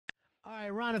All right,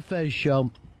 Ron and Fez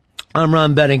show. I'm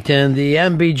Ron Bennington, the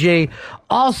MBG,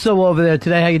 also over there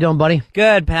today. How you doing, buddy?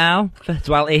 Good, pal. It's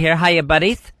Wally here. Hiya,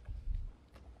 buddies.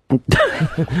 It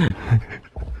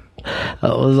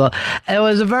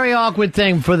was a very awkward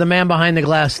thing for the man behind the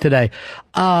glass today.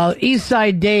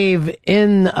 Eastside Dave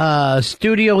in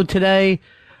studio today,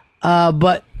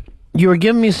 but you were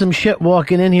giving me some shit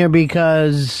walking in here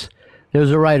because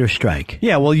there's a writer's strike.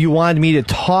 Yeah, well, you wanted me to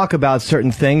talk about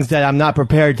certain things that I'm not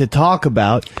prepared to talk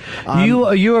about.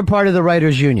 You are part of the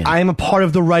Writers Union. I am a part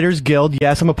of the Writers Guild.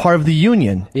 Yes, I'm a part of the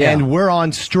union. Yeah. And we're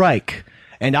on strike.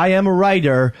 And I am a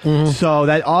writer, so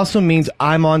that also means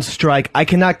I'm on strike. I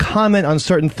cannot comment on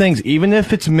certain things, even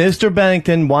if it's Mr.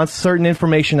 Bennington wants certain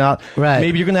information out. Right.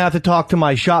 Maybe you're going to have to talk to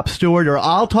my shop steward, or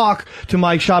I'll talk to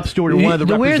my shop steward or one of the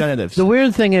representatives. The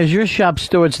weird thing is your shop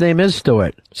steward's name is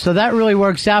Stewart, so that really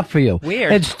works out for you.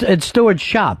 Weird. It's Stewart's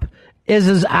shop is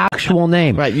his actual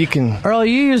name. Right, you can... Earl,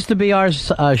 you used to be our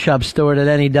shop steward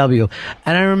at NEW,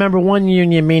 and I remember one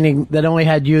union meeting that only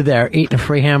had you there eating a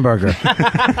free hamburger.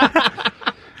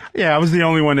 Yeah, I was the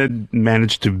only one that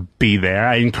managed to be there.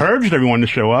 I encouraged everyone to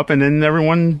show up, and then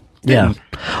everyone didn't.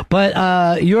 Yeah,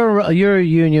 but your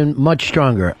union much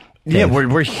stronger. Yeah,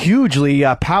 Dave. we're hugely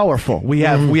powerful. We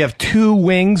have two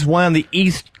wings, one on the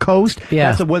East Coast.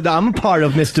 Yeah. That's what I'm a part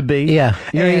of, Mr. B. Yeah,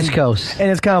 you're East Coast. And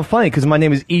it's kind of funny because my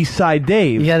name is Eastside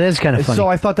Dave. Yeah, that is kind of funny. So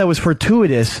I thought that was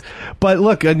fortuitous. But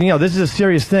look, this is a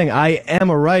serious thing. I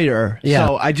am a writer. Yeah.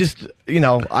 So I just,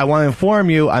 I want to inform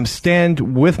you, I'm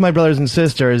stand with my brothers and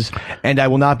sisters, and I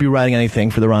will not be writing anything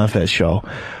for the Ron Fez show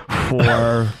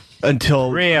for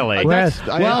until... Really? I don't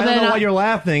know why you're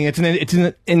laughing. It's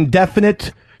an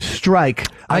indefinite strike.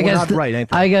 I guess not write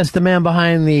anything. I guess the man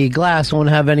behind the glass won't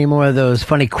have any more of those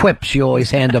funny quips you always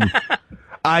hand him.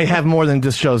 I have more than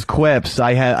just shows quips.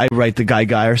 I write the Guy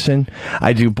Geyerson.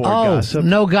 I do board gossip.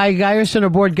 No Guy Geyerson or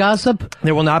board gossip?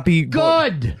 There will not be...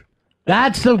 Good!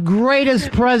 That's the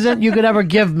greatest present you could ever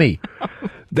give me.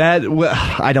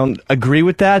 I don't agree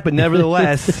with that, but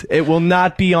nevertheless, it will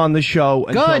not be on the show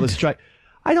until the strike.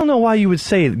 I don't know why you would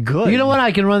say it good. You know what?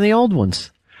 I can run the old ones.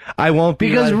 I won't be.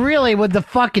 Because really, with the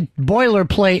fucking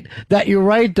boilerplate that you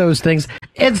write those things,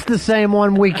 it's the same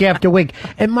one week after week.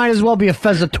 It might as well be a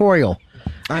Fezzatorial.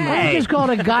 I just call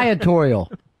it a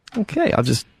Guyatorial. Okay, I'll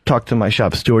just talk to my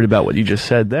shop steward about what you just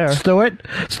said there. Stewart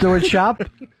shop?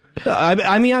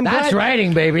 I mean, That's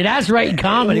writing, baby. That's writing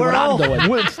comedy. We're all doing.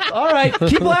 All right,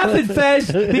 keep laughing,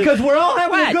 Fez, because we're all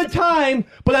having a good time.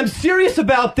 But I'm serious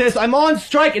about this. I'm on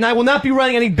strike, and I will not be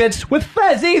running any bits with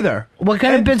Fez either. What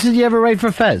kind of bits did you ever write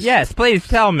for Fez? Yes, please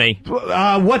tell me.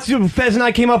 Fez and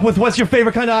I came up with what's your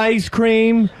favorite kind of ice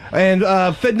cream, and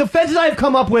the Fez and I have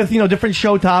come up with different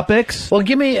show topics. Well,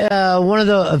 give me one of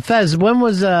the Fez. When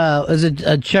was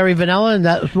it cherry vanilla? And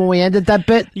that's when we ended that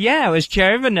bit. Yeah, it was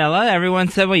cherry vanilla. Everyone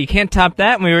said, "Well, you can't top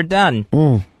that," and we were done.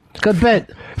 Good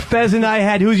bit. Fez and I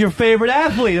had who's your favorite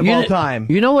athlete of all time?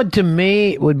 You know what, to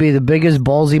me, would be the biggest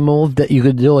ballsy move that you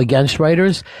could do against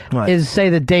writers? What? Is say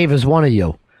that Dave is one of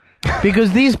you.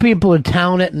 Because these people are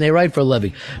talented and they write for a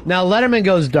living. Now, Letterman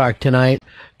goes dark tonight.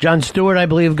 Jon Stewart, I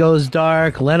believe, goes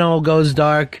dark. Leno goes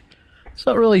dark.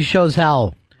 So it really shows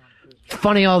how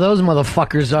funny all those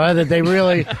motherfuckers are that they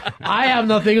really... I have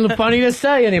nothing funny to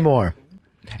say anymore.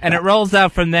 And it rolls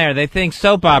out from there. They think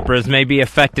soap operas may be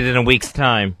affected in a week's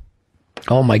time.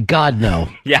 Oh, my God, no.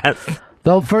 Yes.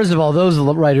 Though, first of all, those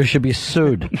writers should be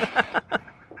sued.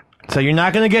 So you're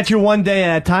not going to get your one day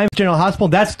at Times General Hospital.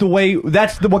 That's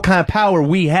what kind of power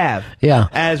we have. Yeah.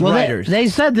 As writers. They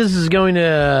said this is going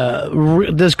to,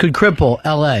 this could cripple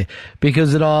L.A.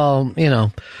 because it all,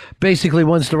 basically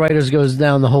once the writers goes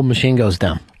down, the whole machine goes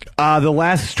down. The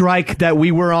last strike that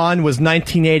we were on was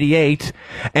 1988,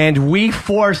 and we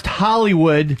forced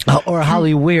Hollywood... or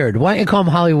Hollyweird. Why don't you call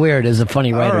him Hollyweird as a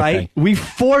funny writer All right. thing? We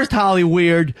forced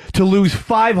Hollyweird to lose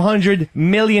 $500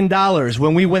 million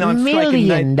when we went on strike. $1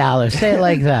 million. Say it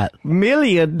like that. $1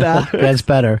 million. That's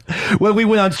better. When we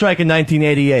went on strike in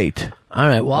 1988. All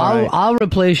right. Well, I'll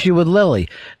replace you with Lilly.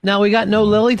 Now, we got no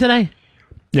Lilly today?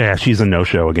 Yeah, she's a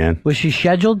no-show again. Was she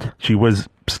scheduled? She was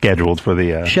scheduled for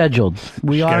the... Scheduled.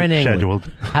 We are in England. Scheduled.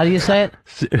 How do you say it?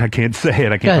 I can't say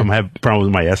it. I have problems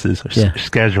with my S's. Yeah.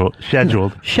 Scheduled.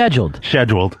 Scheduled.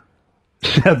 Scheduled.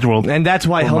 And that's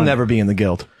why he'll never be in the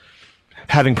guild.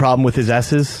 Having problem with his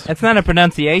S's. It's not a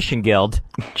pronunciation guild.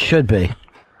 Should be.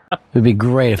 It would be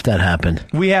great if that happened.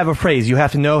 We have a phrase. You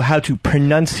have to know how to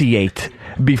pronunciate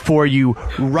before you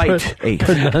write eight.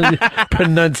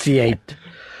 Pronunciate.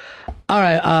 All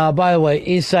right, by the way,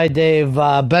 Eastside Dave,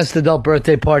 best adult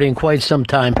birthday party in quite some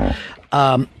time.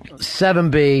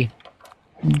 7B,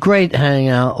 great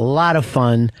hangout, a lot of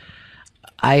fun.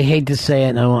 I hate to say it,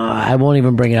 and I won't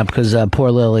even bring it up because poor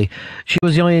Lily. She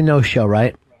was the only no-show,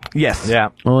 right? Yes. Yeah.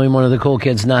 Only one of the cool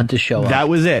kids not to show up. That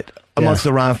was it. Amongst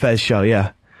the Ron Fez show,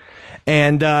 yeah.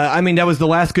 And, I mean, that was the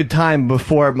last good time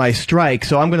before my strike,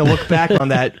 so I'm going to look back on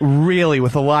that really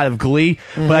with a lot of glee.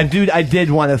 But I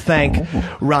did want to thank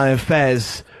Ron and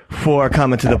Fez for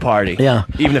coming to the party. Yeah.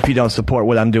 Even if you don't support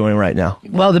what I'm doing right now.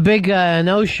 Well, the big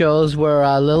no-shows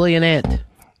were Lily and Ant.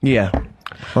 Yeah.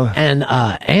 And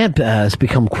Ant has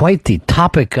become quite the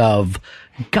topic of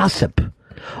gossip.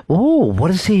 Oh, what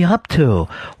is he up to?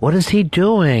 What is he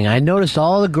doing? I noticed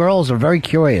all the girls are very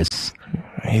curious.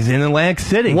 He's in Atlantic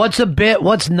City. What's a bit?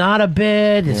 What's not a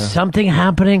bit? Is something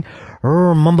happening?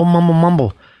 Mumble, mumble,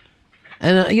 mumble.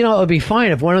 And, it would be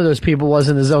fine if one of those people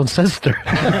wasn't his own sister.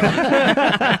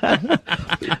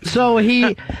 So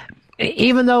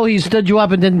even though he stood you up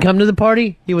and didn't come to the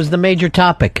party, he was the major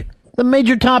topic. The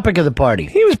major topic of the party.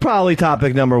 He was probably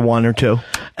topic number 1 or 2.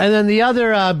 And then the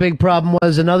other big problem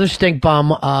was another stink bomb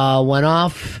went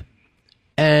off,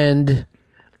 and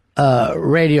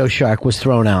Radio Shark was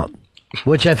thrown out,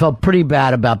 which I felt pretty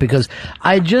bad about because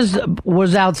I just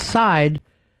was outside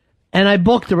and I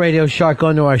booked the Radio Shark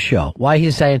onto our show. Why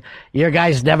he's saying, "You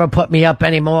guys never put me up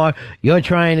anymore. You're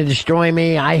trying to destroy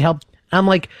me. I helped." I'm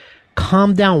like,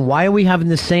 calm down. Why are we having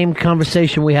the same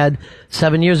conversation we had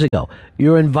 7 years ago?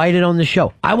 You're invited on the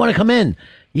show. I want to come in.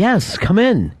 Yes, come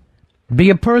in. Be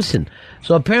a person.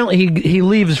 So apparently he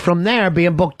leaves from there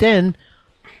being booked in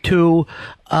to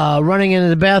running into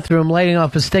the bathroom, lighting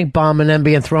off a stink bomb, and then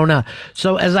being thrown out.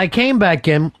 So as I came back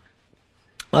in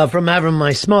from having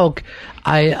my smoke,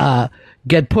 I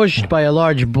get pushed by a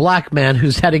large black man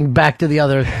who's heading back to the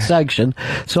other section.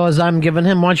 So as I'm giving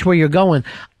him, watch where you're going,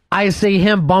 I see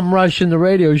him bum rushing the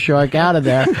Radio Shark out of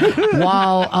there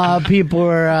while people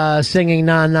are singing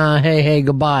 "Nah Nah Hey Hey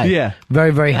Goodbye." Yeah,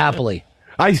 very very happily.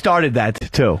 I started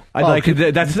that too.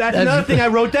 That's another thing I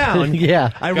wrote down.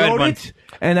 Yeah, I wrote it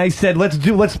and I said let's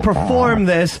perform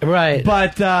this. Right.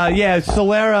 But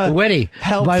Solera witty.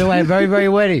 helped. By the way, very very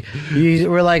witty.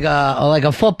 We're like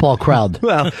a football crowd.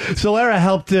 Well, Solera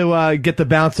helped to get the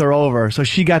bouncer over, so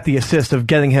she got the assist of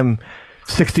getting him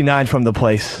 69 from the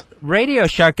place. Radio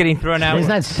Shark getting thrown out. He's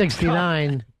not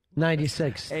 69,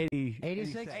 96. 86?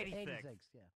 86,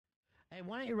 yeah. Hey,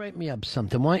 why don't you write me up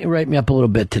something? Why don't you write me up a little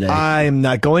bit today? I'm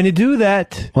not going to do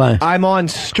that. Why? I'm on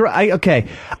strike. Okay,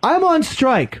 I'm on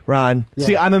strike, Ron. Yeah.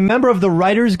 See, I'm a member of the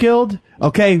Writers Guild.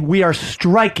 Okay, we are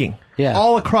striking. Yeah.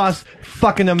 All across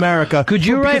fucking America. Could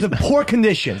you because of poor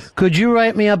conditions? Could you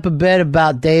write me up a bit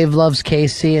about Dave loves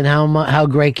Casey and how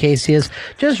great Casey is?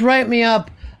 Just write me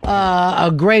up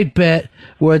a great bit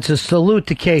where it's a salute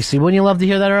to Casey. Wouldn't you love to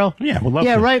hear that, Earl? Yeah, we'd love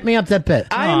Yeah, to. write me up that bit.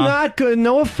 I'm not good.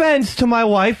 No offense to my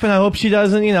wife, and I hope she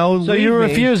doesn't, So leave you're me.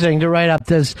 refusing to write up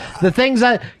the things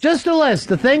just a list,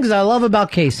 the things I love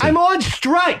about Casey. I'm on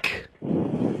strike.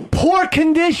 Poor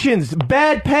conditions,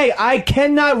 bad pay. I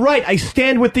cannot write. I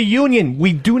stand with the union.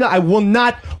 I will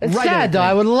not It's write sad anything. though.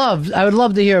 I would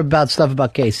love to hear about stuff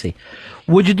about Casey.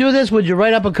 Would you do this? Would you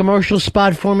write up a commercial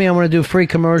spot for me? I want to do free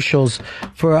commercials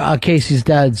for Casey's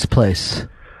dad's place.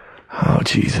 Oh,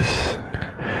 Jesus.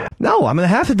 No, I'm going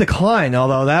to have to decline,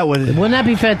 although that would... Wouldn't that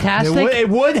be fantastic? It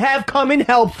would have come in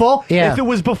helpful if it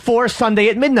was before Sunday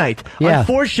at midnight. Yeah.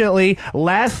 Unfortunately,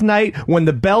 last night when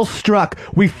the bell struck,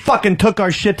 we fucking took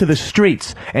our shit to the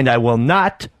streets, and I will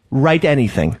not write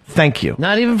anything. Thank you.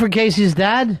 Not even for Casey's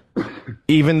dad?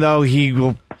 Even though he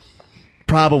will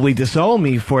probably disown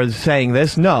me for saying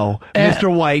this, no. Mr.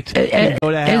 White can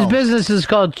go to hell. His business is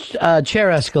called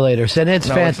chair escalators, and it's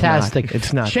No, fantastic.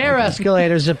 it's not. Chair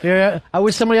escalators. I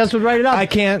wish somebody else would write it up. I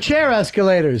can't. Chair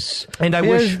escalators. And I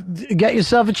wish... Get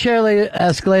yourself a chair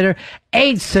escalator.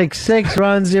 866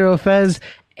 Ron Zero Fez.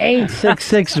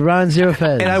 866 Ron Zero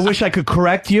Fez. And I wish I could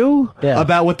correct you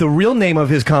about what the real name of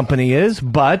his company is,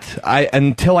 but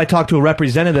until I talk to a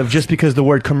representative, just because the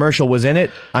word commercial was in it,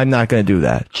 I'm not going to do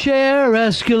that. Chair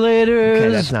escalators. Okay,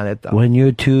 that's not it, though. When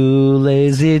you're too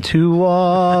lazy to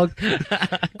walk.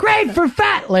 Great for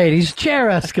fat ladies.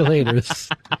 Chair escalators.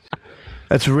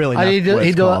 That's really not He what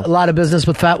it's do a called. lot of business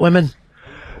with fat women.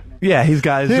 Yeah, he's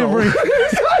got his own... He's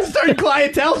got a certain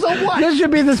clientele, so what? This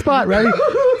should be the spot, right?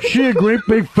 She a great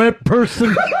big fat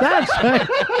person. That's right.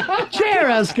 Chair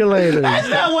escalators. That's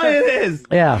not what it is.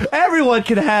 Yeah. Everyone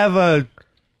can have a...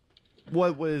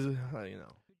 What was...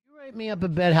 Write me up a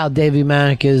bit how Davy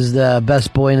Manic is the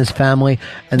best boy in his family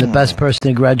and the best person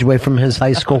to graduate from his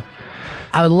high school.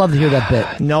 I would love to hear that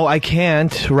bit. No, I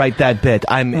can't write that bit.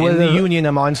 I'm in the union.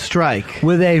 I'm on strike.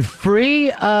 With a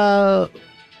free...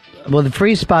 the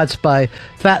free spots by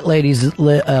Fat Ladies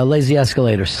Lazy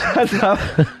Escalators.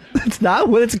 That's not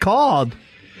what it's called.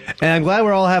 And I'm glad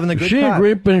we're all having a good She a time.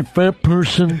 great big fat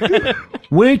person.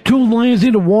 Way too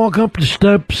lazy to walk up the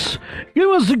steps. Give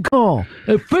us a call.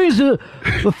 And face a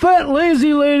fat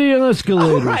lazy lady on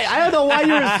escalators. Right. I don't know why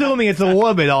you're assuming it's a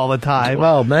woman all the time.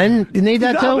 Well, men, you need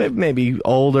that No, too? maybe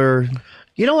older.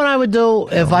 You know what I would do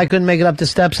if I couldn't make it up the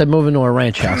steps? I'd move into a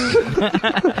ranch house.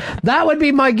 That would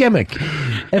be my gimmick.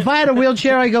 If I had a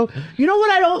wheelchair, I go, you know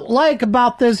what I don't like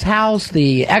about this house?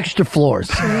 The extra floors.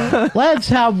 Let's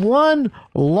have one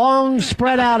long,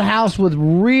 spread out house with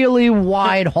really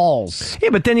wide halls. Yeah,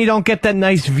 but then you don't get that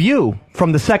nice view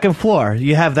from the second floor.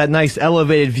 You have that nice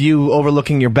elevated view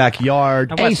overlooking your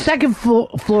backyard. A second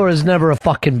floor is never a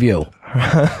fucking view.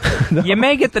 You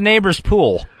may get the neighbor's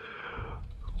pool.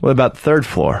 What about the third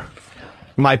floor?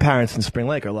 My parents in Spring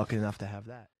Lake are lucky enough to have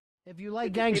that. If you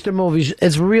like gangster movies,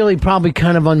 it's really probably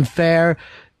kind of unfair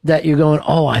that you're going,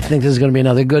 oh, I think there's going to be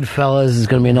another Goodfellas, there's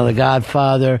going to be another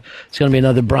Godfather, it's going to be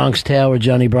another Bronx Tale or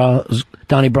Donnie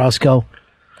Brasco,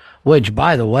 which,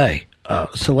 by the way,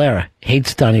 Solera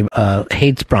hates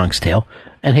Bronx Tale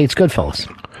and hates Goodfellas.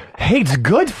 Hates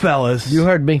Goodfellas? You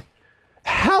heard me.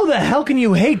 How the hell can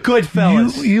you hate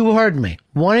Goodfellas? You heard me.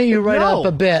 Why don't you write up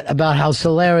a bit about how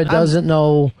Solera doesn't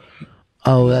know?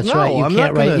 Oh, that's No, right. I'm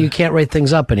not gonna- You can't write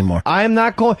things up anymore. I am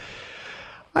not going...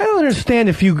 I don't understand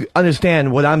if you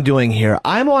understand what I'm doing here.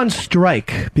 I'm on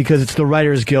strike because it's the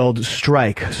Writers Guild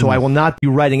strike, so I will not be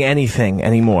writing anything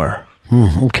anymore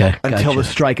Okay. until gotcha. the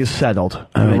strike is settled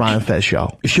on the right. Ron and Fez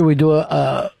show. Should we do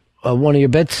a one of your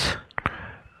bits,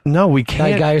 No, we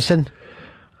Guy can't. Geyerson?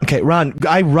 Okay, Ron,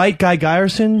 I write Guy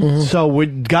Geyerson, so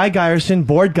with Guy Geyerson,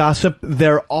 Board Gossip,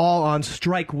 they're all on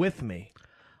strike with me.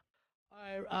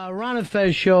 Ron and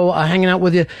Fez show, hanging out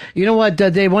with you. You know what,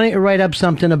 Dave? Why don't you write up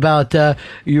something about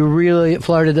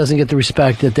Florida doesn't get the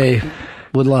respect that they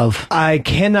would love. I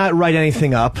cannot write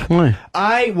anything up. Why?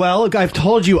 I've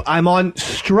told you, I'm on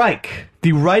strike.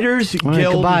 The Writers All right,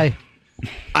 Guild. goodbye.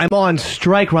 I'm on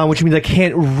strike, Ron, which means I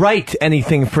can't write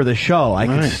anything for the show. I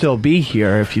can still be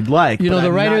here if you'd like. You know, but the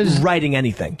I'm writers- not writing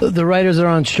anything. The writers that are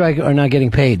on strike are not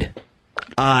getting paid.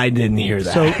 I didn't hear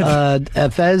that. So,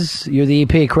 Fez, you're the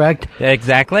EP, correct?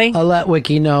 Exactly. I'll let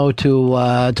Wiki know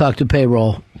to talk to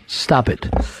payroll. Stop it.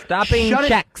 Stopping Shut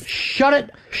checks. it.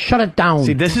 Shut it down.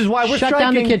 See, this is why we're Shut striking.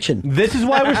 down the kitchen. This is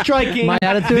why we're striking. My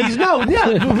attitude? You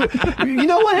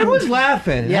know what? Everyone's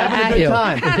laughing, Yeah, having at a good you.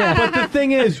 time. But the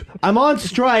thing is, I'm on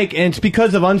strike, and it's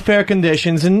because of unfair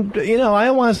conditions. And I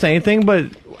don't want to say anything, but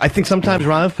I think sometimes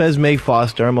Ron and Fez may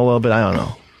foster him a little bit. I don't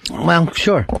know. Well,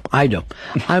 sure, I do.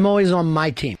 I'm always on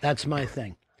my team. That's my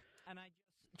thing.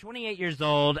 28 years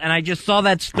old, and I just saw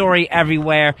that story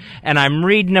everywhere, and I'm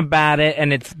reading about it,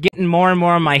 and it's getting more and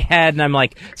more in my head, and I'm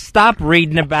like, stop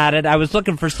reading about it. I was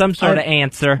looking for some sort of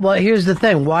answer. Well, here's the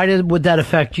thing. Why would that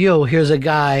affect you? Here's a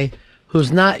guy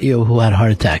who's not you who had a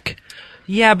heart attack.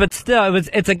 Yeah, but still,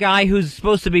 it's a guy who's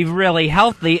supposed to be really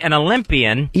healthy, an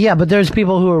Olympian. Yeah, but there's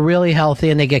people who are really healthy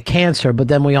and they get cancer, but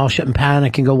then we all shouldn't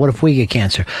panic and go, what if we get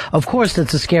cancer? Of course,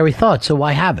 that's a scary thought, so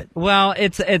why have it? Well,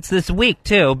 it's this week,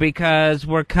 too, because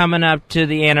we're coming up to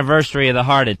the anniversary of the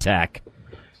heart attack.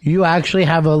 You actually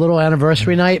have a little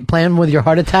anniversary night planned with your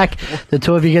heart attack? The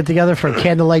two of you get together for a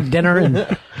candlelight dinner?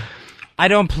 And I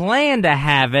don't plan to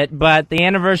have it, but the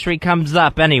anniversary comes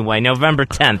up anyway, November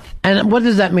 10th. and what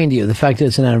does that mean to you, the fact that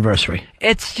it's an anniversary?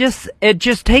 It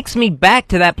just takes me back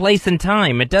to that place in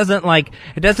time. It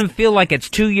doesn't feel like it's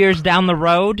 2 years down the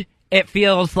road. It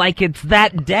feels like it's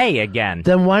that day again.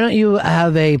 Then why don't you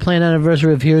have a planned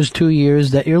anniversary of here's 2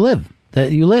 years that you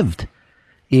lived?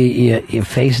 You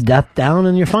face death down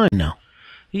and you're fine now.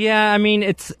 Yeah, I mean,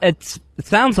 it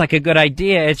sounds like a good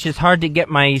idea. It's just hard to get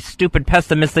my stupid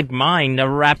pessimistic mind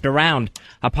wrapped around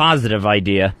a positive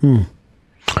idea.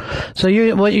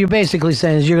 So what you're basically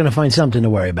saying is you're going to find something to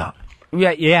worry about.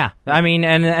 Yeah. I mean,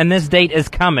 and this date is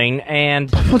coming, and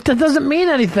But that doesn't mean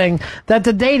anything that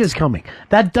the date is coming.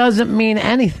 That doesn't mean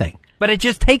anything. but it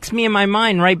just takes me in my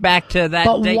mind right back to that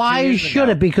But date 2 why years should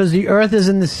ago. it? Because the Earth is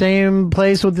in the same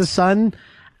place with the sun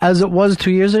as it was 2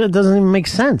 years ago? It doesn't even make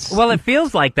sense. Well, it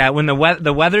feels like that when the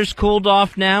weather's cooled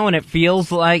off now, and it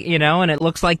feels like, and it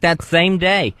looks like that same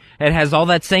day. It has all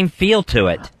that same feel to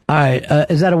it. All right,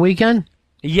 is that a weekend?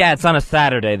 Yeah, it's on a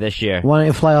Saturday this year. Why don't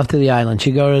you fly off to the island?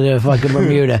 You go to the fucking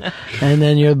Bermuda, and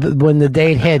then when the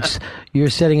date hits, you're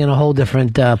sitting in a whole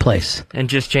different place. And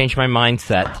just change my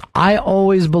mindset. I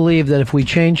always believe that if we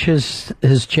change his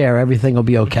chair, everything will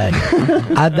be okay.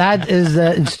 That is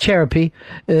it's therapy,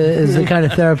 is the kind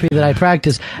of therapy that I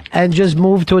practice, and just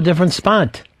move to a different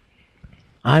spot.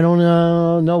 I don't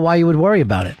know why you would worry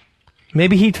about it.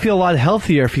 Maybe he'd feel a lot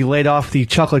healthier if he laid off the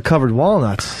chocolate-covered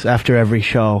walnuts after every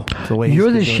show.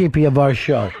 You're the sheepy of our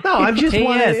show. No, I'm just He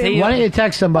wondering. is. Why don't you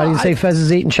text somebody and say Fez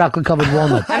is eating chocolate-covered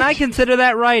walnuts? And I consider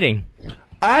that writing.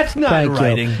 That's not Thank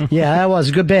writing. you. Yeah, that was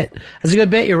a good bit. That's a good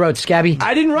bit you wrote, Scabby.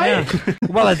 I didn't write it.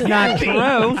 Well, it's not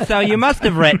true, so you must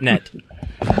have written it.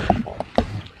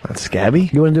 That's Scabby.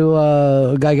 You want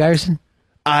to do Guy Garrison?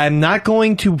 I'm not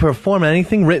going to perform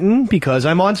anything written because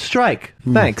I'm on strike.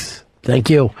 Thanks. Thank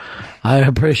you. I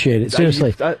appreciate it.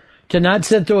 Seriously. To not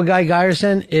sit through a Guy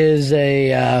Garrison is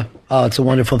it's a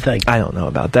wonderful thing. I don't know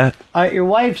about that. Your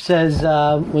wife says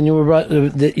when you were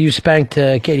that you spanked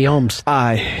Katie Holmes.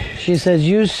 She says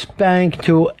you spank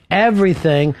to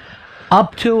everything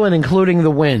up to and including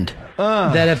the wind.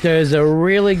 That if there's a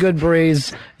really good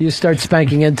breeze, you start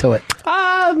spanking into it.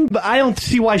 I don't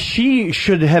see why she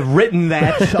should have written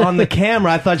that on the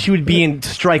camera. I thought she would be in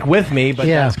strike with me, but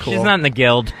Yeah. that's cool. She's not in the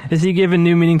guild. Is he giving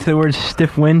new meaning to the word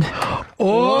stiff wind?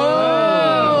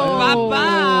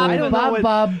 Bob-Bob. I don't know what-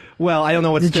 Bob. Well, I don't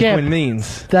know what The stiff champ. wind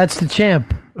means. That's the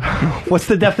champ. What's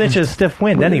the definition of stiff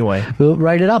wind anyway? We'll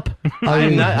write it up.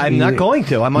 I'm not going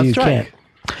to. I'm on you strike. can't.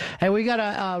 Hey, we got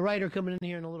a writer coming in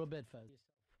here in a little bit, Fez.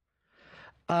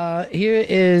 Here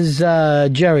is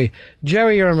Jerry.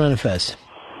 Jerry, you're on Manifest.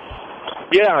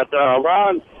 Yeah,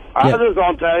 Ron, I Yeah. was just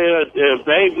going to tell you, if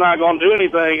Dave's not going to do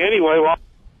anything anyway, well,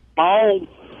 I'm home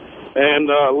and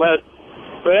let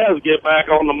Fez get back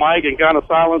on the mic and kind of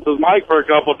silence his mic for a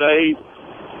couple of days,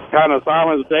 kind of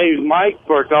silence Dave's mic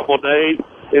for a couple of days,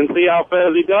 and see how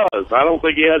Fez he does. I don't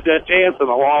think he has that chance in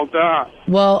a long time.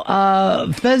 Well,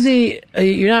 Fezzy,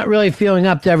 you're not really feeling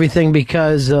up to everything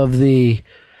because of the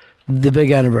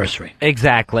big anniversary.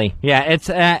 Exactly. Yeah, it's.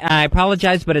 I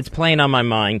apologize, but it's playing on my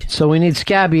mind. So we need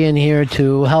Scabby in here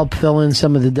to help fill in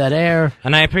some of the dead air.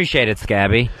 And I appreciate it,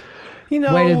 Scabby. You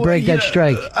know, Way to break that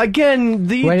strike. Again,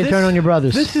 Way to turn on your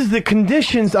brothers. This is the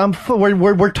conditions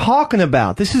we're talking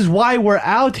about. This is why we're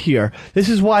out here. This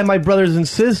is why my brothers and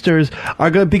sisters are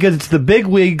good, because it's the big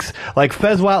wigs like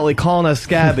Fez Watley calling us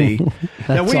Scabby.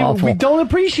 That's awful. We don't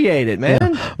appreciate it, man.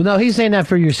 Well, no, he's saying that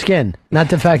for your skin, not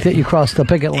the fact that you crossed the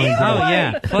picket line. Oh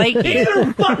yeah, flaky.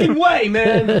 Either fucking way,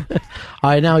 man. All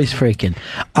right, now he's freaking.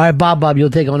 All right, Bob, you'll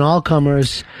take on all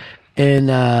comers in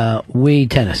Wii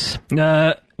tennis.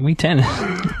 We tennis.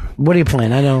 What are you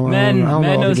playing? I don't Madden know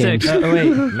all the 06. games. Wait,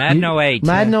 Madden 08.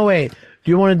 Madden 08. Do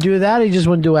you want to do that, or you just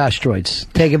want to do asteroids?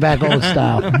 Take it back old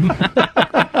style.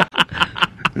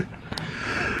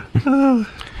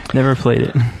 Never played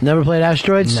it. Never played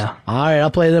asteroids? No. All right, I'll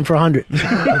play them for 100.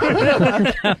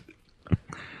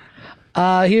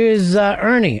 Here's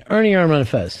Ernie. Ernie, you're on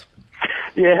Fez.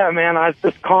 Yeah, man, I was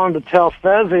just calling to tell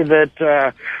Fezzy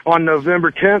that on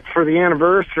November 10th for the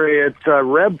anniversary, it's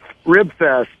Rib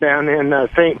Fest down in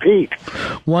St. Pete.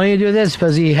 Why don't you do this,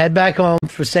 Fezzy? You head back home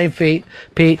for St. Pete.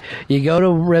 You go to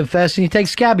Rib Fest and you take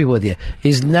Scabby with you.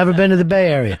 He's never been to the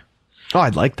Bay Area. Oh,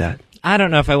 I'd like that. I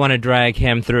don't know if I want to drag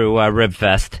him through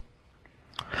Ribfest.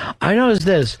 I noticed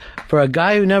this. For a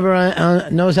guy who never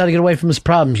knows how to get away from his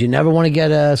problems, you never want to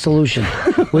get a solution.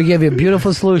 We give you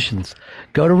beautiful solutions.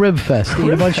 Go to Rib Fest. Eat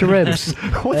a bunch of ribs.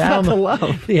 What's not to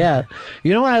love? Yeah.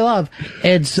 You know what I love?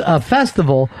 It's a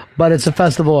festival, but it's a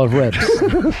festival of ribs.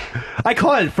 I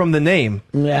caught it from the name.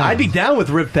 Yeah. I'd be down with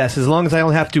Ribfest as long as I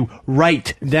don't have to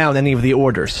write down any of the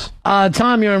orders.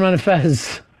 Tom, you're on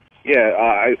Fez.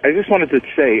 Yeah, I just wanted to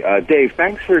say, Dave,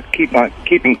 thanks for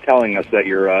keeping telling us that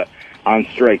you're on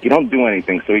strike. You don't do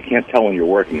anything, so we can't tell when you're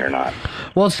working or not.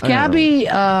 Well, Scabby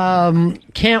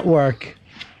can't work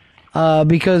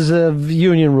because of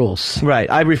union rules. Right.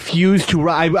 I refuse to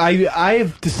write.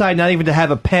 I've decided not even to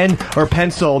have a pen or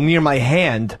pencil near my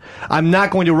hand. I'm not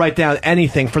going to write down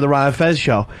anything for the Ron Fez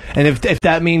show. And if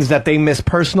that means that they miss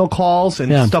personal calls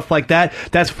and stuff like that,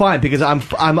 that's fine, because I'm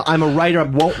a writer. I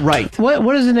won't write.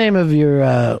 What is the name of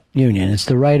your union? It's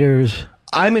the Writers.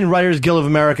 I'm in Writers Guild of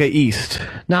America East.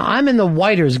 Now, I'm in the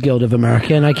Whiters Guild of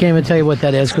America, and I can't even tell you what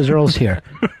that is because Earl's here.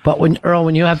 But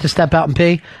when you have to step out and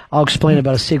pee, I'll explain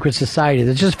about a secret society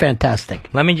that's just fantastic.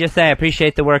 Let me just say, I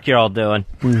appreciate the work you're all doing.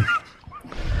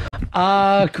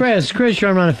 Chris,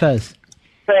 you're on Fez.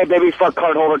 Hey, baby, fuck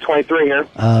card holder 23 here.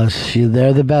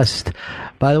 They're the best.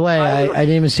 By the way, I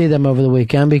didn't even see them over the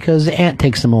weekend because the aunt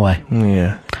takes them away.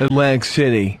 Yeah. Atlantic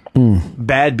City.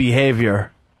 Bad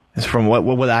behavior. It's from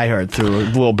what I heard through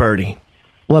Little Birdie.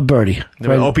 What Birdie?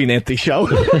 The Opie and Anthony show.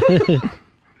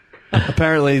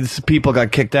 Apparently, people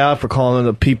got kicked out for calling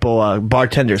the people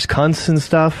bartenders cunts and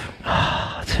stuff.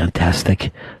 That's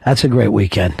fantastic. That's a great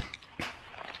weekend.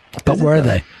 But where are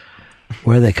they?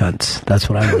 Where are they cunts? That's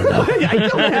what I want to know. I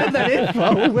don't have that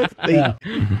info with me. Yeah.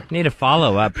 Need a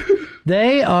follow-up.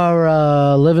 They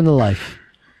are living the life.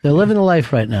 They're living the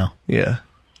life right now. Yeah.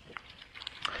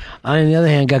 I, on the other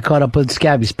hand, got caught up with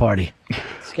Scabby's party.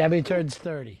 Scabby turns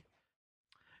 30.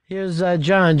 Here's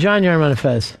John. John, you're on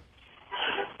Fez.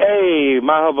 Hey,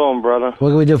 Mahabone, brother. What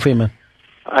can we do for you, man?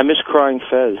 I miss crying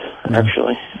Fez,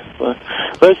 actually. But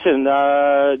listen,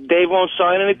 Dave won't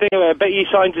sign anything. I bet he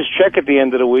signs his check at the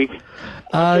end of the week.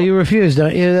 You refuse,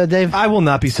 don't you, Dave? I will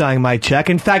not be signing my check.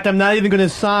 In fact, I'm not even going to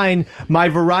sign my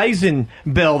Verizon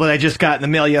bill that I just got in the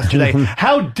mail yesterday.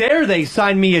 How dare they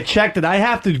sign me a check that I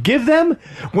have to give them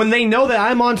when they know that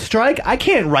I'm on strike? I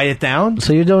can't write it down.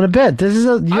 So you're doing a bit.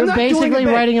 You're basically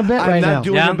writing a bit right now. I'm not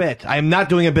doing a bit. I'm not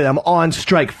doing a bit. I'm on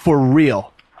strike for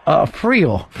real.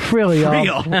 Real,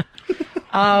 y'all.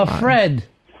 Fred.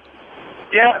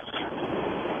 Yes.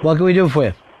 What can we do for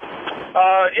you?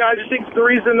 Yeah, I just think the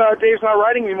reason Dave's not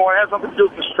writing anymore has nothing to do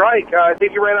with the strike. I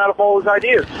think he ran out of all his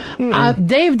ideas.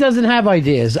 Dave doesn't have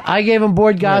ideas. I gave him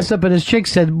board gossip, and his chick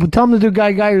said, well, tell him to do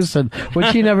Guy Geyerson, which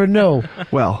he never knew.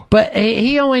 Well. But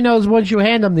he only knows once you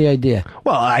hand him the idea.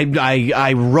 Well,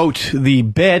 I wrote the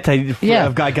bit of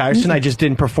Guy Geyerson. I just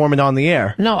didn't perform it on the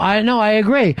air. No, I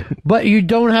agree. But you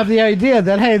don't have the idea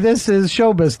that, hey, this is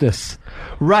show business.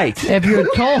 Right. If you're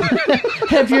told,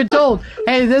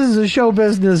 hey, this is a show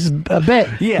business bit,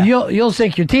 you'll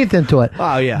sink your teeth into it.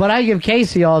 Oh, yeah. But I give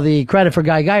Casey all the credit for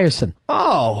Guy Geyerson.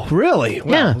 Oh, really?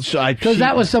 Well, yeah. Because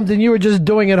that was something you were just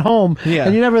doing at home. Yeah.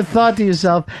 And you never thought to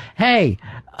yourself, hey,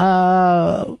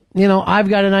 I've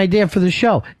got an idea for the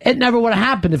show. It never would have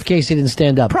happened if Casey didn't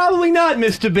stand up. Probably not,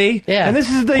 Mr. B. Yeah. And this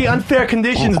is the unfair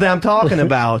conditions that I'm talking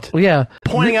about. Yeah.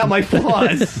 Pointing out my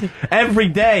flaws every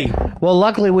day. Well,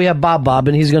 luckily we have Bob-Bob,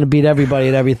 and he's going to beat everybody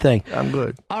at everything. I'm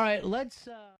good. All right, let's...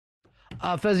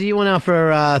 Fezzy, you went out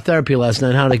for therapy last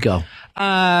night. How'd it go?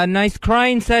 Nice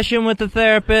crying session with the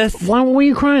therapist. What were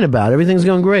you crying about? Everything's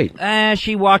going great.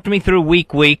 She walked me through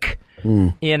week.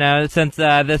 You know, since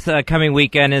this coming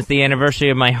weekend is the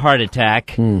anniversary of my heart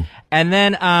attack. And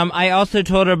then I also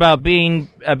told her about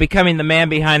becoming the man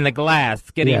behind the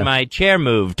glass, getting my chair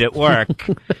moved at work.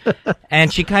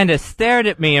 And she kind of stared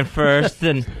at me at first,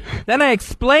 and then I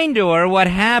explained to her what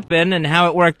happened and how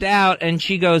it worked out, and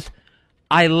she goes,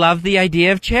 I love the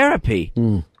idea of therapy.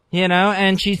 You know,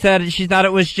 and she said she thought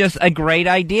it was just a great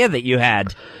idea that you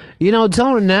had. You know,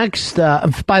 tell her next,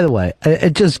 by the way,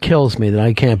 it just kills me that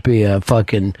I can't be a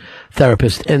fucking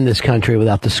therapist in this country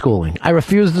without the schooling. I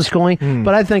refuse the schooling,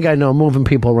 but I think I know moving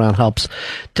people around helps.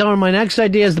 Tell her my next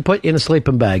idea is to put you in a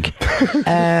sleeping bag.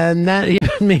 And that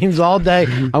even means all day,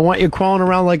 I want you crawling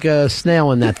around like a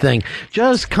snail in that thing.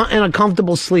 Just in a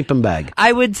comfortable sleeping bag.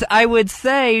 I would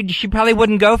say she probably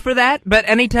wouldn't go for that, but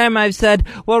anytime I've said,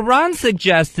 well, Ron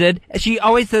suggested, she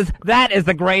always says, that is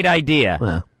a great idea.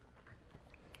 Well.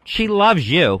 She loves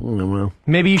you. Well,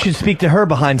 maybe you should speak to her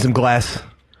behind some glass.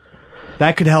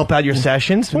 That could help out your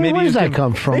sessions. Well, maybe where does that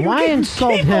come from? Why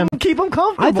insult him? Keep him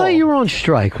comfortable. I thought you were on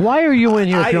strike. Why are you in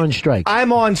here if you're on strike?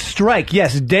 I'm on strike.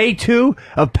 Yes, day 2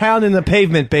 of pounding the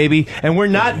pavement, baby. And we're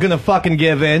not going to fucking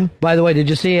give in. By the way,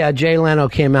 did you see Jay Leno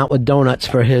came out with donuts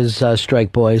for his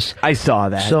strike boys? I saw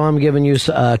that. So I'm giving you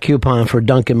a coupon for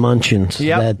Dunkin' Munchins.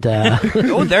 Yep.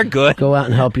 Oh, they're good. Go out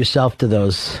and help yourself to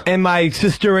those. And my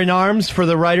sister in arms for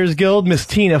the Writers Guild, Miss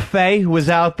Tina Fey, was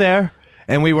out there.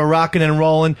 And we were rocking and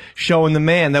rolling, showing the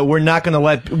man that we're not going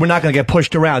to get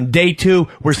pushed around. Day 2,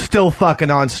 we're still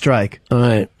fucking on strike. All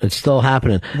right. It's still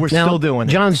happening. We're still doing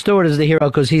it. John Stewart is the hero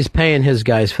because he's paying his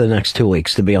guys for the next 2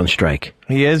 weeks to be on strike.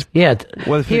 He is? Yeah.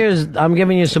 I'm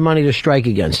giving you some money to strike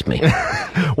against me.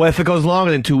 Well, if it goes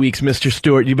longer than 2 weeks, Mr.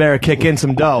 Stewart, you better kick in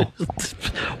some dough.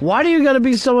 Why do you got to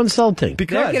be so insulting?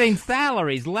 Because they're getting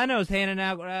salaries. Leno's handing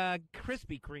out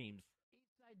Krispy Kremes.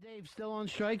 Dave, still on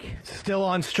strike? Still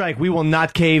on strike. We will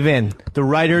not cave in. The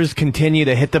writers continue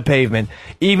to hit the pavement.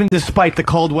 Even despite the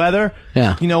cold weather.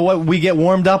 Yeah. You know what we get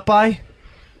warmed up by?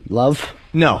 Love?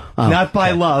 No, not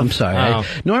by love. I'm sorry.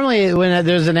 Normally, when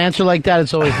there's an answer like that,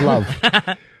 it's always love.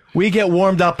 We get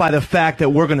warmed up by the fact that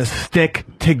we're going to stick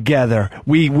together.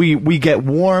 We get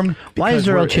warm. Why is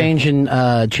Earl changing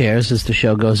chairs as the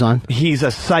show goes on? He's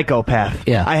a psychopath.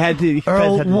 Yeah. I had to.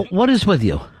 Earl, what is with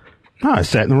you? No, I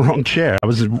sat in the wrong chair. I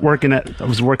was working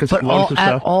some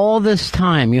all this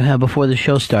time you have before the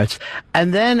show starts,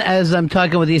 and then as I'm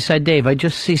talking with Eastside Dave, I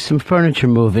just see some furniture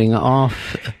moving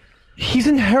off. He's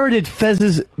inherited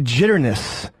Fez's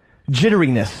jitteriness.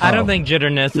 I don't think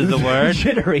jitterness is a word.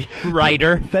 Jittery.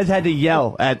 Writer. Fez had to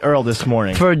yell at Earl this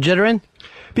morning. For jittering?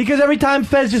 Because every time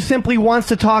Fez just simply wants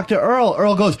to talk to Earl,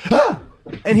 Earl goes, ah!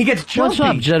 And he gets What's jumpy.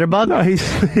 up, Jitterbug? No,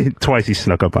 he's twice he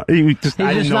snuck up on. He just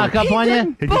snuck up on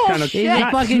you? He just kinda, He's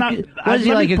just fucking, what is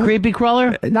he, like a creepy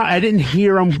crawler? No, I didn't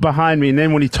hear him behind me, and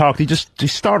then when he talked, he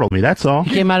startled me. That's all.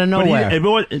 He came out of nowhere.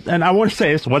 And I want to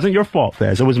say this wasn't your fault,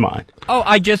 Fez. It was mine. Oh,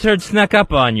 I just heard snuck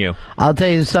up on you. I'll tell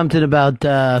you something about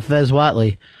Fez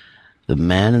Watley. The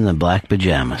man in the black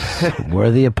pajamas.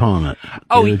 Worthy opponent.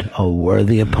 Oh, Dude, a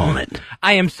worthy opponent.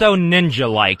 I am so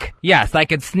ninja-like. Yes, I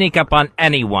could sneak up on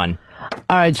anyone.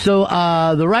 All right, so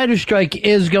the writer's strike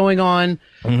is going on,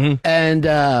 and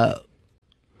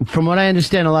from what I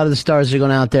understand, a lot of the stars are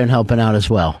going out there and helping out as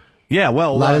well. Yeah,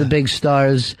 well, a lot of the big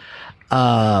stars,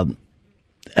 they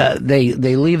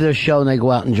leave their show and they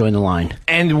go out and join the line.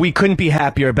 And we couldn't be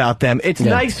happier about them. It's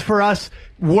nice for us,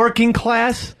 working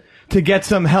class, to get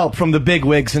some help from the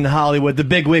bigwigs in Hollywood, the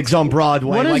bigwigs on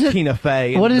Broadway, like Tina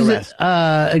Fey and What is the it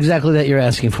rest. exactly that you're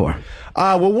asking for?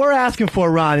 What we're asking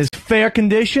for, Ron, is fair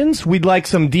conditions. We'd like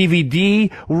some DVD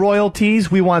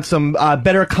royalties. We want some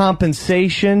better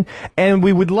compensation. And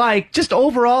we would like, just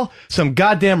overall, some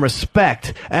goddamn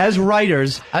respect. As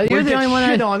writers, we get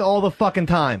shit on all the fucking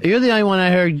time. You're the only one I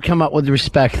heard come up with the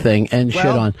respect thing and shit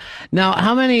on. Now,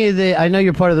 how many of I know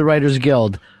you're part of the Writers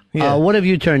Guild. Yeah. What have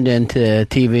you turned into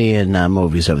TV and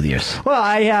movies over the years? Well,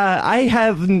 I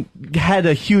haven't had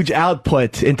a huge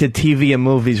output into TV and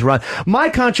movies, Ron. My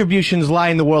contributions lie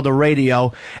in the world of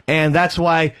radio, and that's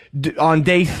why on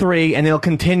day 3, and it'll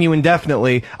continue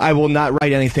indefinitely, I will not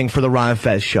write anything for the Ron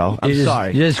Fez show. I'm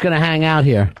sorry. You're just going to hang out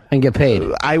here and get paid.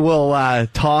 I will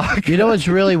talk. You know what's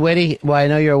really witty? Why I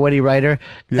know you're a witty writer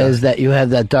is that you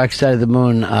have that Dark Side of the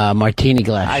Moon martini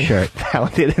glass shirt. I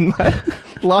found it in my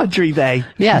laundry day.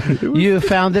 Yeah, you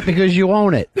found it because you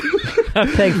own it.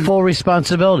 Take full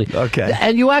responsibility. Okay.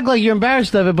 And you act like you're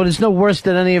embarrassed of it, but it's no worse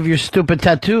than any of your stupid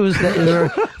tattoos that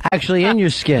are actually in your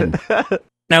skin.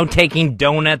 No taking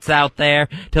donuts out there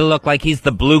to look like he's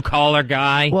the blue-collar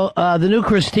guy. Well, the new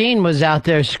Christine was out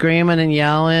there screaming and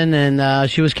yelling, and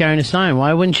she was carrying a sign.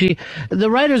 Why wouldn't she?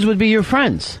 The writers would be your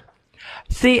friends.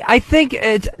 See, I think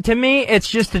to me, it's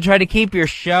just to try to keep your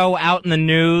show out in the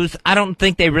news. I don't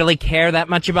think they really care that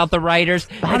much about the writers.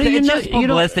 How do you know? It's just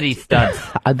publicity stunts.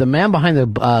 The man behind the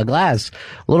glass,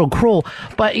 a little cruel.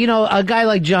 But, you know, a guy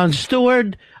like Jon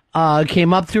Stewart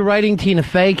came up through writing. Tina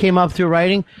Fey came up through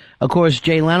writing. Of course,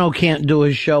 Jay Leno can't do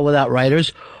his show without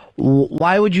writers.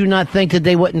 Why would you not think that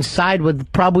they wouldn't side with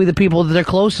probably the people that they're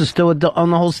closest to on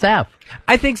the whole staff?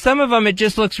 I think some of them, it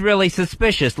just looks really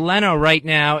suspicious. Leno right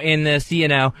now in this,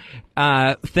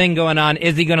 thing going on.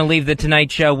 Is he going to leave the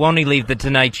Tonight Show? Won't he leave the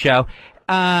Tonight Show?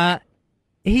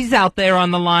 He's out there on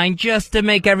the line just to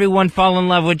make everyone fall in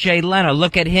love with Jay Leno.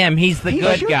 Look at him. He's the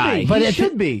good guy. But it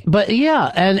should be. But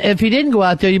yeah, and if he didn't go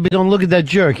out there, you'd be don't look at that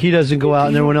jerk. He doesn't go out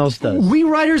and everyone else does. We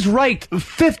writers write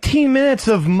 15 minutes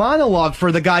of monologue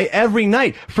for the guy every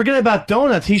night. Forget about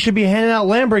donuts. He should be handing out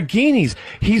Lamborghinis.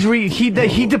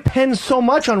 He depends so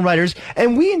much on writers,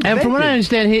 and we invented. And from what I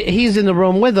understand, he's in the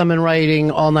room with them and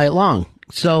writing all night long.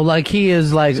 So like he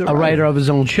is like a writer of his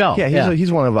own show. Yeah,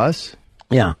 he's one of us.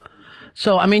 Yeah.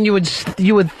 So, I mean, you would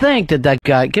think that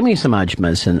guy, give me some Hodge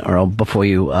medicine, Earl, before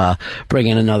you bring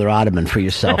in another ottoman for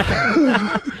yourself.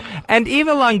 And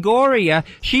Eva Longoria,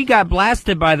 she got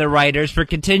blasted by the writers for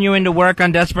continuing to work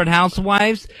on Desperate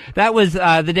Housewives. That was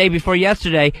the day before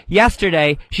yesterday.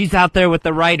 Yesterday, she's out there with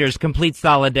the writers, complete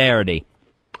solidarity.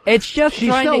 It's just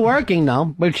she's still working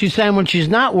though, but she's saying when she's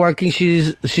not working,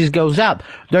 she goes out.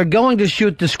 They're going to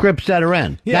shoot the scripts that are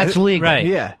in. Yeah, that's legal. Right.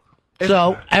 Yeah.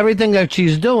 So everything that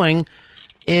she's doing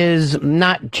is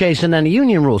not chasing any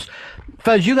union rules.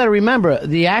 Fez, you got to remember,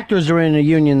 the actors are in a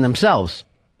union themselves.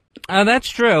 That's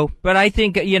true, but I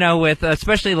think, with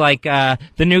especially like the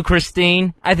new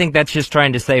Christine, I think that's just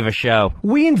trying to save a show.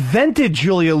 We invented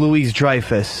Julia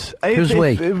Louis-Dreyfus. Who's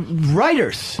we?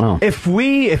 Writers. Oh.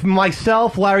 If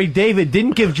myself, Larry David,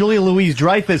 didn't give Julia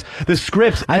Louis-Dreyfus the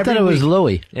scripts, I thought it was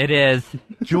Louis. It is.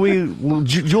 Julia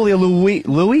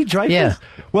Louis-Dreyfus? Yeah.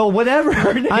 Well, whatever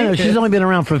her name I know, she's only been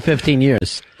around for 15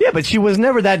 years. Yeah, but she was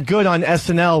never that good on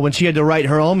SNL when she had to write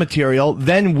her own material.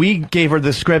 Then we gave her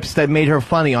the scripts that made her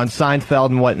funny on Seinfeld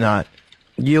and whatnot.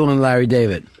 You and Larry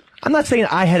David. I'm not saying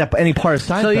I had any part of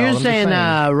Seinfeld. So you're saying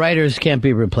writers can't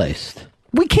be replaced?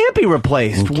 We can't be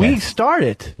replaced. Okay. We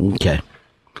started. Okay.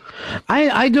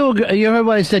 I do agree. You heard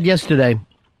what I said yesterday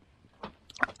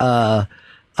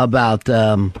about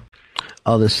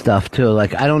all this stuff, too.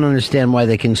 Like, I don't understand why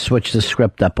they can switch the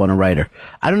script up on a writer.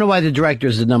 I don't know why the director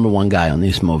is the number one guy on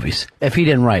these movies, if he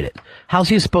didn't write it. How's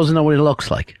he supposed to know what it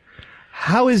looks like?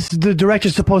 How is the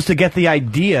director supposed to get the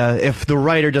idea if the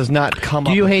writer does not come up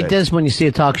with it? Do you hate this when you see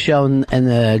a talk show and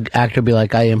the actor be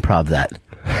like, I improv that?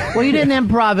 Well, you didn't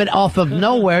improv it off of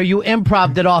nowhere. You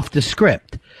improv'd it off the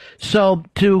script. So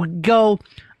to go,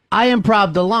 I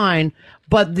improv the line,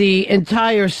 but the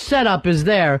entire setup is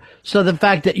there. So the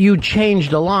fact that you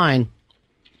changed the line,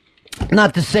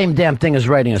 not the same damn thing as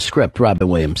writing a script, Robin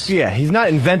Williams. Yeah, he's not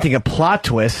inventing a plot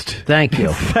twist. Thank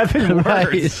you. 7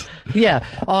 words.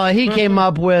 Yeah, he came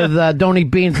up with don't eat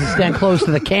beans and stand close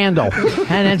to the candle. And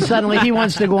then suddenly he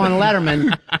wants to go on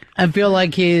Letterman and feel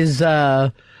like he's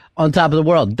on top of the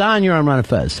world. Don, you're on Ron and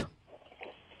Fez.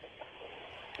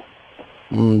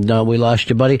 No, we lost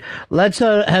you, buddy. Let's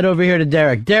head over here to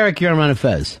Derek. Derek, you're on Ron and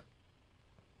Fez.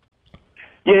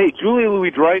 Yeah, hey, Julia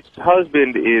Louis-Dreyfus'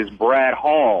 husband is Brad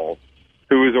Hall,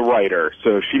 who is a writer,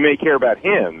 so she may care about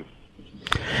him.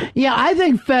 Yeah, I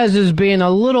think Fez is being a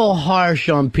little harsh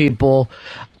on people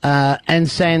and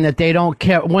saying that they don't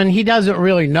care when he doesn't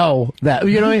really know that.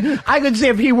 You know what I mean? I could see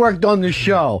if he worked on the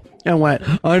show and went,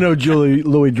 I know Julie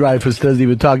Louis-Dreyfus doesn't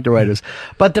even talk to writers.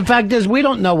 But the fact is, we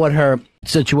don't know what her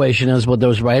situation is with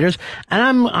those writers.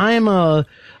 And I'm a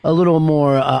little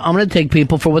more, I'm going to take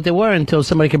people for what they were until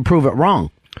somebody can prove it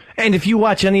wrong. And if you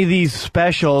watch any of these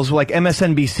specials, like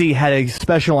MSNBC had a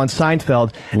special on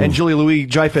Seinfeld, and Julia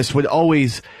Louis-Dreyfus would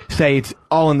always say it's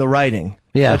all in the writing.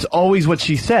 Yeah. That's always what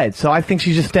she said. So I think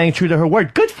she's just staying true to her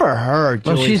word. Good for her,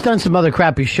 Julie. Well, she's done some other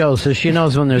crappy shows, so she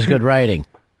knows when there's good writing.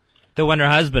 The one her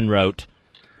husband wrote.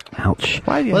 Ouch.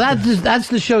 Well, that's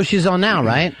the show she's on now,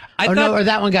 right? Or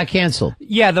that one got canceled.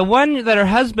 Yeah, the one that her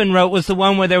husband wrote was the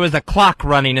one where there was a clock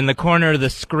running in the corner of the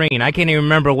screen. I can't even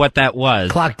remember what that was.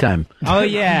 Clock time. Oh,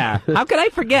 yeah. How could I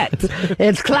forget?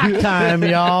 It's clock time,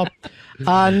 y'all.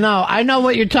 No, I know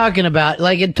what you're talking about.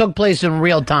 Like, it took place in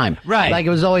real time. Right. Like, it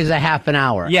was always a half an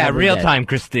hour. Yeah, real day. time,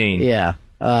 Christine. Yeah.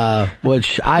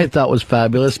 Which I thought was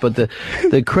fabulous, but the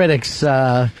critics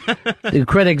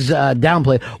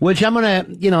downplayed. Which I'm gonna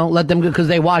let them go because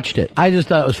they watched it. I just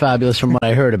thought it was fabulous from what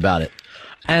I heard about it,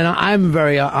 and I'm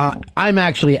I'm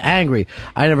actually angry.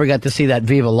 I never got to see that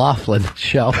Viva Laughlin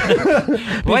show.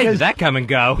 Boy, did that come and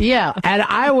go? Yeah, and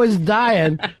I was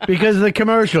dying because of the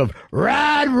commercial of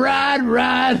ride, ride,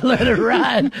 ride, let it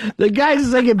ride. The guy's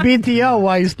singing BTO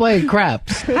while he's playing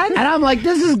craps. And I'm like,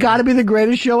 this has got to be the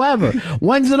greatest show ever.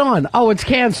 When's it on? Oh, it's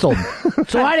canceled.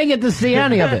 So I didn't get to see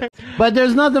any of it. But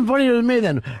there's nothing funnier to me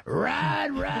than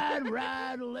ride, ride,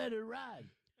 ride, let it ride.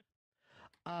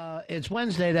 It's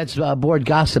Wednesday. That's Board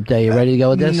Gossip Day. You ready to go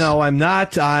with this? No, I'm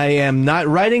not. I am not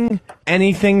writing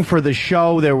anything for the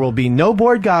show. There will be no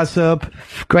board gossip.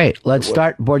 Great. Let's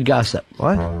start Board Gossip.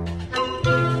 What?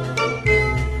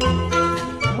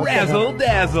 Razzle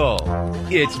dazzle.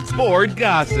 It's board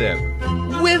gossip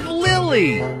with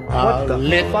Lily. What the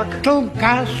little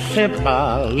gossip,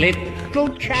 a little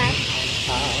chat,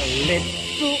 a little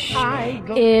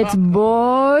idle. It's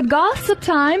board gossip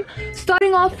time,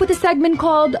 starting off with a segment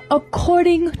called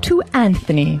According to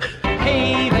Anthony.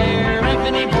 Hey there,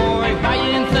 Anthony boy, why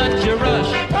you in such a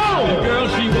rush? Oh, the girl,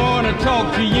 she wanna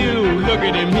talk to you. Look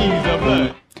at him, he's a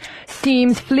blush.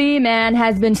 Seems Flea Man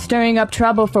has been stirring up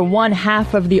trouble for one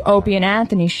half of the Opie and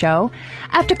Anthony show.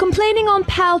 After complaining on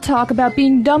Pal Talk about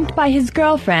being dumped by his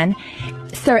girlfriend,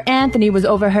 Sir Anthony was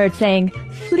overheard saying,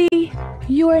 "Flea,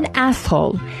 you're an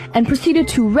asshole," and proceeded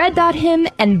to red dot him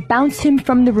and bounce him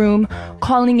from the room,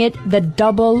 calling it the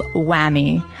double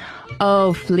whammy.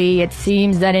 Oh, Flea, it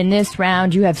seems that in this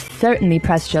round you have certainly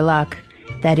pressed your luck.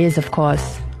 That is, of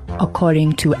course,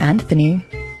 according to Anthony.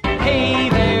 Hey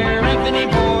there, Anthony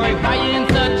boy, why you in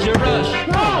such a rush?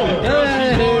 Oh, the girl, she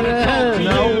wanna talk to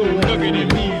you. Look at him,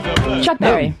 he's a blush. Chuck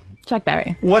Berry. Chuck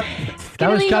Berry. What?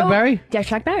 That was Chuck Berry? Yeah,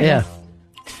 Chuck Berry. Yeah.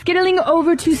 Skittling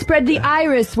over to spread the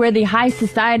iris where the high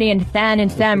society and Than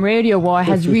and Sam radio war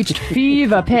has reached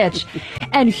fever pitch.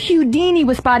 And Houdini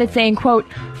was spotted saying, quote,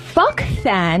 "Fuck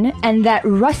Than and that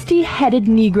rusty-headed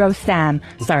Negro Sam."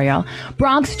 Sorry, y'all.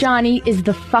 Bronx Johnny is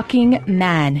the fucking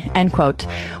man, end quote.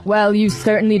 Well, you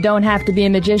certainly don't have to be a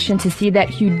magician to see that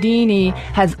Houdini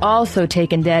has also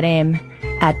taken dead aim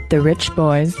at the rich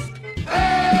boys.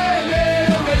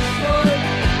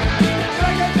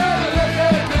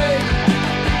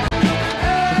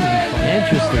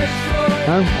 Interesting.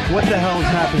 Huh? What the hell is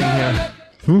happening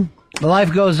here?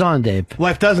 Life goes on, Dave.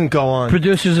 Life doesn't go on.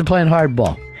 Producers are playing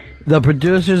hardball. The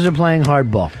producers are playing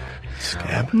hardball.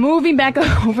 Scab. Moving back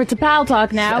over to Pal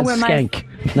Talk now, where Skank,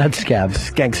 not scab.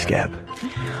 Skank scab.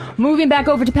 Moving back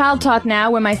over to Pal Talk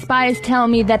now, where my spies tell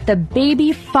me that the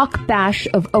Baby Fuck Bash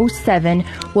of 07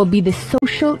 will be the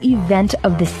social event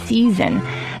of the season.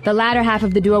 The latter half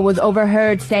of the duo was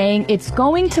overheard saying it's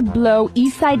going to blow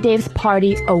Eastside Dave's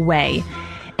party away.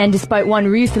 And despite one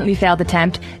recently failed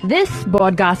attempt, this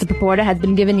board gossip reporter has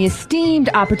been given the esteemed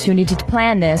opportunity to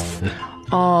plan this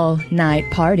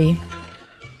all-night party.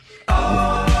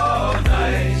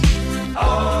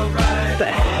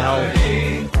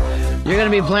 You're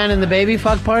going to be planning the baby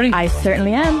fuck party? I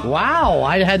certainly am. Wow,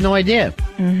 I had no idea.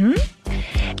 Mm-hmm.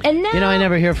 And now... You know, I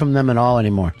never hear from them at all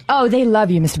anymore. Oh, they love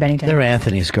you, Mr. Bennington. They're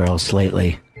Anthony's girls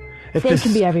lately. They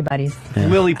can be everybody's. Yeah.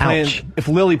 If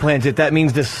Lily plans it, that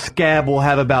means the scab will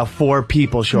have about 4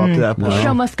 people show up to that party. The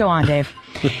show must go on, Dave.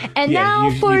 And Yeah,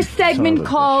 now for a segment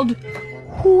called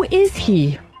Who Is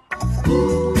He?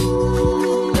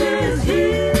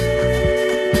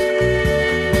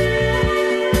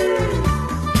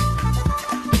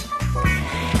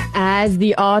 As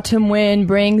the autumn wind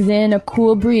brings in a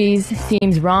cool breeze,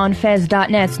 seems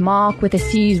RonFez.net's Mark with a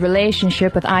C's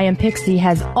relationship with I Am Pixie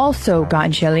has also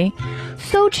gotten chilly.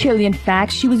 So chilly, in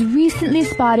fact, she was recently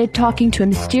spotted talking to a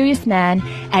mysterious man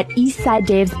at Eastside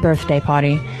Dave's birthday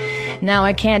party. Now,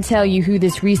 I can't tell you who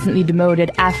this recently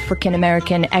demoted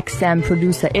African-American XM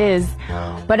producer is,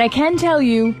 but I can tell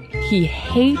you he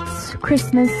hates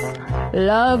Christmas,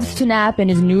 loves to nap in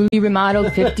his newly remodeled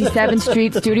 57th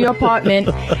Street studio apartment,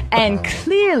 and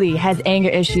clearly has anger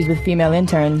issues with female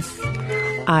interns.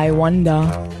 I wonder,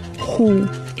 who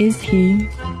is he?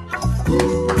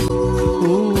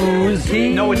 Who is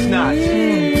he? No, it's not.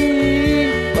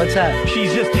 What's that?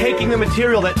 She's just taking the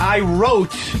material that I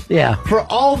wrote for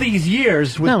all these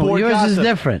years with No, Board yours Gossip. is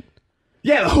different.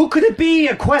 Yeah, who could it be?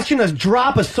 A question, a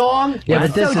drop, a song? Yeah,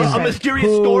 but this is a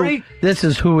mysterious story? This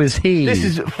is Who Is He? This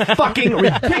is fucking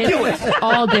ridiculous. It's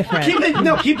all different.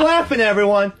 Keep laughing,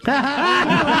 everyone. Keep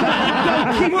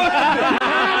laughing.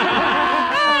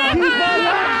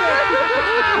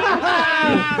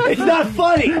 It's not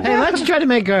funny. Hey, let's try to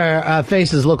make our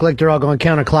faces look like they're all going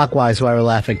counterclockwise while we're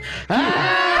laughing.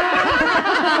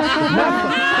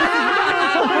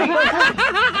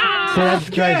 So that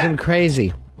drives him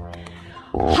crazy.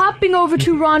 Hopping over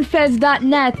to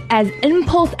RonFez.net as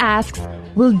Impulse asks,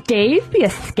 will Dave be a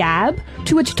scab?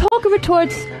 To which Talker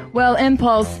retorts, well,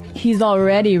 Impulse, he's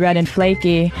already red and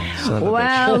flaky.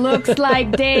 Well, looks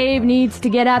like Dave needs to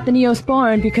get at the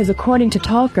Neosporin because according to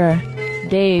Talker,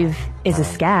 Dave is a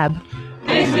scab.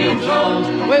 AC Jones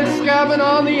went scabbing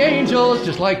on the Angels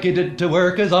just like he did to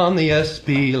workers on the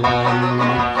SB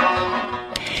line.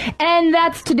 And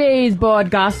that's today's Board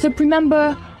Gossip.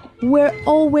 Remember, we're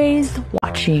always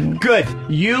watching. Good.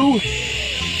 I'm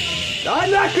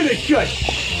not gonna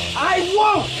shush. I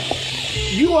won't.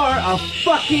 You are a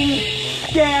fucking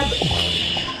scab.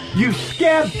 You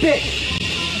scab bitch.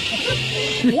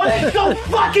 What is so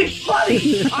fucking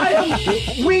funny?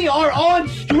 We are on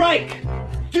strike.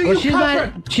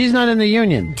 She's not in the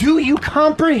union. Do you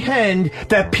comprehend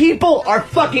that people are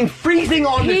fucking freezing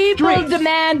on the streets? People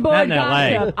demand Board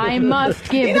Gossip. I must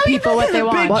give the people what they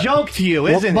want. It's a big joke to you,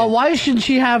 isn't it? But why should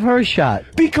she have her shot?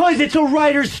 Because it's a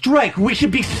writer's strike. We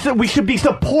should be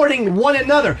supporting one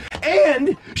another.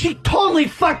 And she totally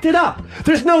fucked it up.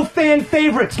 There's no fan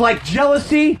favorites like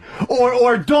Jealousy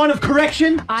or Dawn of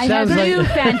Correction. I have two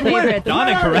fan favorites. Dawn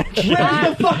of Correction.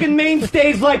 Where's the fucking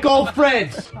mainstays like Old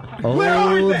Friends? Where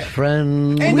are they?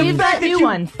 Friends. And We've the fact got that new you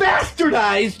ones.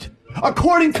 bastardized,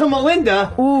 according to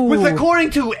Melinda, with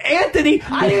according to Anthony,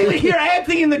 I didn't even hear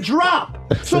Anthony in the drop.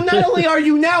 So not only are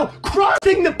you now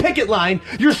crossing the picket line,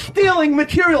 you're stealing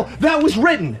material that was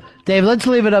written. Dave, let's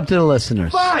leave it up to the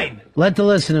listeners. Fine. Let the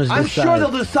listeners decide. I'm sure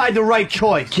they'll decide the right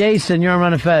choice. Jason, you're on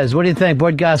Run of Fez. What do you think?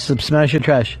 Board Gossip, smash or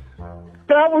trash?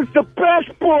 That was the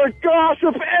best Board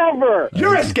Gossip ever.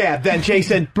 You're a scab then,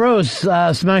 Jason. Bruce,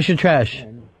 smash or trash?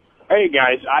 Hey,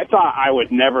 guys, I thought I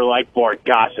would never like Board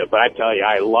Gossip, but I tell you,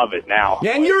 I love it now.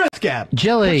 Yeah, and you're a scab.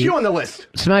 Jilly. Put you on the list.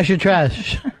 Smash or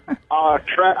trash?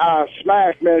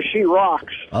 Smash, man, she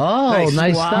rocks. Oh,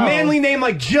 nice stuff. Manly name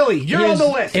like Jilly. You're on the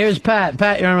list. Here's Pat.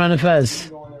 Pat, you're on Run of Fez.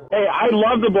 Hey, I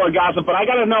love the Board Gossip, but I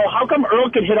gotta know, how come Earl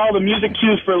can hit all the music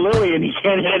cues for Lily and he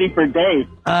can't hit any for Dave?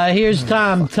 Here's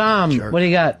Tom. Tom, what do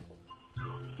you got?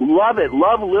 Love it.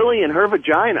 Love Lily and her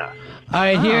vagina. All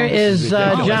right, here is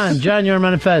John. John, you're on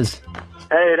Run of Fez.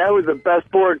 Hey, that was the best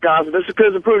Board Gossip. This is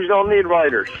because it proves you don't need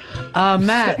writers.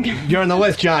 Matt. You're on the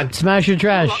list, John. Smash or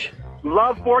trash?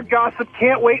 Love Board Gossip.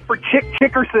 Can't wait for Chick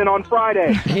Chickerson on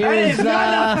Friday. That is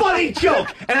not a funny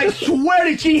joke. And I swear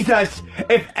to Jesus,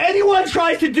 if anyone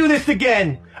tries to do this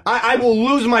again, I will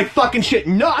lose my fucking shit.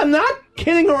 No, I'm not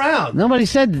kidding around. Nobody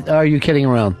said, are you kidding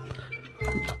around?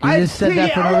 You just said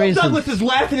that for no Earl reason. Douglas is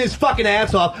laughing his fucking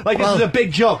ass off like this is a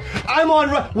big joke. I'm on.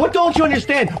 What don't you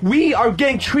understand? We are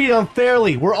getting treated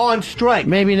unfairly. We're on strike.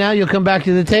 Maybe now you'll come back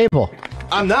to the table.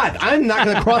 I'm not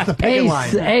going to cross the picket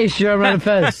line. Ace, you're on Run of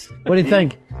Fez. What do you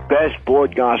think? Best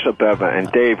Board Gossip ever.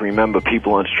 And Dave, remember,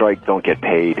 people on strike don't get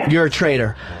paid. You're a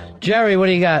traitor. Jerry, what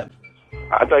do you got?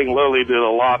 I think Lily did a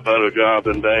lot better job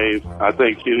than Dave. I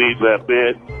think she needs that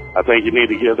bit. I think you need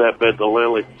to give that bit to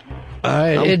Lily. All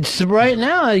right, it's right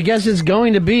now. I guess it's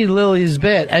going to be Lily's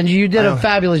bit, and you did a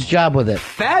fabulous job with it.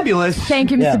 Fabulous.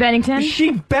 Thank you, Mr. Bennington.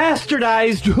 She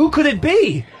bastardized. Who could it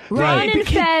be? Ron and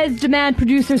Fez demand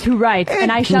producers who write,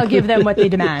 and I shall give them what they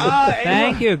demand.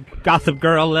 Thank you, gossip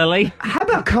girl Lily. How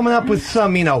about coming up with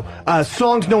some,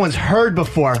 songs no one's heard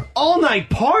before? All-night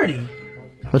party.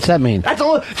 What's that mean?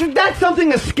 That's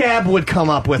something a scab would come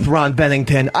up with, Ron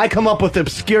Bennington. I come up with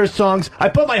obscure songs. I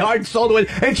put my heart and soul to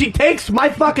it, and she takes my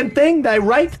fucking thing that I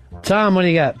write. Tom, what do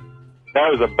you got? That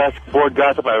was the best board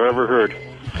gossip I've ever heard.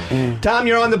 Tom,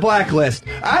 you're on the blacklist.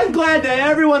 I'm glad that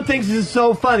everyone thinks this is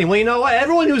so funny. Well, you know what?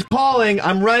 Everyone who's calling,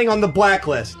 I'm running on the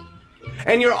blacklist.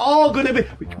 And you're all going to be...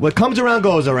 What comes around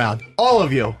goes around. All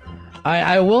of you.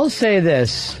 I will say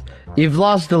this. You've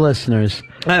lost the listeners.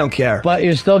 I don't care. But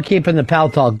you're still keeping the Pal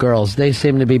Talk girls. They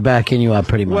seem to be backing you up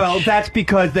pretty much. Well, that's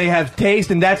because they have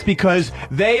taste, and that's because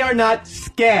they are not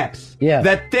scabs. Yeah.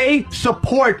 That they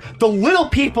support the little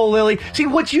people, Lily. See,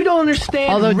 what you don't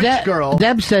understand, although rich girl...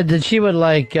 Deb said that she would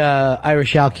like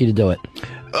Irish Alki to do it.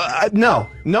 No.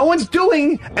 No one's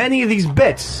doing any of these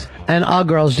bits. And our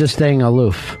girl's just staying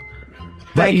aloof.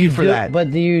 Thank you for that.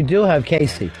 But you do have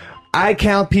Casey. I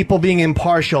count people being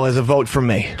impartial as a vote for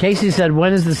me. Casey said,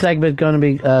 when is the segment going to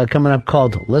be coming up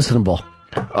called Listenable?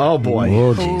 Oh, boy.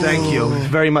 Oh, geez. Thank you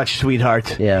very much,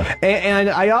 sweetheart. Yeah. And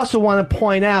I also want to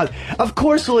point out, of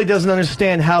course Lily doesn't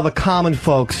understand how the common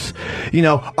folks,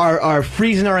 are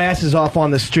freezing our asses off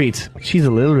on the streets. She's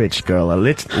a little rich girl, a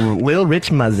little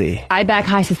rich muzzy. I back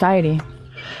high society.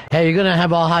 Hey, you're going to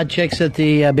have all hot chicks at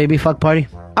the baby fuck party?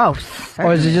 Oh,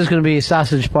 or is it just going to be a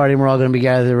sausage party and we're all going to be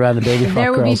gathered around the baby fuck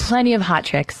There will girls? be plenty of hot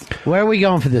chicks. Where are we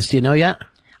going for this? Do you know yet?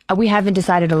 We haven't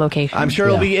decided a location. I'm sure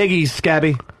it'll be Iggy's,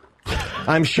 Scabby.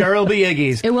 I'm sure it'll be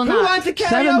Iggy's. It will Who not. wants a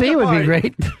karaoke 7B would party? be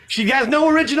great. She has no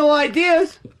original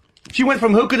ideas. She went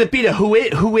from who could it be to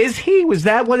who is he? Was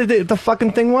that what the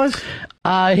fucking thing was?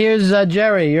 Here's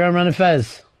Jerry. You're on Run and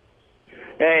Fez.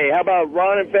 Hey, how about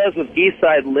Ron and Fez with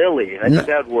Eastside Lily? I think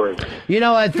that works. You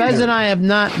know what? Fez and I have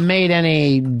not made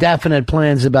any definite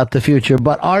plans about the future,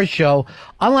 but our show,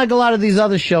 unlike a lot of these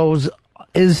other shows,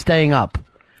 is staying up.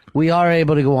 We are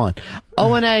able to go on.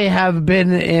 O&A have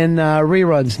been in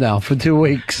reruns now for 2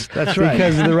 weeks. That's right.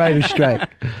 Because of the writer's strike.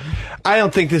 I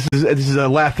don't think this is a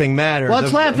laughing matter. Well,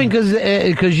 it's laughing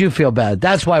because you feel bad.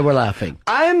 That's why we're laughing.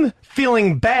 I'm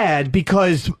feeling bad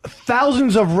because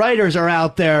thousands of writers are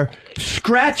out there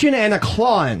scratching and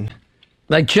clawing.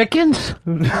 Like chickens?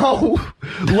 No.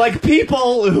 Like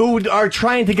people who are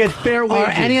trying to get fair wages.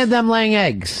 Are any of them laying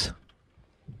eggs?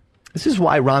 This is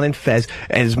why Ron and Fez,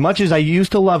 as much as I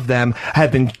used to love them,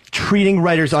 have been treating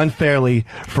writers unfairly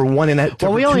for 1.5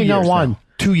 Well, we only know one. Now.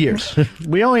 2 years.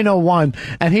 We only know one,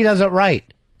 and he doesn't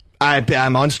write.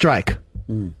 I'm on strike.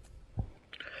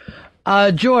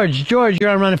 George, you're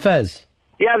on Run and Fez.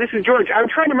 Yeah, this is George. I'm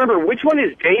trying to remember, which one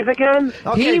is Dave again?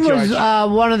 Okay, he was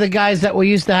one of the guys that we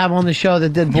used to have on the show that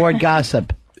did board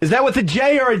gossip. Is that with a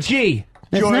J or a G,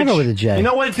 It's George? never with a J. You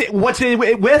know what's it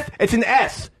with? It's an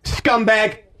S.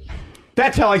 Scumbag.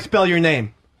 That's how I spell your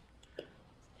name.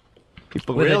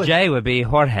 People With really? a J would be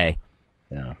Jorge.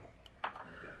 Yeah.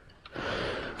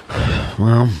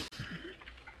 Well,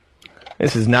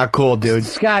 this is not cool, dude.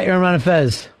 Scott, you're on Run and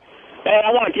Fez. Hey,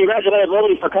 I want to congratulate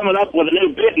Lily for coming up with a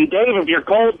new bit. And Dave, if you're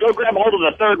cold, go grab hold of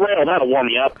the third rail. That'll warm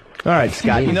you up. All right,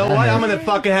 Scott. You know what? I'm going to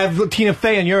fucking have Tina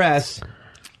Fey on your ass.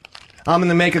 I'm going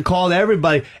to make a call to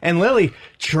everybody. And Lily,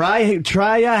 try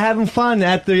having fun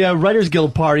at the Writers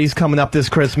Guild parties coming up this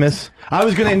Christmas. I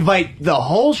was going to invite the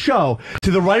whole show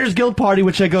to the Writers Guild party,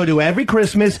 which I go to every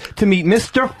Christmas, to meet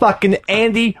Mr. fucking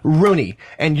Andy Rooney.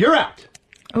 And you're out.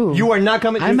 Ooh. You are not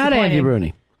coming. I met Andy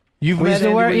Rooney. You've we met used to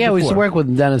Andy work. Rooney Yeah, we used to before. work with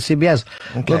him down at CBS.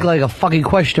 Okay. Looked like a fucking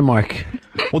question mark.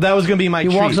 Well, that was going to be my He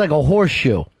treat. walks like a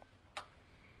horseshoe. Is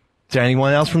there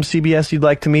anyone else from CBS you'd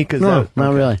like to meet? No,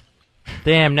 not really.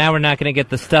 Damn, now we're not going to get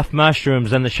the stuffed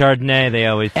mushrooms and the Chardonnay they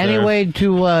always serve. Anyway,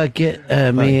 to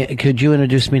get me, could you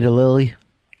introduce me to Lily?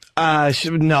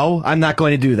 No, I'm not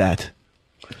going to do that.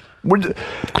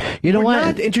 You know We're what?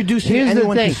 not introducing Here's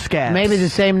anyone the thing. to scabs. Maybe the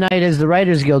same night as the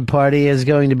Writers Guild party is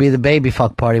going to be the baby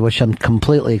fuck party, which I'm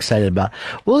completely excited about.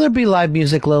 Will there be live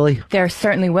music, Lily? There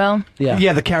certainly will. Yeah.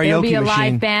 Yeah, the karaoke There will be a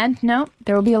machine. live band. No,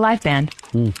 there will be a live band.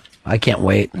 I can't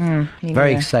wait. Me Very neither.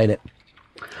 excited.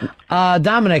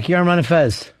 Dominic, you're on Run and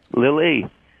Fez. Lily,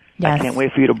 Yes. I can't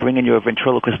wait for you to bring in your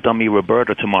ventriloquist dummy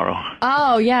Roberta tomorrow.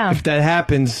 Oh, yeah. If that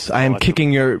happens, I am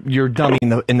kicking your dummy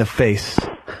in the face.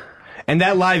 And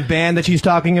that live band that she's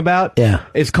talking about,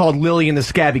 is called Lily and the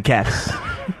Scabby Cats.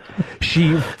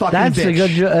 She fucking That's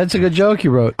bitch. That's a good joke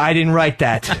you wrote. I didn't write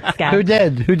that. Who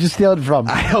did? Who'd you steal it from?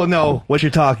 I don't know what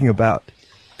you're talking about.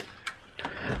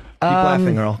 Keep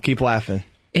laughing, Earl. Keep laughing.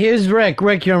 Here's Rick.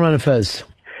 Rick, you're on Fez.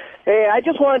 Hey, I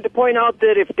just wanted to point out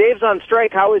that if Dave's on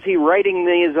strike, how is he writing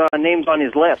these names on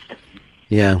his list?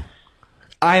 Yeah.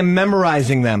 I am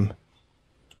memorizing them.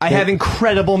 I have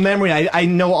incredible memory. I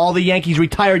know all the Yankees'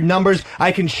 retired numbers.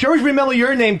 I can sure as remember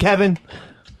your name, Kevin.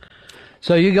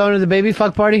 So you going to the baby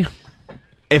fuck party?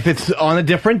 If it's on a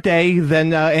different day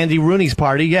than Andy Rooney's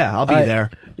party, yeah, I'll be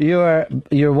there.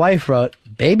 Your wife wrote,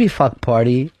 baby fuck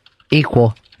party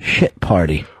equal shit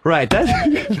party. Right.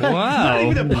 That's Wow. not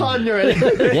even a pun or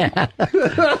anything. Yeah.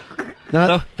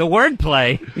 The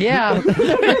wordplay. Yeah.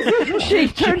 She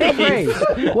took the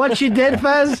phrase. What she did,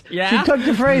 Fez? Yeah? She took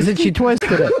the phrase and she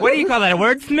twisted it. What do you call that, a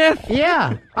wordsmith?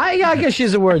 Yeah. I guess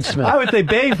she's a wordsmith. I would say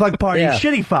baby fuck party, Yeah.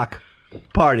 shitty fuck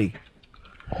party.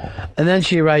 And then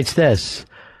she writes this.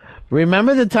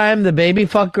 Remember the time the baby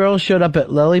fuck girl showed up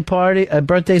at Lilly party, at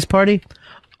birthday's party?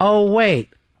 Oh, wait.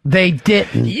 They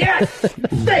didn't. Yes!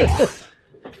 Face!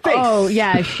 Oh,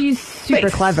 yeah, she's super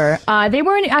clever. They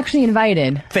weren't actually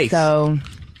invited. So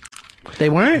They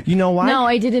weren't? You know why? no,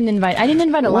 I didn't invite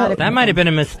a lot of That people. might have been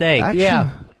a mistake.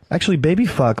 Actually, baby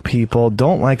fuck people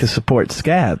don't like to support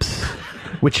scabs,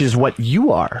 which is what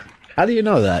you are. How do you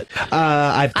know that?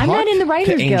 I'm I'm not in the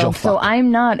Writers Guild, so I'm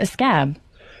not a scab.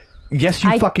 Yes,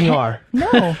 you fucking can't- are.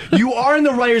 No. You are in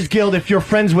the Writers Guild if you're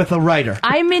friends with a writer.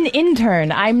 I'm an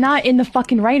intern. I'm not in the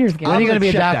fucking Writers Guild. When are you going to be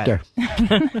a doctor?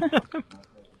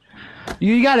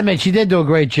 You got to admit, she did do a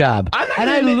great job. I'm not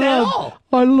gonna admit that at all.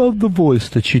 I love the voice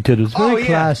that she did. It was very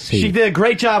classy. She did a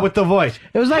great job with the voice.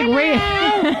 It was like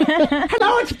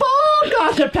Hello, it's Ball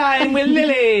Gossip Time with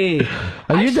Lily.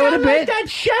 Are you doing a bit? That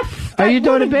chef. Are you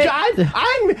doing a bit?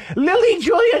 I'm Lily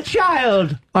Julia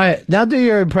Child. All right, now do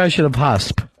your impression of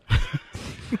Husp.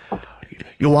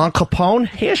 You want Capone?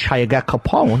 Here's how you get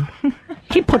Capone.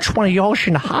 He puts one of yours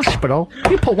in the hospital.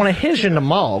 You put one of his in the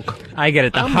morgue. I get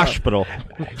it, the hospital.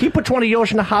 He puts one of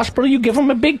yours in the hospital. You give him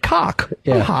a big cock.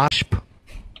 Yeah. Hosp.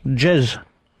 Jizz.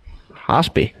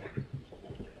 Hospy.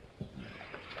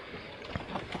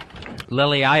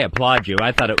 Lily, I applaud you.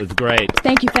 I thought it was great.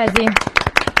 Thank you, Fezzy.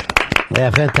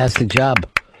 Yeah, fantastic job.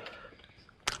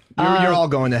 You're all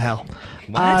going to hell.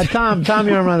 Tom,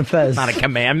 you're on Fez. Not a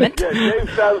commandment. Dave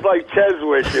sounds like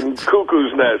Cheswick in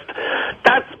Cuckoo's Nest.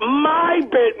 That's my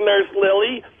bit, Nurse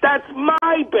Lily. That's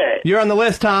my bit. You're on the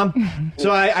list, Tom.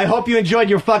 So I hope you enjoyed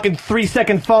your fucking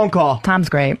 3-second phone call. Tom's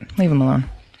great. Leave him alone.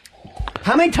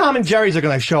 How many Tom and Jerry's are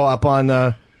going to show up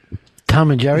on...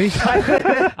 Tom and Jerry's? I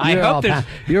hope there's...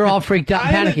 You're all freaked out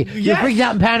and panicky. Yes. You're freaked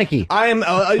out and panicky. I am...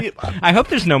 I hope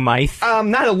there's no mice.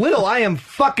 Not a little. I am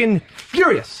fucking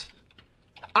furious.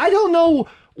 I don't know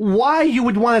why you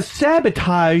would want to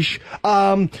sabotage,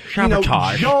 Joe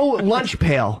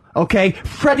Lunchpail, okay?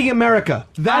 Freddie America.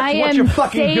 That's what you're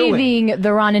fucking doing. saving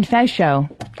the Ron and Fez show.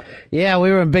 Yeah,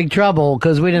 we were in big trouble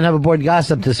because we didn't have a board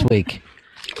gossip this week.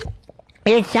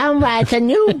 It's a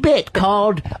new bit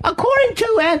called According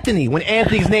to Anthony, when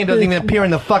Anthony's name doesn't even appear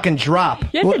in the fucking drop.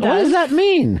 Yes, What it does. does that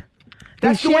mean?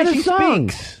 That's she the way had a she song.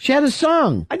 speaks. She had a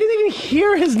song. I didn't even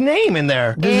hear his name in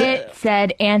there. It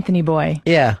said Anthony Boy.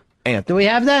 Yeah. Do we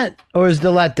have that? Or is the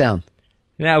letdown?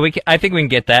 Yeah, I think we can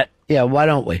get that. Yeah, why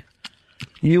don't we?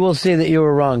 You will see that you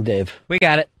were wrong, Dave. We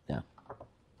got it. Yeah.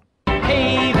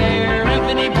 Hey there,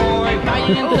 Anthony boy, why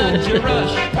you in such a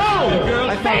rush? Oh,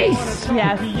 girl, Face!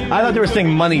 Yes. I thought they were saying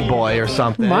Money Boy or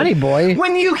something. Money Boy?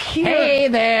 When you hear... Hey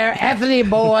there, Anthony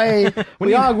Boy.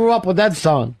 We all grew up with that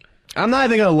song. I'm not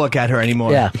even going to look at her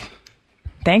anymore. Yeah.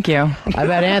 Thank you. I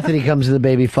bet Anthony comes to the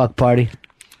baby fuck party.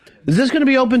 Is this going to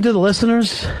be open to the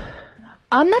listeners?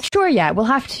 I'm not sure yet. We'll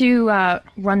have to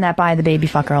run that by the baby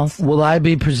fuck girls. Will I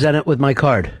be presented with my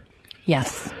card?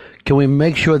 Yes. Can we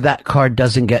make sure that card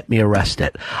doesn't get me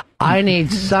arrested? I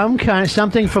need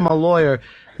something from a lawyer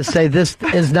to say this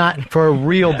is not for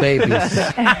real babies.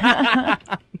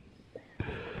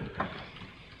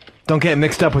 Don't get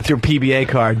mixed up with your PBA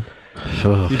card.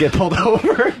 You get pulled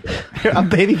over. You're a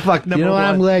baby fuck number You know what? one.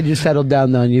 I'm glad you settled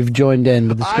down now and you've joined in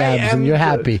with the scabs and you're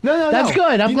happy. No. That's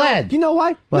good. I'm glad. You know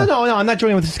why? What? No. I'm not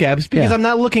joining with the scabs because Yeah. I'm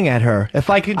not looking at her. If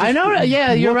I could just I know.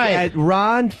 Yeah, you're look right. at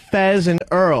Ron, Fez, and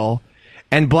Earl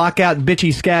and block out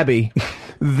bitchy Scabby,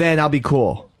 then I'll be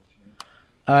cool.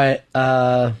 All right.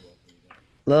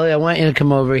 Lily, I want you to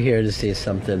come over here to see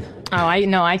something. Oh,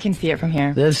 I can see it from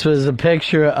here. This was a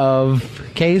picture of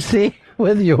Casey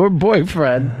with your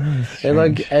boyfriend.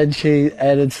 And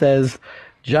it says,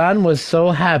 John was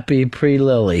so happy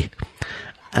pre-Lily.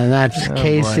 And that's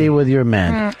Casey with your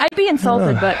man. I'd be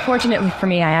insulted, but fortunately for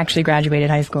me, I actually graduated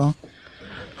high school.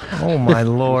 Oh my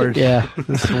lord! Yeah,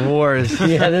 this war is.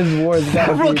 Yeah, this war is.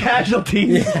 Several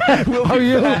casualties. Oh,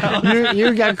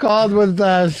 you got called with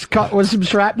some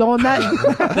shrapnel on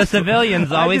that? The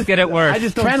civilians always get it worse. I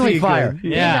just don't Friendly see it fire. good.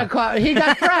 Yeah. He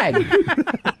got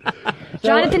fragged.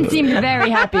 Jonathan seemed very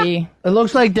happy. It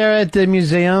looks like they're at the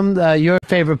museum, your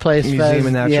favorite place, Museum Fez.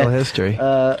 of Natural History.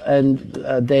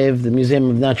 And Dave, the Museum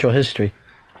of Natural History.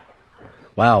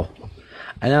 Wow.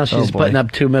 And now she's putting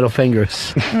up 2 middle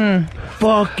fingers.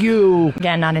 Fuck you.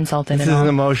 Yeah, not insulted This at is all. an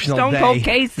emotional Stone day. Cold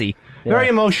Casey. Very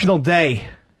emotional day.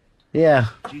 Yeah.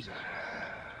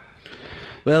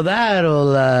 Well,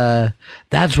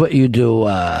 that's what you do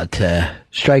to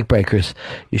strikebreakers.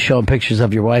 You show them pictures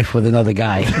of your wife with another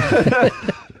guy.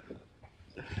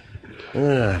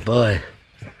 Oh, boy.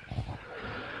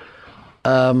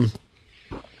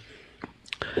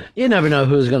 You never know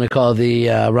who's going to call the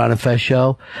Ron and Fez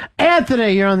show.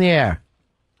 Anthony, you're on the air.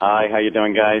 Hi, how you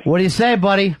doing, guys? What do you say,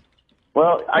 buddy?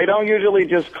 Well, I don't usually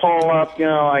just call up. You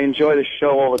know, I enjoy the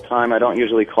show all the time. I don't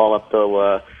usually call up,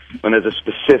 though, when there's a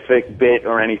specific bit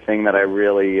or anything that I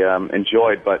really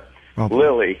enjoyed. But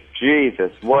Lily,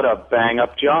 Jesus, what a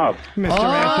bang-up job. Mr.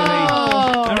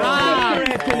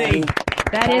 Anthony.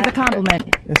 That is a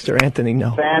compliment. Mr. Anthony,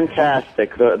 no.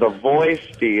 Fantastic. The voice,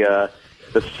 the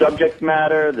subject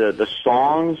matter, the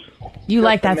songs. You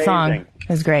like that amazing. song. It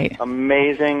was great.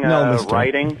 Amazing No, Mr.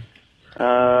 writing.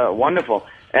 Wonderful.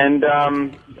 And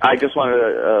I just wanted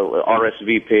to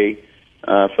RSVP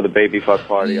for the baby fuck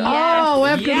party.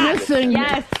 After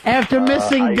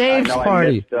missing Dave's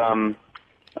party. I missed,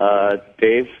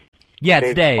 Dave? Yeah, it's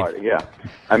Dave's Dave. Party. Yeah.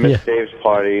 I missed Dave's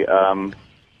party.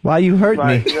 Why you hurt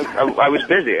me? I was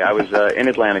busy. I was in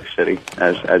Atlantic City,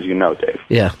 as you know, Dave.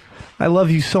 Yeah. I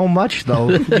love you so much, though.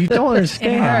 You don't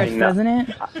understand. It hurts, doesn't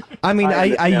it? I mean,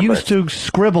 I used to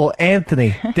scribble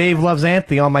Anthony. Dave loves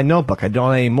Anthony on my notebook. I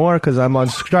don't anymore because I'm on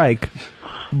strike.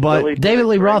 But Lily David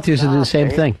Lee Roth used to do the same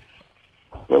thing.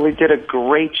 Lily did a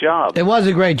great job. It was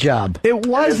a great job. It There's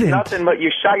wasn't. nothing but you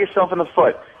shot yourself in the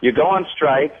foot. You go on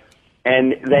strike,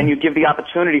 and then you give the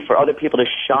opportunity for other people to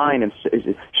shine and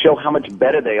show how much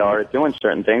better they are at doing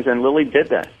certain things, and Lily did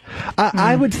that.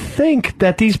 I would think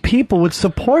that these people would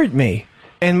support me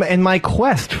and my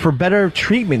quest for better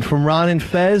treatment from Ron and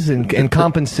Fez and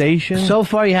compensation. So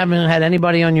far, you haven't had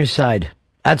anybody on your side.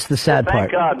 That's the sad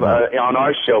Thank part. God, on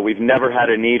our show, we've never had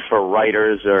a need for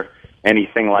writers or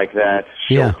anything like that.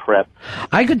 Show prep.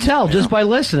 I could tell just by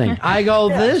listening. I go,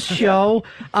 this show,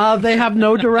 they have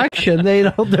no direction. They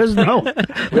don't. There's no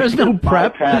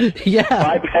prep.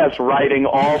 Bypass writing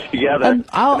altogether,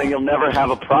 and then you'll never have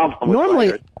a problem with Normally,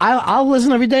 writers. I'll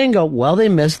listen every day and go, well, they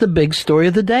missed the big story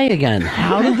of the day again.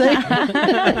 How did they?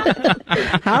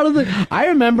 I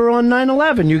remember on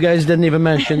 9/11, you guys didn't even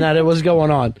mention that it was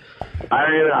going on.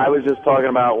 I was just talking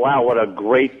about, wow, what a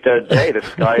great day. The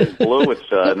sky is blue.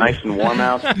 It's nice and warm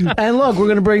out. And look, we're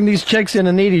going to bring these chicks in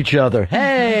and eat each other.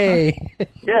 Hey!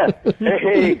 Yeah.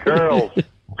 Hey, girls.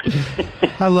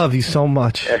 I love you so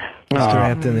much, Mr.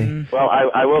 Anthony. Well,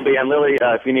 I will be. And Lily,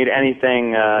 if you need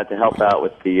anything to help out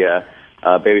with the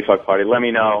baby fuck party, let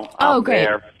me know. I'm great.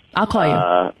 there, I'll call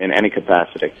you. in any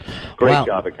capacity. Great Wow.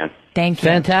 job again. Thank you.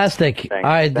 Fantastic. All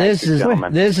right, Thank you,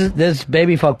 gentlemen. this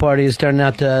baby fuck party is turning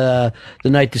out to the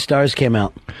night the stars came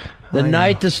out. The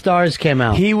night the stars came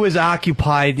out. He was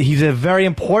occupied. He's a very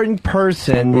important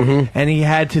person, and he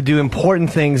had to do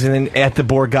important things at the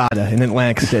Borgata in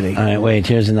Atlantic City. All right, wait.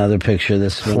 Here's another picture.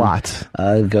 This one Lots.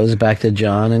 Goes back to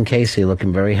John and Casey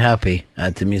looking very happy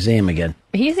at the museum again.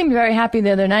 He seemed very happy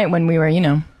the other night when we were,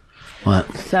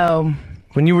 What? So,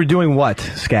 When you were doing what,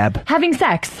 Scab? having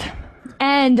sex.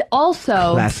 And also,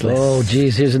 Classless. Oh,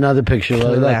 geez. Here's another picture.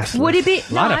 Look. Classless. would it be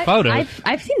A lot of I- photos.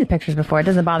 I've seen the pictures before. It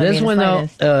doesn't bother me. This in the one, though,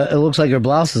 slightest. it looks like her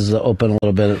blouse is open a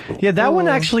little bit. Yeah, that one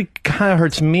actually kind of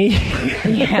hurts me.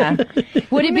 Yeah.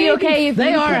 Would it be okay if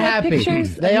They you are put up happy.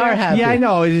 pictures? They are happy. Yeah, I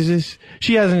know. It's just,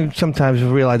 she hasn't sometimes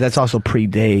realized that's also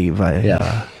pre-Dave.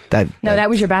 No, that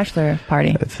was your bachelor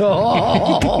party.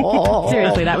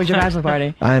 Seriously, that was your bachelor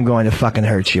party. I am going to fucking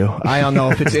hurt you. I don't know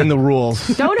if it's in the rules.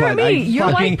 Don't hurt but me. I Your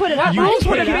wife fucking- put it up. You I put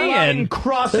put it me up. in.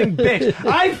 Crossing bitch.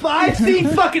 I've seen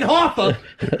fucking Hoffa.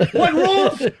 What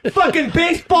rules? Fucking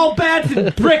baseball bats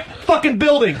and brick fucking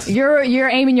buildings. You're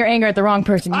aiming your anger at the wrong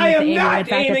person. You I need to am aim it not right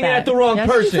back aiming at, at the wrong yes,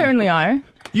 person. You certainly are.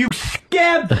 You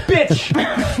scab bitch.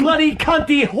 Slutty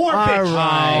cunty whore All bitch.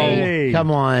 right.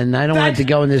 Come on. I don't want it to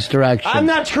go in this direction. I'm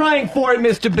not trying for it,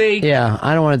 Mr. B. Yeah,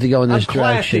 I don't want it to go in this I'm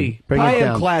direction. classy. Bring I it am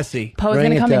down. classy. Poe's Bring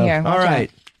gonna it come in down. here. All Watch right.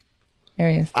 out. There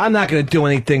he is. I'm not going to do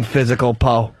anything physical,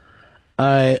 Poe. All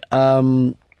right.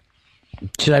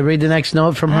 Should I read the next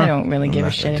note from her? I don't really give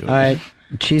a shit. All right.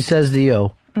 She says to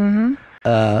you,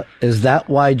 Is that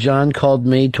why John called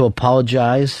me to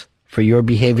apologize for your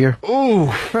behavior? Ooh.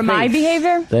 For my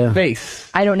behavior? Yeah. Face.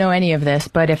 I don't know any of this,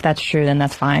 but if that's true, then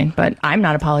that's fine. But I'm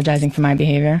not apologizing for my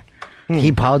behavior. He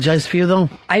apologized for you, though?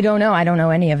 I don't know. I don't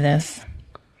know any of this.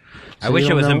 I wish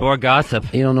it was in Board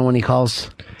Gossip. You don't know when he calls?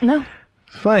 No.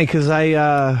 Funny, because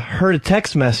I heard a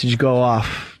text message go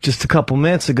off just a couple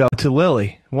minutes ago to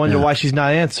Lily. Wonder why she's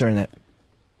not answering it.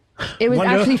 It was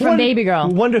actually from Baby Girl.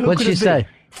 Wonder who What'd she say?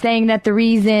 Saying that the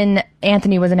reason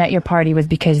Anthony wasn't at your party was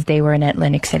because they were in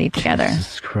Atlantic City together.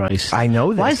 Jesus Christ. I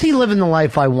know this. Why is he living the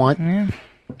life I want? Yeah.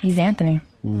 He's Anthony.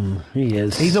 He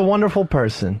is. He's a wonderful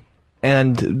person.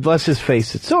 And let's just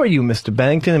face it, so are you, Mr.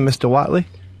 Bennington and Mr. Watley.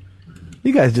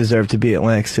 You guys deserve to be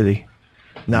Atlantic City.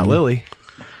 Not Lily.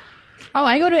 Oh,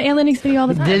 I go to Atlantic City all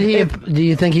the time. Did he? Do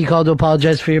you think he called to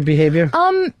apologize for your behavior?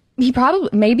 He probably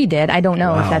maybe did. I don't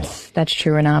know if that's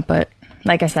true or not, but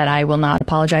like I said, I will not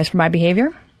apologize for my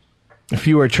behavior. If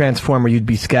you were a Transformer, you'd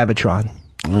be Scabatron.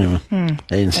 I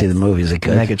didn't see the movie. Is it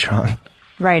good? Megatron.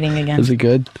 Writing again. Is it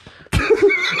good?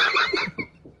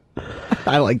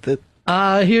 I liked it.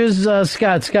 Here's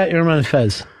Scott. Scott, you're on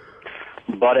Fez.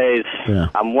 Buddies, Yeah.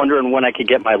 I'm wondering when I could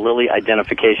get my Lilly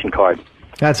identification card.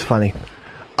 That's funny.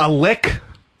 A lick?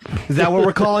 Is that what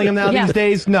we're calling him now these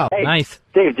days? No. Hey, Nice.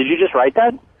 Dave, did you just write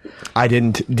that? I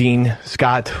didn't. Dean,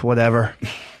 Scott, whatever.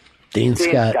 Dean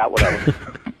Scott. Whatever.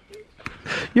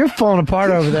 You're falling apart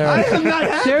over there. I am not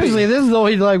happy. Seriously, this is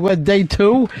only like what, day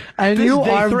 2, and This you is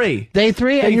day are 3. Day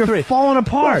 3, and Day you're 3. falling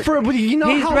apart. You know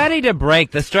He's ready to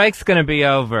break. The strike's going to be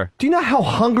over. Do you know how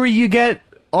hungry you get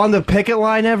on the picket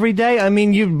line every day? I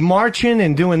mean, you marching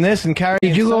and doing this and carrying.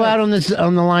 Did you go out on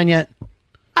the line yet?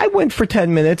 I went for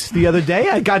 10 minutes the other day.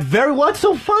 I got what's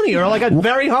so funny, Earl? I got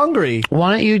very hungry.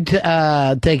 Why don't you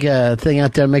take a thing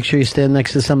out there and make sure you stand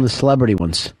next to some of the celebrity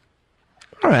ones?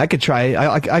 All right, I could try.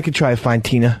 I could try to find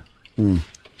Tina.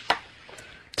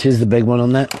 She's the big one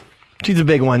on that? She's a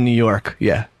big one in New York,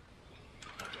 yeah.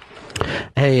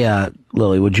 Hey,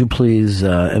 Lily, would you please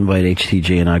invite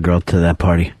HTG and our girl to that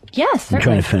party? Yes, I'm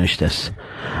trying to finish this.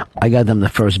 I got them the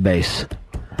first base,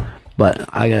 but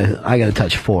I got to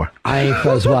touch 4. I ain't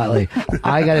Fez Watley.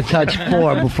 I got to touch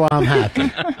 4 before I'm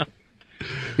happy.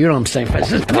 You know what I'm saying,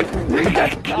 Fez?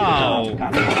 Oh,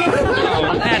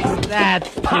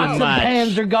 that's too Pots and much.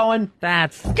 pans are going.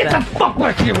 Get the fuck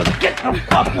back here with it. Get the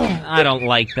fuck. I don't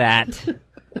like that.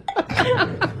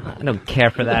 I don't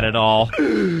care for that at all.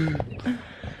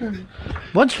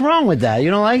 What's wrong with that?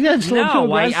 You don't like that? It's a little too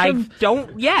No, I aggressive?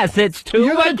 don't. Yes, it's too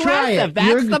You're gonna aggressive. try it.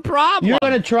 That's the problem. You're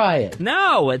going to try it.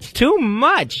 No, it's too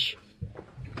much.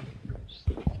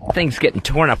 Thing's getting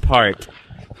torn apart.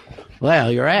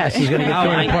 Well, your ass is going to get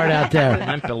torn apart out there.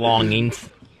 My belongings.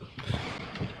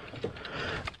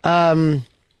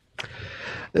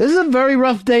 This is a very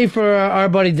rough day for our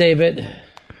buddy David.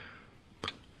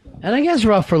 And I guess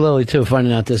rough for Lily, too,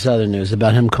 finding out this other news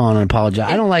about him calling and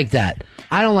apologizing. I don't like that.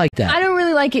 I don't like that. I don't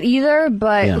really like it either,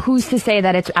 but who's to say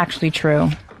that it's actually true?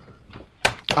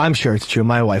 I'm sure it's true.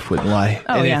 My wife wouldn't lie.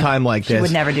 Oh, At yeah. a time like She this.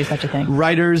 would never do such a thing.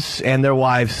 Writers and their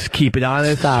wives keep it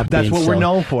honest. Stop That's being what we're silly.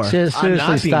 known for. Seriously,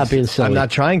 stop being silly. I'm not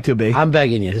trying to be. I'm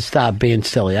begging you to stop being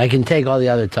silly. I can take all the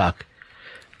other talk.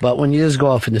 But when you just go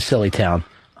off into silly town,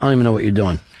 I don't even know what you're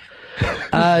doing.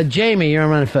 Jamie, you're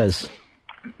on Fez.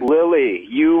 Lily,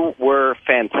 you were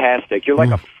fantastic. You're like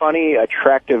a funny,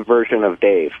 attractive version of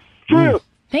Dave.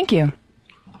 Thank you.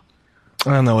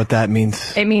 I don't know what that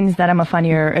means. It means that I'm a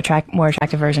funnier, more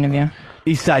attractive version of you.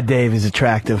 Eastside Dave is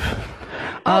attractive.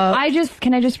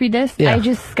 Can I just read this? Yeah. I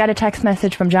just got a text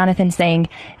message from Jonathan saying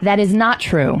that is not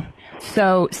true.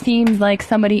 So seems like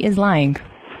somebody is lying.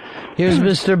 Here's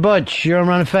Mr. Butch. You're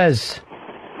on Fez.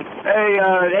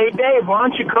 Hey, Dave, why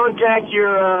don't you contact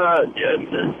your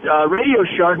Radio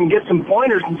Shark and get some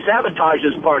pointers and sabotage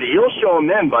this party? You'll show them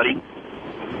then, buddy.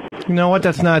 You know what?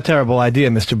 That's not a terrible idea,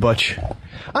 Mr. Butch.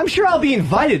 I'm sure I'll be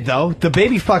invited, though. The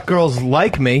baby fuck girls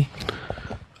like me.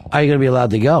 Are you going to be allowed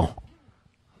to go?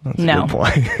 That's No. a good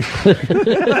point.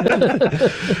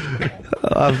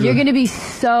 You're going to be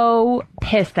so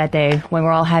pissed that day when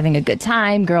we're all having a good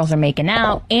time, girls are making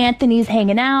out, Anthony's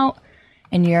hanging out,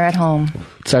 and you're at home.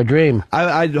 It's our dream.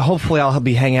 Hopefully I'll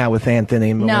be hanging out with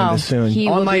Anthony and Melinda No, soon. he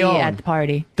On will my be own. at the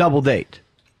party. Double date.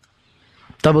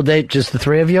 Double date, just the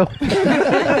 3 of you?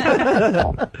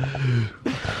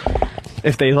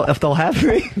 If they'll have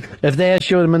me. If they asked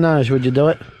you to Minaj, would you do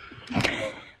it?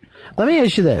 Let me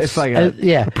ask you this. If I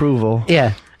got approval.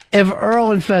 Yeah. If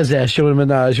Earl and Fez asked you to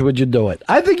Minaj, would you do it?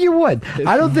 I think you would.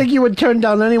 I don't think you would turn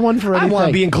down anyone for anything. I want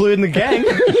to be included in the gang.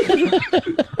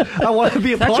 I want to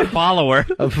be a Such part. a follower.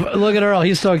 Look at Earl.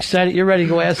 He's so excited. You're ready to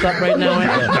go ass up right now,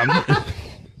 aren't you?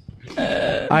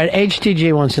 right,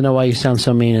 HTG wants to know why you sound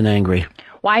so mean and angry.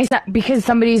 Why is that? Because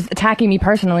somebody's attacking me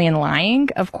personally and lying?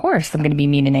 Of course I'm going to be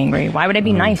mean and angry. Why would I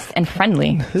be nice and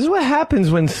friendly? This is what happens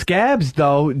when scabs,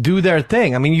 though, do their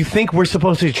thing. I mean, you think we're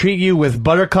supposed to treat you with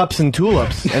buttercups and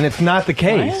tulips, and it's not the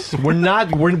case. We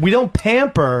don't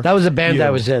pamper. That was a band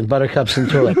I was in, Buttercups and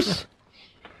Tulips.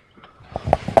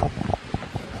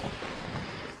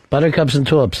 Buttercups and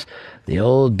Tulips, the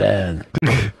old band.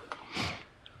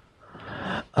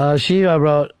 She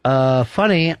wrote,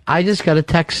 funny, I just got a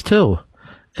text too.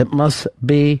 It must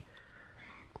be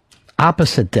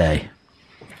opposite day.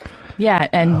 Yeah,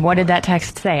 and what did that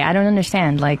text say? I don't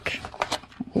understand. Like,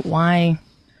 why?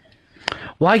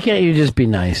 Why can't you just be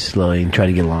nice, Lily, and try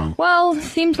to get along? Well,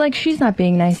 seems like she's not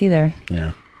being nice either.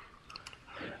 Yeah.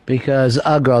 Because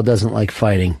a girl doesn't like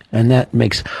fighting, and that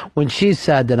makes... When she's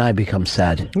sad, then I become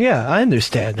sad. Yeah, I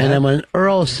understand that. And then when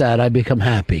Earl's sad, I become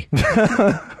happy.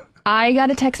 I got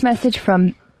a text message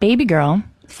from Baby Girl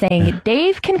saying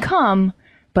Dave can come,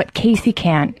 but Casey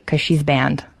can't because she's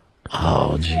banned.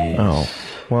 Oh, jeez. Oh,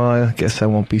 well, I guess I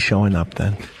won't be showing up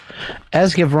then.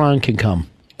 Ask if Ron can come.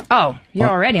 Oh, you're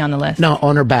already on the list. No,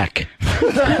 on her back.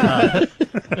 I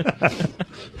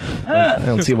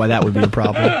don't see why that would be a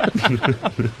problem.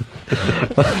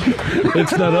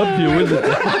 It's not up to you, is it?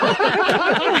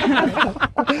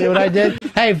 See what I did?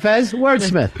 Hey, Fez,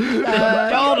 wordsmith.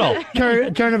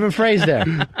 Turn of a phrase there.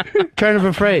 Turn of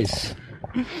a phrase.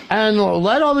 And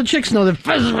let all the chicks know that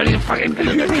Fez is ready to fucking...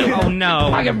 Oh,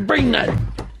 no. I can bring that.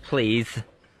 Please.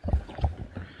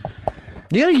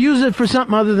 You gotta use it for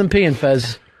something other than peeing,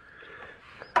 Fez.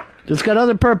 It's got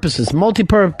other purposes,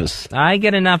 multi-purpose. I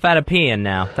get enough out of peeing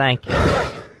now. Thank you.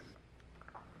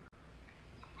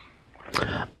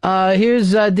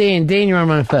 Here's Dean. Dean, you're on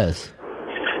my Fez.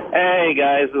 Hey,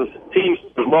 guys. This Team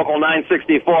Local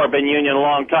 964, been union a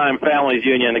long time, families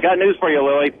union. I got news for you,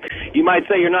 Lily. You might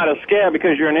say you're not a scab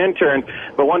because you're an intern,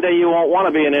 but one day you won't want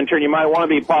to be an intern. You might want to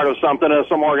be part of something,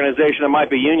 some organization that might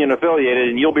be union affiliated,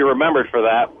 and you'll be remembered for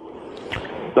that.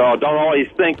 So don't always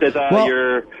think that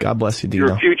your God bless you, Dino.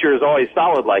 Your future is always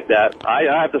solid like that. I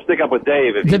have to stick up with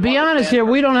Dave. To be honest here,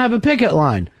 we don't have a picket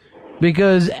line.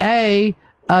 Because A,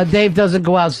 Dave doesn't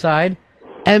go outside,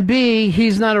 and B,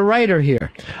 he's not a writer here.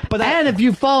 And if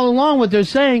you follow along what they're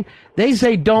saying, they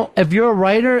say don't, if you're a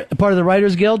writer, part of the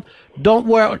Writers Guild, don't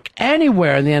work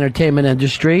anywhere in the entertainment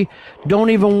industry. Don't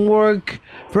even work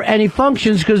for any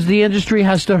functions because the industry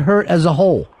has to hurt as a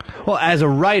whole. Well, as a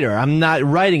writer, I'm not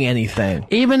writing anything.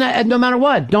 Even no matter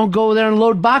what, don't go there and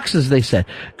load boxes, they said.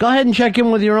 Go ahead and check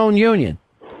in with your own union.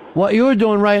 What you're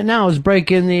doing right now is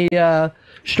breaking the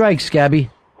strike, Scabby.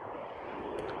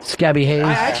 Scabby Hayes.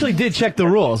 I actually did check the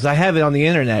rules. I have it on the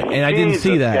internet, and I didn't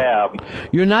see that.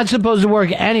 You're not supposed to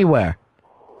work anywhere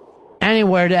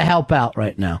to help out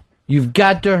right now. You've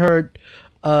got to hurt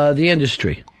the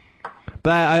industry.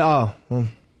 But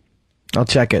I'll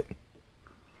check it.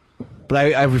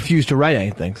 But I refuse to write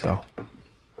anything, so.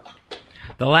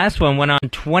 The last one went on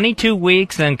 22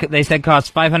 weeks, and they said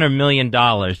cost $500 million.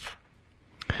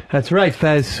 That's right,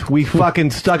 Fez. We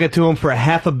fucking stuck it to him for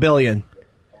 $500 million.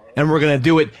 And we're going to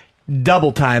do it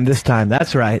double time this time.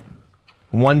 That's right.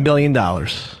 $1 billion.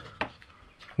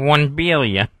 $1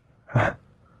 billion. And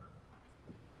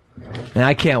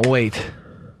I can't wait.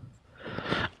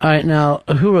 All right, now,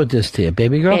 who wrote this to you?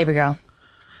 Baby girl? Baby Girl.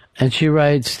 And she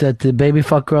writes that the baby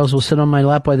fuck girls will sit on my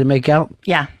lap while they make out?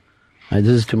 Yeah. All right,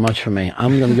 this is too much for me.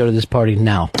 I'm going to go to this party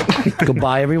now.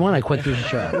 Goodbye, everyone. I quit this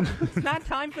show. It's not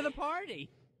time for the party.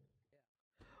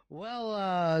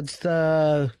 Well, it's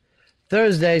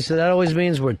Thursday, so that always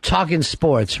means we're talking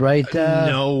sports, right?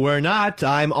 No, we're not.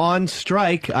 I'm on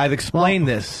strike. I've explained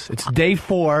this. It's day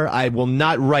 4. I will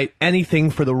not write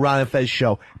anything for the Ron and Fez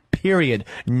show. Period.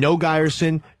 No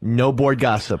Geyerson, no board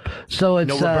gossip. So it's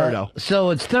no Roberto. So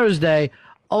it's Thursday.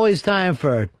 Always time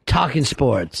for talking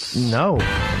sports. No.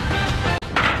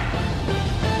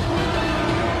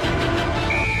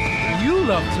 You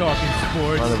love talking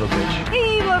sports. Son of a bitch.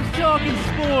 He loves talking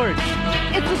sports.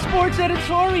 It's a sports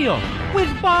editorial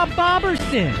with Bob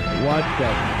Boberson. What the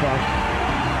fuck?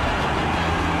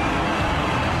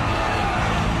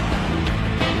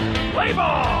 Play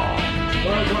ball!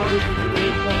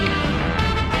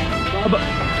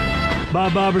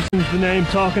 Bob Boberson's the name.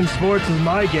 Talking sports is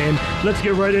my game. Let's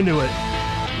get right into it.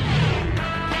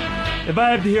 If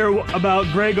I have to hear about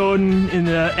Greg Oden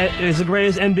as the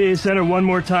greatest NBA center one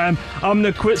more time, I'm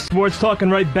going to quit sports talk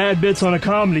and write bad bits on a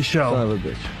comedy show. Son of a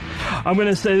bitch. I'm going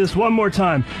to say this one more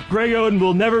time. Greg Oden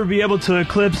will never be able to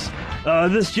eclipse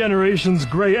this generation's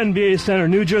great NBA center,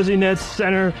 New Jersey Nets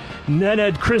center,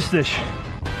 Nenad Kristić.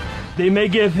 They may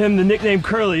give him the nickname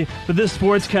Curly, but this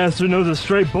sportscaster knows a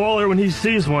straight baller when he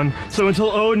sees one. So until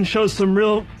Odin shows some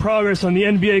real progress on the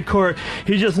NBA court,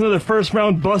 he's just another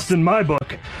first-round bust in my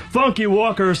book. Funky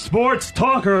Walker, sports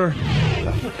talker.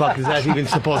 What the fuck is that even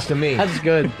supposed to mean? That's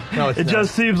good. No, it's It not.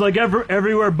 just seems like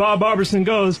everywhere Bob Robertson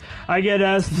goes, I get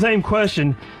asked the same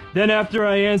question. Then after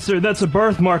I answer, that's a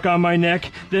birthmark on my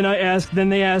neck, then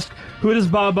they ask, who does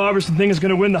Bob Robertson think is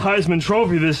going to win the Heisman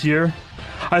Trophy this year?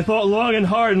 I thought long and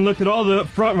hard and looked at all the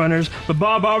frontrunners, but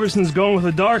Bob Robertson's going with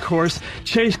a dark horse,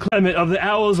 Chase Clement of the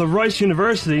Owls of Rice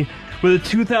University, with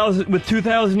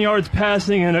 2,000 yards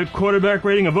passing and a quarterback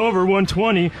rating of over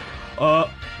 120, all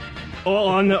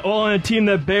on a team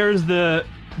that bears the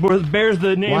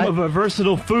name of a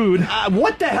versatile food.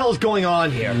 What the hell's going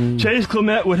on here? Chase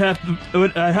Clement would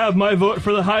have my vote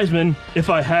for the Heisman if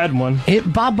I had one.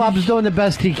 Bob's doing the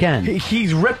best he can.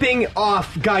 He's ripping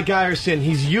off Guy Geyerson.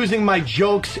 He's using my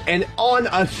jokes, and on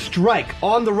a strike,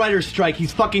 on the writer's strike,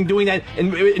 he's fucking doing that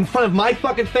in front of my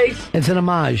fucking face. It's an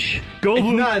homage. It's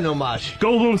not an homage.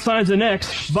 Goldblum signs an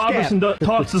X. Robertson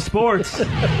talks to sports.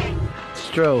 It's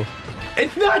true.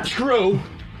 It's not true.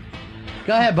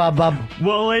 Go ahead, Bob.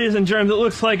 Well, ladies and germs, it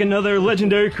looks like another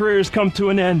legendary career has come to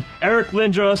an end. Eric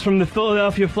Lindros from the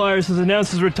Philadelphia Flyers has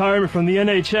announced his retirement from the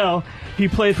NHL. He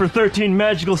played for 13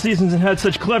 magical seasons and had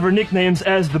such clever nicknames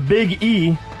as the Big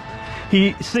E.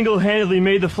 He single-handedly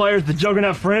made the Flyers the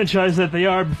juggernaut franchise that they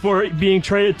are before being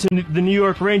traded to the New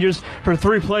York Rangers for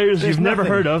 3 players you've never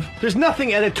heard of. There's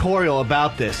nothing editorial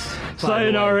about this.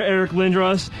 Sayonara, Eric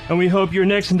Lindros, and we hope your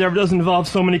next endeavor doesn't involve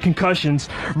so many concussions.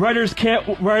 The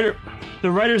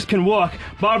writers can walk.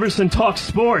 Boberson talks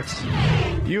sports.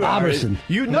 Boberson.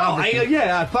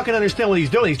 I fucking understand what he's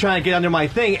doing. He's trying to get under my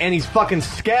thing, and he's fucking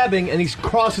scabbing, and he's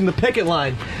crossing the picket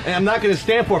line. And I'm not going to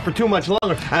stand for it for too much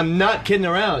longer. I'm not kidding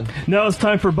around. Now it's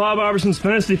time for Bob Robertson's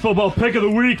Fantasy Football Pick of the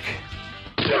Week.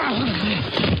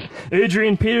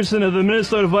 Adrian Peterson of the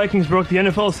Minnesota Vikings broke the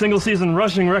NFL single-season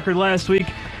rushing record last week,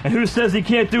 and who says he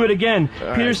can't do it again?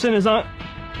 All Peterson right. is on...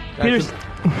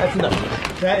 That's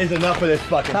enough. That is enough of this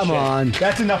fucking shit. Come on.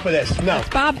 That's enough of this. No.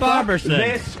 Bob Robertson.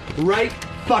 This right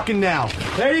fucking now.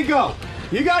 There you go.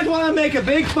 You guys want to make a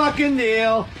big fucking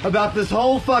deal about this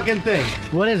whole fucking thing.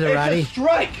 What is it, Roddy? It's a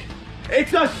strike.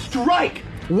 It's a strike.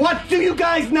 What do you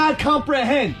guys not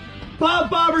comprehend?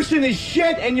 Bob Boberson is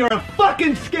shit, and you're a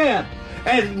fucking scab.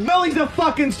 And Millie's a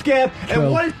fucking scab.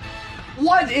 True. And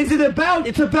what is it about?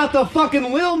 It's about the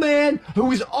fucking little man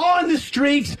who is on the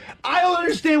streets. I don't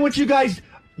understand what you guys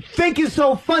think is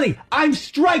so funny. I'm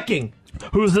striking.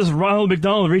 Who's this Ronald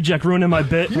McDonald reject ruining my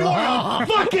bit? You are a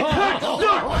fucking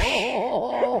cocksucker!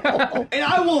 And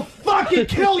I will fucking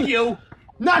kill you,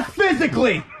 not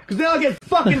physically, because then I'll get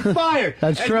fucking fired.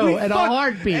 That's true, and a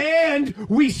heartbeat. And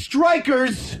we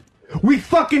strikers, we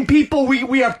fucking people,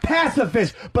 we are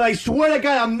pacifists, but I swear to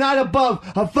God, I'm not above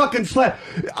a fucking slap.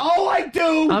 All I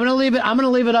do... I'm gonna leave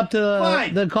it up to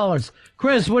the callers.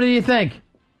 Chris, what do you think?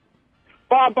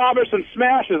 Bob Boberson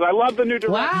smashes. I love the new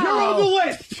direction. Wow. You're on the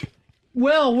list!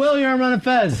 Will, you're on Run and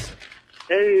Fez.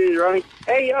 Hey, Ronnie.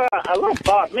 Hey, I love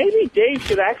Bob. Maybe Dave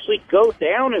should actually go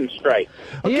down and strike.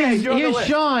 Okay, Here's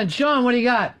Sean. Sean, what do you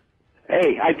got?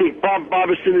 Hey, I think Bob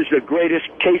Boberson is the greatest.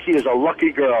 Casey is a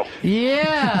lucky girl.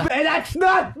 Yeah. And that's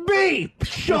not me,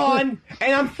 Sean.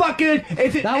 And I'm fucking...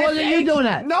 That wasn't you doing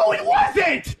that. No, it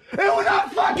wasn't. It was a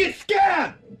fucking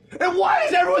scam. And why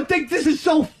does everyone think this is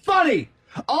so funny?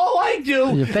 All I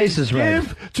do Your face is red.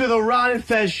 give to the Ron and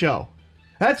Fez show.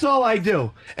 That's all I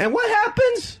do. And what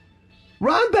happens?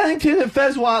 Ron Bennington and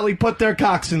Fez Watley put their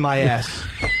cocks in my ass.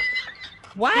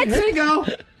 What? Here you go.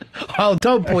 Oh,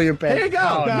 don't pull your pants. Here you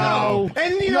go. Oh, no.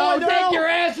 And you know, take your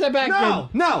ass back.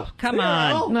 No. Come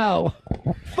on. No.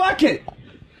 Fuck it.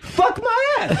 Fuck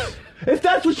my ass. If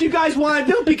that's what you guys want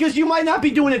to do, because you might not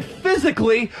be doing it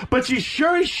physically, but you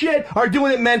sure as shit are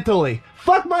doing it mentally.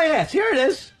 Fuck my ass. Here it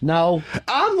is. No.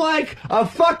 I'm like a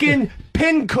fucking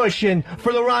pincushion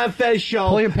for the Ron Fez show.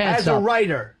 Pull your pants as up. a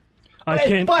writer. I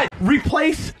can't. But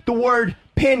replace the word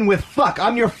pin with fuck.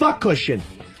 I'm your fuck cushion.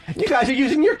 You guys are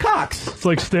using your cocks. It's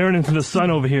like staring into the sun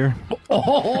over here.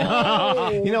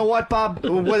 You know what, Bob?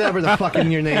 Whatever the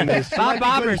fucking your name is. Bob You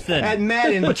might be good Boberson. At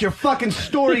Madden, but your fucking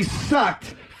story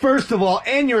sucked, first of all,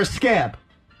 and you're a scab.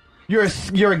 You're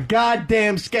a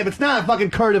goddamn scab. It's not a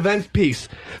fucking current events piece.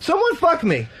 Someone fuck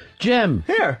me. Jim.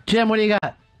 Here. Jim, what do you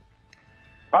got?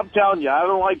 I'm telling you, I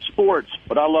don't like sports,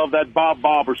 but I love that Bob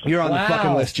Boberson. You're on the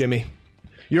fucking list, Jimmy.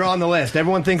 You're on the list.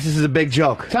 Everyone thinks this is a big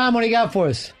joke. Tom, what do you got for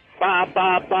us? Bob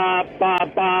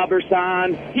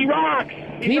Boberson. He rocks.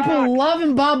 People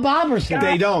loving Bob Boberson.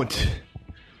 They don't.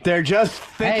 They're just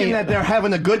thinking that they're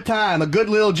having a good time, a good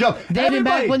little joke. David,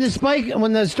 back when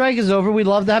the strike is over, we'd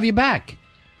love to have you back.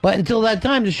 But until that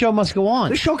time, the show must go on.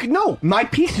 The show no, my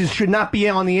pieces should not be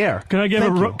on the air. Can I give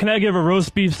a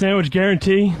roast beef sandwich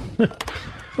guarantee?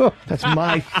 That's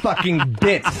my fucking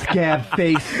bit, scab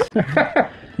face.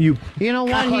 You know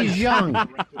what? He's young.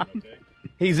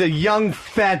 He's a young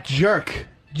fat jerk.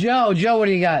 Joe, what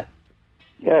do you got?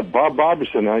 Yeah, Bob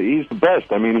Boberson, he's the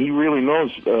best. I mean, he really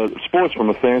knows sports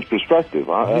from a fan's perspective.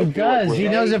 He does. He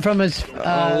knows it from his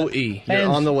OE. You're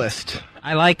on the list.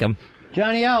 I like him.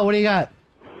 Johnny O, what do you got?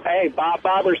 Hey, Bob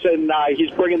Boberson, he's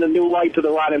bringing the new light to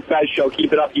the Ron and Fez show.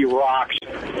 Keep it up, he rocks.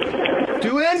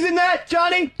 2 ends in that,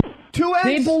 Johnny? 2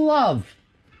 ends?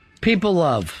 People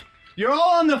love. You're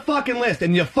all on the fucking list,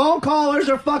 and your phone callers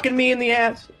are fucking me in the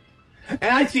ass. And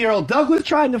I see Earl Douglas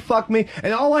trying to fuck me,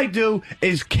 and all I do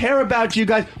is care about you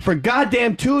guys for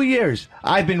goddamn 2 years.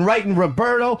 I've been writing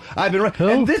Roberto. I've been writing...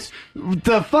 And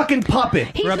the fucking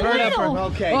puppet. He's Roberto.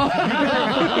 Okay.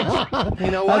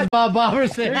 You know what? That's Bob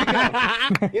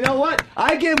Boberson. You know what?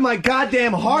 I give my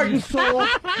goddamn heart and soul,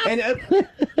 and...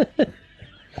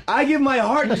 I give my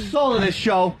heart and soul to this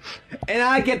show, and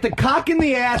I get the cock in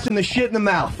the ass and the shit in the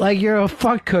mouth. Like you're a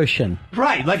fuck cushion.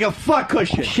 Right, like a fuck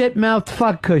cushion. Shit-mouthed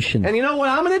fuck cushion. And you know what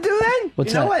I'm going to do then?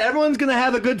 What's you know that? what? Everyone's going to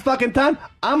have a good fucking time.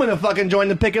 I'm going to fucking join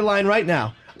the picket line right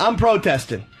now. I'm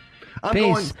protesting. I'm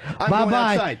Peace. going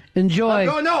Bye-bye. outside. Enjoy.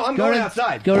 I'm going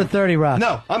outside. Go to 30 Rock.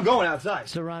 No, I'm going outside.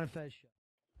 It's the Ron and Fez show.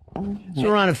 It's the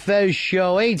Ron and Fez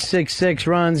show.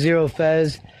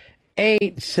 866-RON-0-FEZ.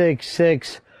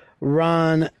 866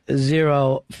 Ron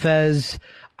Zero Fez.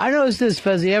 I noticed this,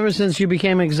 Fezzy, ever since you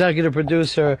became executive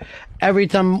producer, every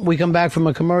time we come back from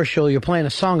a commercial, you're playing a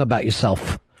song about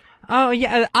yourself. Oh,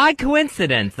 yeah, odd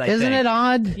coincidence, I Isn't think. it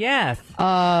odd? Yes.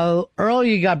 Earl,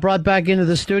 you got brought back into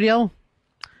the studio.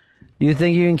 Do you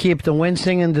think you can keep the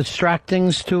wincing and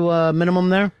distractings to a minimum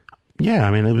there? Yeah,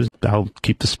 I mean, I'll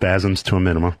keep the spasms to a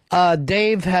minimum.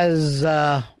 Dave has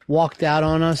walked out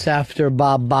on us after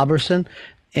Bob Boberson.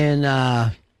 In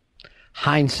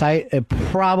hindsight, it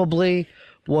probably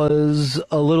was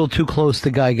a little too close to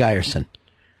Guy Geyerson.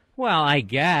 Well, I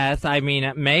guess. I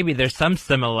mean, maybe there's some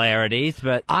similarities,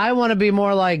 but... I want to be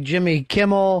more like Jimmy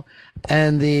Kimmel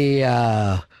and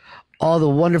the all the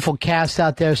wonderful cast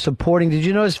out there supporting. Did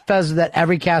you notice, Fez, that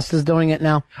every cast is doing it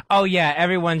now? Oh, yeah,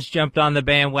 everyone's jumped on the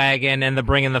bandwagon and they're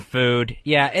bringing the food.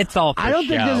 Yeah, it's all for I don't show.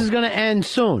 think this is going to end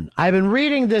soon. I've been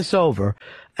reading this over,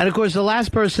 and of course, the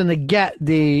last person to get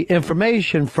the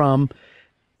information from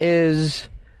is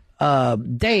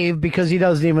Dave, because he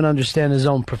doesn't even understand his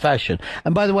own profession.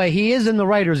 And by the way, he is in the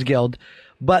Writers Guild,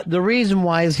 but the reason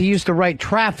why is he used to write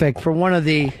traffic for one of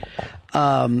the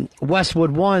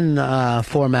Westwood One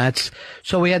formats,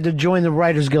 so we had to join the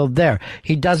Writers Guild there.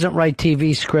 He doesn't write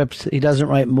TV scripts, he doesn't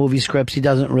write movie scripts, he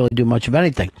doesn't really do much of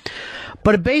anything.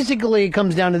 But it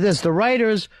comes down to this: the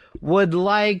writers would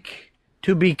like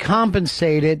to be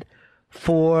compensated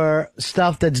for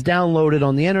stuff that's downloaded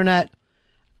on the internet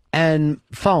and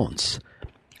phones.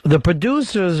 The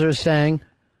producers are saying,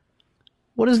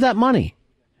 what is that money?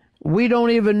 We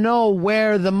don't even know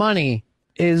where the money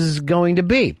is going to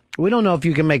be. We don't know if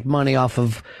you can make money off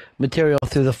of material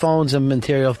through the phones and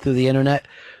material through the internet.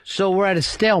 So we're at a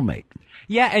stalemate.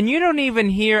 Yeah, and you don't even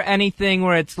hear anything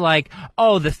where it's like,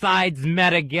 oh, the sides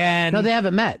met again. No, they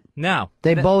haven't met. No.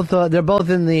 They're both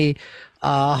in the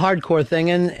hardcore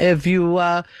thing. And if you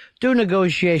do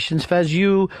negotiations, Fez,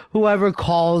 whoever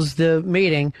calls the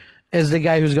meeting is the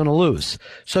guy who's going to lose.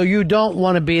 So you don't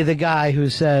want to be the guy who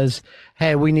says,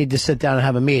 hey, we need to sit down and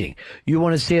have a meeting. You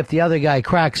want to see if the other guy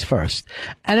cracks first.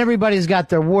 And everybody's got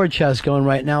their war chest going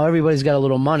right now. Everybody's got a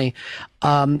little money.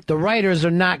 The writers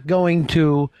are not going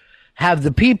to have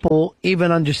the people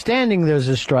even understanding there's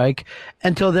a strike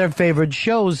until their favorite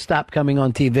shows stop coming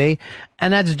on TV,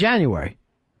 and that's January.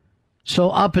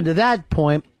 So up until that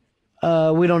point,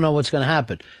 we don't know what's going to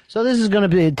happen. So this is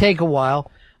going to take a while.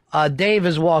 Dave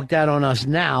has walked out on us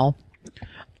now.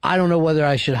 I don't know whether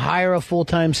I should hire a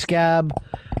full-time scab.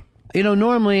 You know,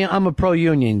 normally I'm a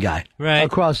pro-union guy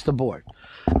across the board.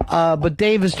 But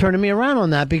Dave is turning me around on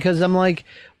that because I'm like,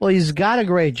 well, he's got a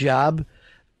great job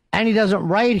and he doesn't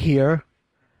write here.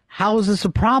 How is this a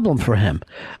problem for him?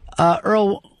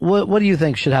 Earl, what do you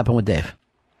think should happen with Dave?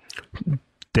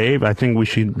 Dave, I think we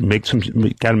should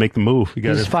got to make the move.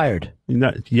 He's fired. You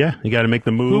got to make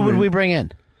the move. Who would we bring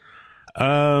in?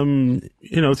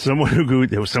 Someone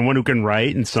who can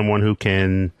write and someone who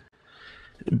can.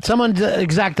 Someone the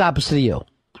exact opposite of you.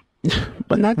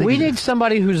 But not. We need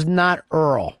somebody who's not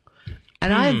Earl.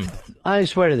 And I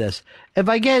swear to this: if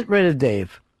I get rid of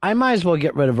Dave, I might as well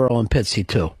get rid of Earl and Pitsy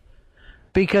too.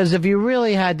 Because if you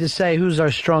really had to say who's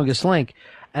our strongest link,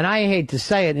 and I hate to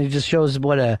say it, and it just shows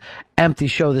what a empty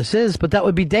show this is, but that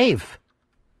would be Dave.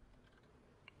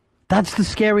 That's the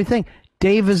scary thing.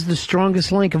 Dave is the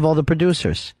strongest link of all the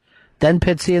producers. Then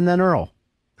Pitsy and then Earl.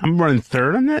 I'm running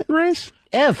third on that race?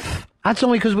 If. That's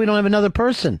only because we don't have another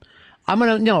person. You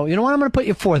know what? I'm going to put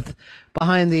you fourth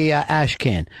behind the ash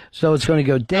can. So it's going to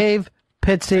go Dave,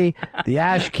 Pitsy, the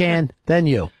ash can, then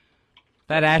you.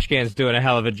 That ash can's doing a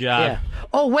hell of a job. Yeah.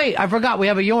 Oh, wait, I forgot. We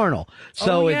have a urinal.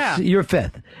 So you're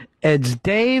fifth. It's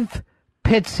Dave,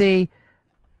 Pitsy,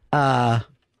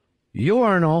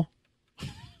 urinal,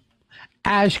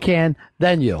 ash can,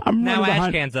 then you. Now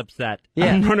ash can's upset.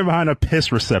 Yeah. I'm running behind a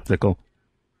piss receptacle.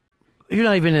 You're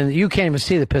not even you can't even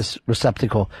see the piss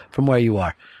receptacle from where you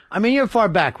are. I mean, you're far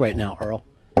back right now, Earl.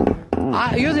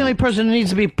 You're the only person who needs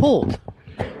to be pulled.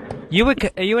 You would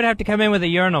have to come in with a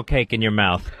urinal cake in your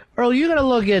mouth. Earl, you got to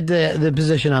look at the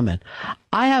position I'm in.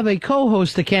 I have a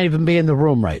co-host that can't even be in the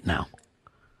room right now.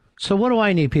 So what do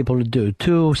I need people to do?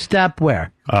 To step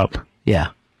where? Up. Yeah.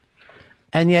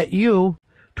 And yet you,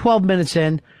 12 minutes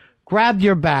in, grabbed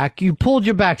your back. You pulled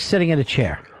your back sitting in a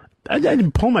chair. I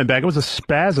didn't pull my back. It was a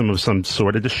spasm of some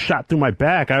sort. It just shot through my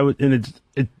back. And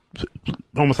it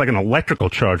almost like an electrical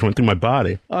charge went through my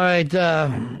body. All right.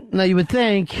 Now you would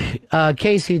think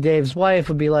Casey, Dave's wife,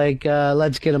 would be like,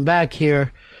 "Let's get him back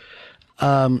here."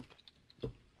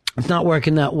 It's not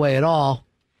working that way at all.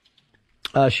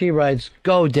 She writes,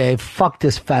 "Go, Dave. Fuck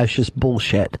this fascist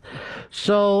bullshit."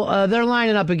 So they're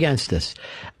lining up against us.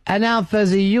 And now,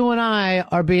 Fezzi, you and I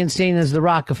are being seen as the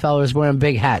Rockefellers wearing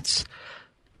big hats.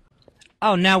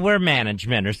 Oh, now we're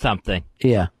management or something.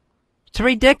 Yeah. It's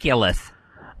ridiculous.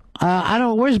 I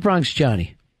don't. Where's Bronx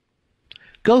Johnny?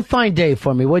 Go find Dave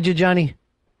for me, would you, Johnny?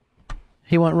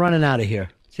 He went running out of here.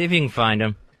 See if you can find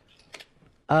him.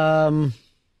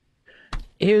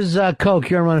 Here's Coke.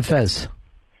 You're on Fez.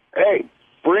 Hey,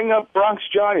 bring up Bronx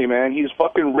Johnny, man. He's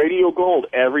fucking radio gold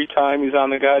every time he's on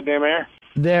the goddamn air.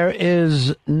 There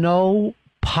is no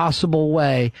possible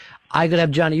way I could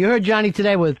have Johnny. You heard Johnny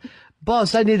today with,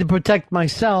 "Boss, I need to protect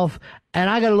myself, and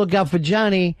I got to look out for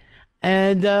Johnny,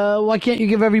 and why can't you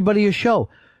give everybody a show?"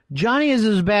 Johnny is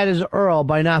as bad as Earl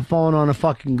by not falling on a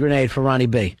fucking grenade for Ronnie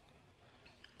B.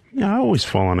 Yeah, I always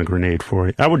fall on a grenade for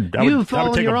you. I would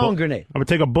fall on your own grenade. I would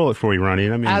take a bullet for you,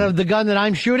 Ronnie. I mean, Out of the gun that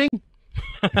I'm shooting?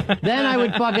 Then I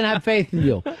would fucking have faith in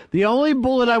you. The only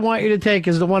bullet I want you to take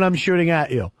is the one I'm shooting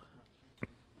at you.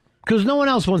 Because no one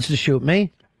else wants to shoot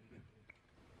me.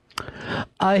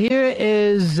 Here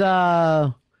is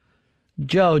Joe.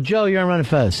 Joe, you're on Run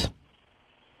Fez.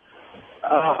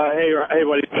 Hey,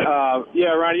 buddy.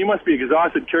 Yeah, Ronnie, you must be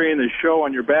exhausted carrying the show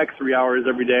on your back 3 hours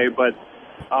every day. But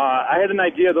I had an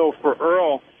idea, though, for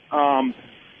Earl.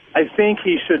 I think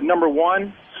he should, number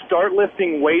one, start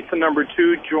lifting weights, and number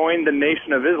two, join the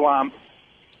Nation of Islam.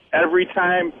 Every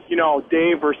time,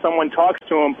 Dave or someone talks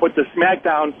to him, put the smack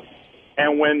down.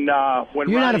 And when you're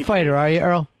Ronnie, not a fighter, are you,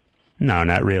 Earl? No,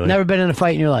 not really. Never been in a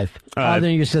fight in your life, other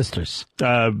than your sisters.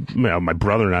 My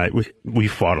brother and I, we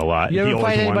fought a lot. You ever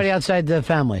fight anybody outside the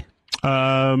family?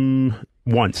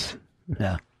 Once.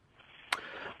 Yeah.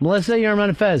 Melissa, you're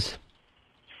on Fez.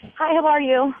 Hi, how are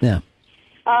you? Yeah.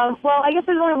 Well, I guess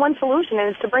there's only one solution, and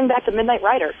it's to bring back the Midnight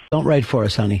Rider. Don't write for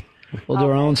us, honey. We'll do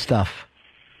our own stuff.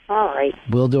 All right.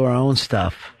 We'll do our own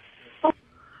stuff.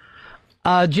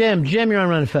 Jim, you're on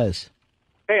Run Fez.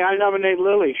 Hey, I nominate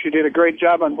Lilly. She did a great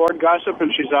job on Board Gossip,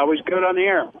 and she's always good on the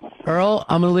air. Earl,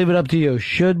 I'm going to leave it up to you.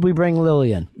 Should we bring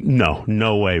Lilly in? No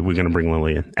way we're going to bring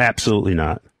Lilly in. Absolutely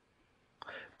not.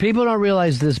 People don't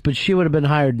realize this, but she would have been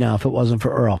hired now if it wasn't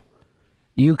for Earl.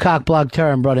 You cock-blocked her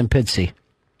and brought in Pitsy.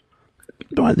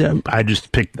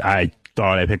 I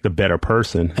thought I picked a better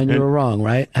person. And you were wrong,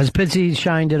 right? Has Pitsy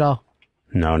shined at all?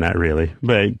 No, not really.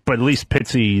 But at least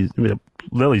Pitsy,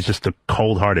 Lily's just a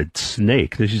cold-hearted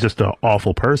snake. She's just an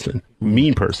awful person,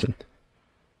 mean person.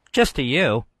 Just to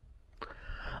you.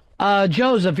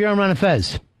 Joseph, you're on Run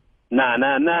Fez. Na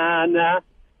na na na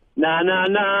na na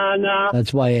na na.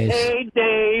 That's why Ace. Hey,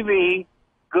 Davey,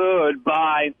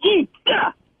 goodbye.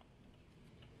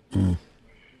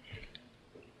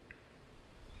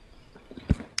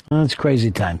 It's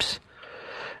crazy times.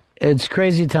 It's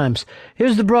crazy times.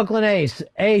 Here's the Brooklyn Ace.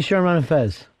 Ace, you're on Run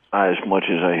Fez. As much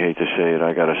as I hate to say it,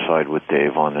 I got to side with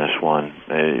Dave on this one.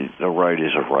 The right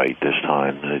is a right this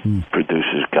time. The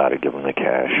producers got to give them the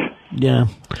cash. Yeah.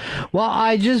 Well,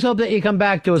 I just hope that you come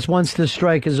back to us once the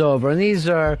strike is over. And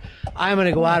I'm going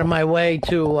to go out of my way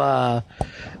to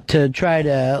try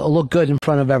to look good in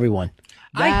front of everyone.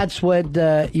 That's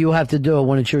what you have to do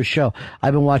when it's your show.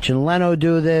 I've been watching Leno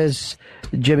do this,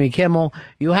 Jimmy Kimmel.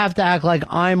 You have to act like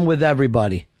I'm with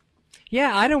everybody.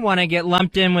 Yeah, I don't want to get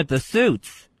lumped in with the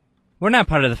suits. We're not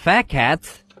part of the fat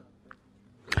cats.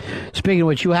 Speaking of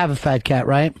which, you have a fat cat,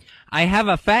 right? I have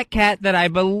a fat cat that I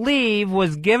believe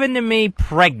was given to me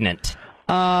pregnant.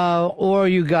 Or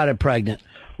you got it pregnant.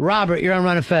 Robert, you're on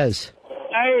Run of Fez.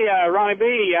 Hey, Ronnie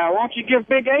B, why don't you give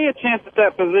Big A chance at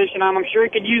that position? I'm sure he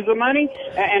could use the money,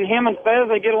 and him and Fez,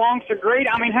 they get along so great.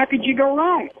 I mean, how could you go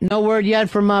wrong? No word yet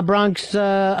from Bronx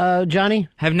Johnny?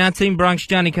 Have not seen Bronx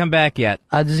Johnny come back yet.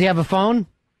 Does he have a phone?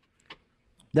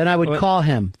 Then I would call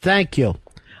him. Thank you.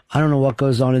 I don't know what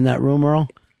goes on in that room, Earl,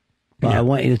 but I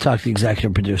want you to talk to the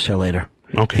executive producer later.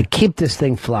 Okay. And keep this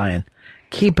thing flying.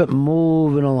 Keep it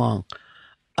moving along.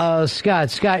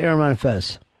 Scott, you're on Run of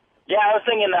Fez. Yeah, I was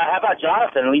thinking, how about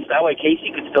Jonathan? At least that way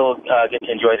Casey could still get to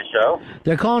enjoy the show.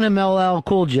 They're calling him LL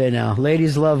Cool J now.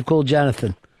 Ladies love Cool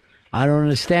Jonathan. I don't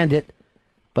understand it,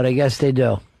 but I guess they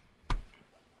do.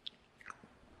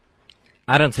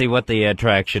 I don't see what the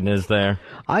attraction is there.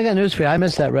 I got news for you. I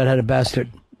miss that redheaded bastard.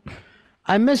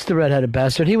 I miss the redheaded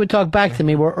bastard. He would talk back to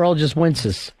me where Earl just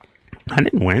winces. I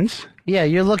didn't wince. Yeah,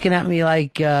 you're looking at me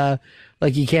like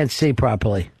you can't see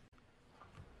properly.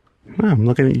 Well, I'm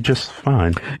looking at you just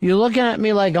fine. You're looking at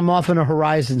me like I'm off on a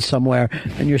horizon somewhere,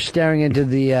 and you're staring into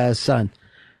the sun.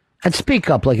 And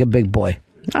speak up like a big boy.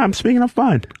 I'm speaking up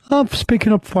fine. I'm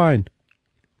speaking up fine.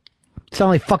 Sound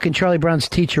like fucking Charlie Brown's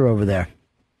teacher over there.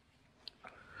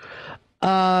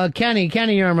 Kenny,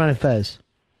 you're on Run of Fez.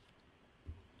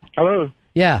 Hello.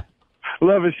 Yeah.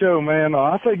 Love his show, man.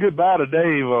 I say goodbye to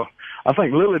Dave. I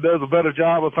think Lily does a better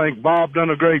job. I think Bob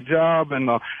done a great job, and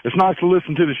it's nice to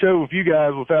listen to the show with you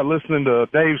guys without listening to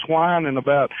Dave's whining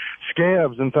about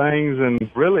scabs and things. And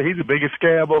really, he's the biggest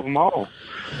scab of them all.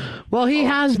 Well, he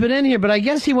has been in here, but I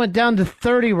guess he went down to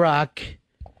 30 Rock.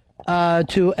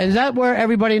 Is that where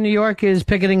everybody in New York is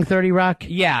picketing 30 Rock?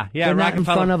 Yeah. They're not in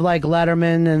front of like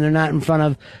Letterman, and they're not in front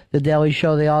of the Daily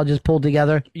Show. They all just pulled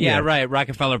together. Yeah, right.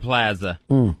 Rockefeller Plaza.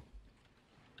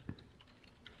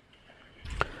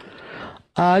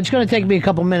 It's going to take me a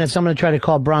couple minutes. I'm going to try to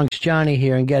call Bronx Johnny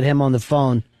here and get him on the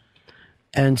phone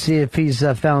and see if he's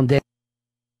found Dave.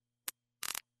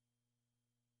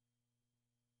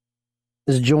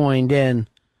 Is joined in,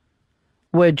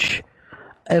 which,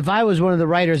 if I was one of the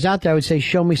writers out there, I would say,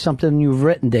 show me something you've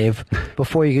written, Dave,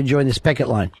 before you can join this picket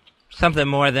line. Something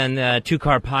more than a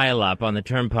two-car pileup on the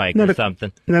turnpike or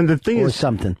something. Now, the thing is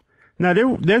something. Now,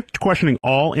 they're questioning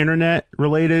all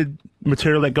internet-related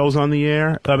material that goes on the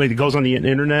air. I mean, it goes on the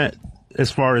internet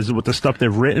as far as with the stuff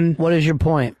they've written. What is your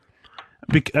point?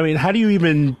 I mean, how do you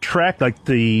even track, like,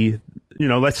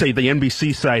 let's say the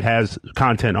NBC site has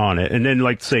content on it, and then,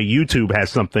 like, say YouTube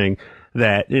has something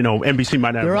that, NBC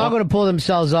might not. They're all going to pull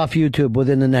themselves off YouTube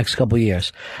within the next couple of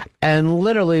years. And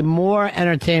literally more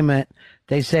entertainment,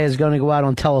 they say, is going to go out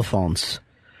on telephones,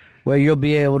 where you'll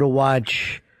be able to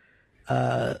watch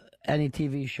any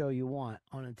TV show you want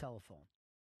on a telephone.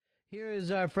 Here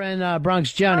is our friend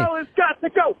Bronx Johnny. Oh, it's got to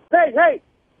go. Hey.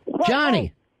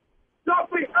 Johnny.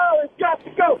 It's got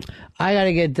to go. I got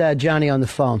to get Johnny on the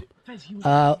phone.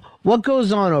 What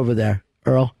goes on over there,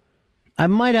 Earl? I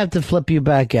might have to flip you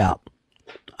back out.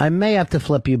 I may have to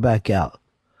flip you back out.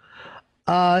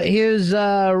 Here's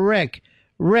Rick.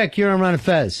 Rick, you're on Run of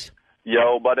Fez.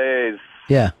 Yo, buddies.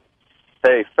 Yeah.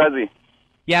 Hey, Fezzy.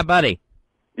 Yeah, buddy.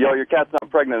 Yo, your cat's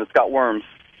not pregnant. It's got worms.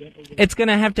 It's going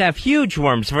to have huge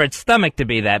worms for its stomach to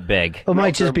be that big. It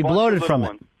might just be bloated from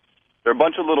it. They're a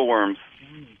bunch of little worms.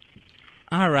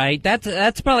 All right,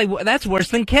 that's worse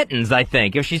than kittens, I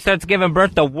think. If she starts giving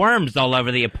birth to worms all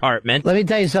over the apartment. Let me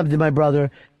tell you something, my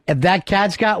brother. If that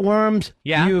cat's got worms,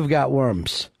 yeah, you've got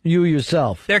worms. You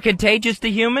yourself. They're contagious to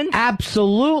humans?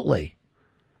 Absolutely.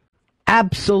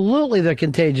 Absolutely, they're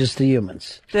contagious to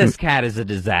humans. This cat is a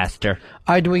disaster.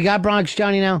 All right, do we got Bronx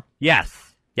Johnny now?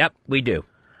 Yes. Yep, we do.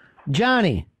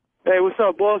 Johnny. Hey, what's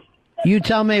up, boss? You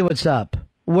tell me what's up.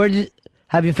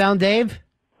 Have you found Dave?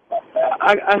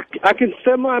 I can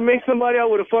make somebody out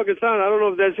with a fucking sound. I don't know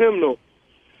if that's him, though.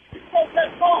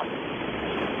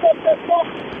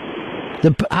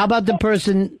 How about the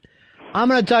person? I'm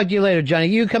going to talk to you later, Johnny.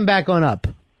 You come back on up.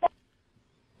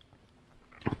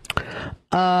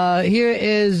 Here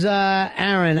is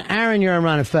Aaron. Aaron, you're on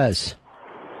Run of Fez.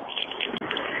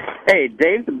 Hey,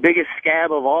 Dave's the biggest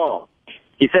scab of all.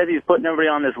 He says he's putting everybody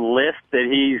on this list that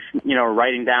he's,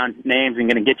 writing down names and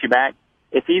going to get you back.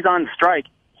 If he's on strike,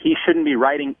 he shouldn't be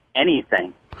writing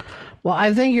anything. Well,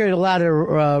 I think you're allowed to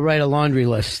write a laundry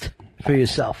list for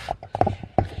yourself.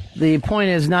 The point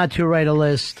is not to write a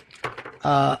list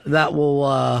that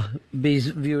will be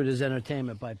viewed as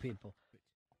entertainment by people.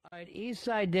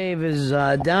 Eastside Dave is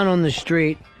down on the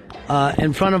street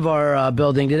in front of our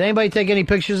building. Did anybody take any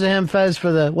pictures of him, Fez, for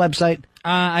the website?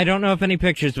 I don't know if any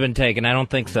pictures have been taken. I don't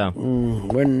think so.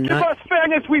 We're Give not. us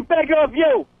fairness, we beg of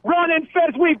you. Ron and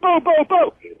Fez, we boo, boo,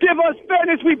 boo. Give us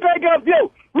fairness, we beg of you.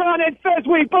 Ron and Fez,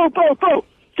 we boo, boo, boo.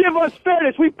 Give us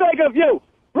fairness, we beg of you.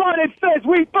 Ron and Fez,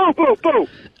 we boo, boo,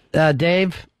 boo.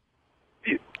 Dave?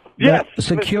 Yes. The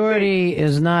security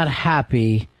is not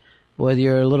happy with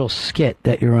your little skit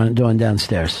that you're doing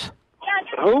downstairs.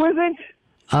 Who isn't?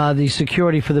 The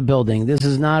security for the building. This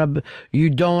is not a. You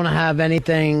don't have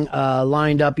anything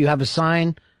lined up. You have a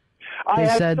sign. I They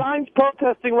had said- signs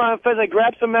protesting Ron and Fez. I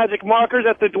grabbed some magic markers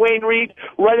at the Dwayne Reed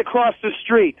right across the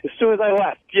street as soon as I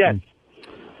left. Yes.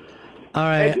 All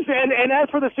right. And as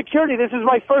for the security, this is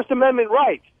my First Amendment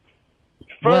right.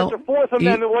 First Well, or Fourth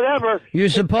Amendment, whatever. You're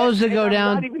supposed to go I'm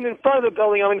down. not even in front of the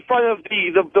building. I'm in front of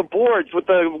the boards with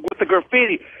the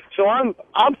graffiti. So I'm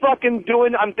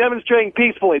demonstrating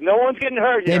peacefully. No one's getting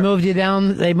hurt They here. moved you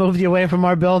down. They moved you away from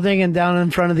our building and down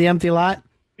in front of the empty lot.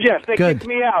 Yes, they Good. kicked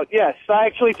me out. Yes,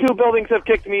 actually, 2 buildings have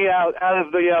kicked me out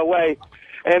of the way,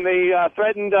 and they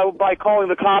threatened by calling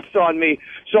the cops on me.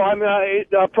 So I'm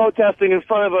protesting in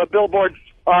front of a billboard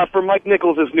for Mike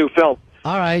Nichols' new film.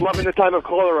 All right. Love in the Time of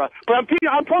Cholera. But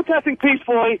I'm protesting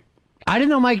peacefully. I didn't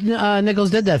know Mike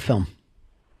Nichols did that film.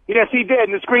 Yes, he did.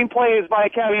 And the screenplay is by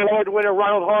Academy Award winner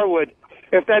Ronald Harwood,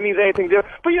 if that means anything to you.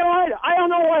 But you know what? I don't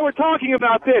know why we're talking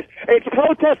about this. It's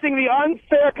protesting the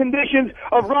unfair conditions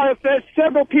of Ron and Fez.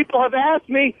 Several people have asked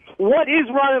me, what is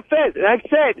Ron and Fez? And I've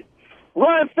said,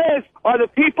 Ron and Fez are the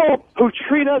people who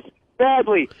treat us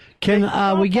badly.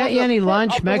 Can we get you any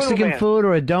lunch, of the little Mexican man. food,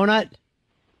 or a donut?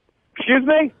 Excuse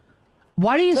me?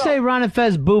 Why do you say Ron and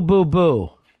Fez boo boo boo?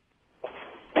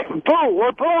 Boo,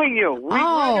 we're booing you. We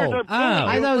writers are booing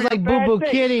I you thought it was for like your boo bad boo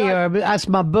things. kitty or that's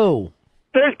my boo.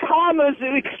 There's commas.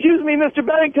 Excuse me, Mr.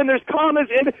 Bennington. There's commas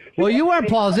in. Well, you are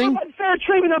pausing. Unfair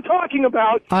treatment I'm talking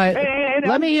about. All right, And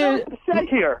let I'm me hear. so upset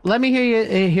here. Let me hear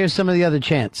you hear some of the other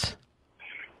chants.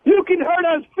 You can hurt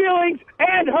our feelings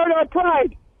and hurt our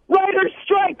pride. Writers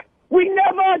strike. We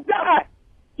never die.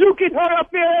 You can hurt our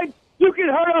feelings. You can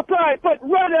hurt our pride. But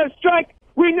writers strike.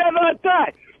 We never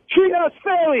die. Treat us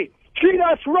fairly. Treat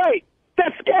us right.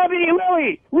 That scabby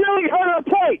Lilly really hurt our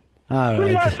plight. All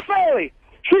Treat right. us fairly.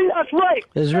 Treat us right.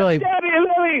 This is really- That scabby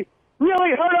Lilly really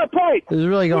hurt our plight. This is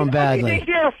really going We badly. need to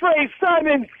hear a phrase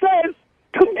Simon says.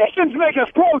 Conditions make us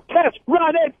protest.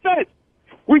 Ron and Fez.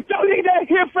 We don't need to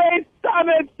hear phrase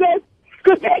Simon says.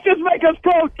 Conditions make us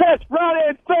protest. Ron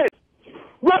and Fez.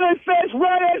 Ron and Fez,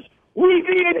 writers, we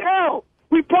be in hell.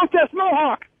 We protest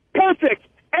Mohawk, Perfect,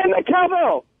 and the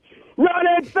Cowbell. Ron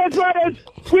and Fez, writers,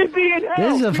 we be in hell.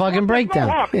 This is a We fucking protest breakdown.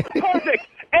 Mohawk, Perfect,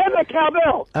 and the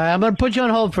Cowbell. All right, I'm going to put you on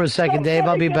hold for a second, Dave.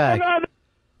 I'll be back.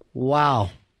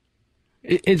 Wow.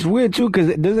 It's weird too,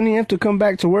 because doesn't he have to come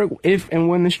back to work if and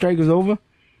when the strike is over?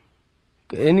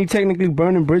 Isn't he technically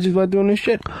burning bridges by doing this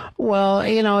shit? Well,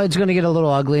 you know, it's going to get a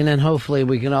little ugly, and then hopefully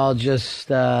we can all just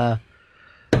say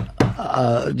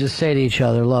to each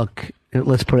other, look,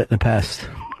 let's put it in the past.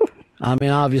 I mean,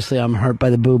 obviously I'm hurt by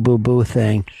the boo, boo, boo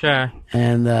thing. Sure.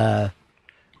 And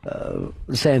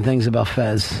saying things about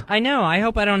Fez. I know. I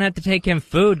hope I don't have to take him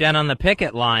food down on the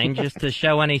picket line just to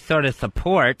show any sort of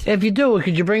support. If you do,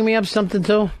 could you bring me up something,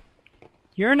 too?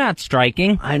 You're not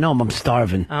striking. I know, I'm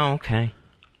starving. Oh, okay.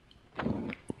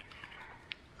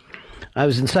 I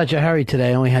was in such a hurry today,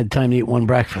 I only had time to eat one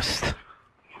breakfast.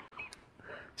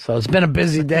 So it's been a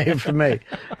busy day for me.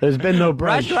 There's been no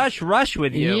brunch. Rush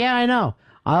with you. Yeah, I know.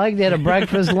 I like to have a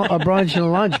breakfast, a brunch, and a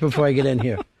lunch before I get in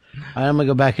here. All right, I'm going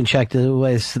to go back and check the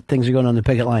way things are going on the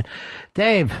picket line.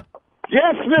 Dave.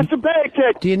 Yes, Mr.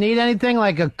 Bennington. Do you need anything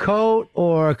like a coat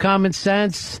or common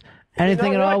sense?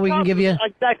 Anything at all we can give you?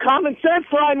 That common sense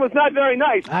line was not very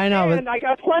nice. I know, And I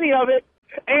got plenty of it,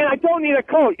 and I don't need a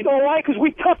coat. You know why? Because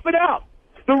we tough it out.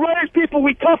 The writers people,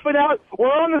 we tough it out. We're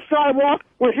on the sidewalk.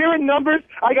 We're hearing numbers.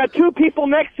 I got 2 people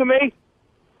next to me.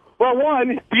 Well,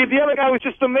 one, the other guy was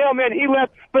just a mailman. He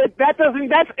left, but that's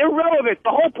irrelevant. The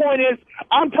whole point is,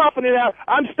 I'm toughing it out.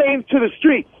 I'm staying to the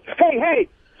streets. Hey,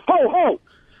 ho, ho.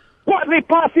 Watley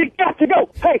Posse got to go.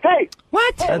 Hey.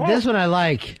 What? This one I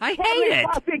like. I hate Watley it.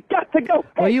 Posse got to go.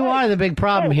 Well, you are the big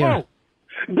problem here.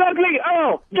 Dudley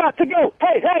Earl got to go.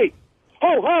 Hey.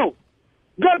 Ho.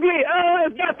 Dudley Earl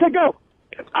has got to go.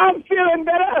 I'm feeling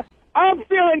better. I'm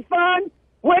feeling fine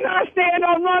when I stand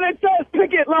on Ron and Fez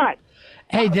picket line.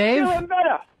 Hey, Dave. Feeling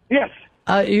better. Yes.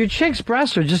 Your chick's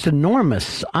breasts are just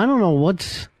enormous. I don't know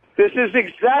what's... This is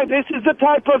the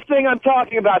type of thing I'm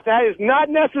talking about. That is not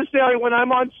necessary when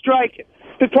I'm on strike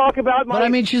to talk about my. But I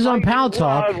mean, she's on Pal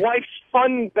Talk. Wife's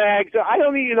fun bags. I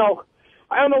don't need,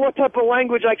 I don't know what type of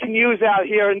language I can use out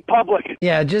here in public.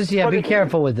 Yeah, be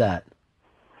careful with that.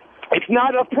 It's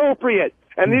not appropriate.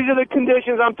 And these are the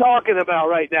conditions I'm talking about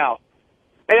right now.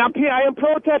 And I am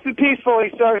protesting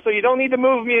peacefully, sir, so you don't need to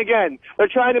move me again. They're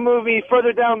trying to move me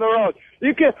further down the road.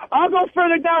 I'll go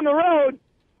further down the road,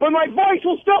 but my voice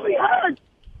will still be heard.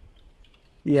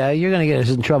 Yeah, you're going to get us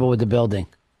in trouble with the building.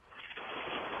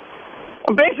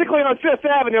 I'm basically on Fifth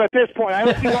Avenue at this point. I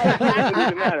don't see why it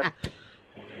doesn't matter.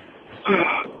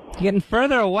 Getting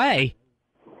further away.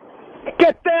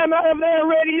 Get them out of there,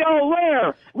 Radio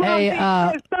Lair.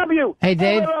 Hey,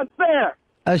 Dave. Unfair.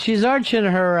 She's arching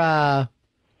her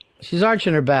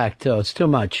back too. It's too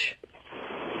much.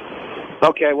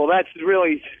 Okay, well that's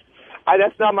really,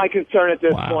 that's not my concern at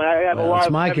this point. I have a lot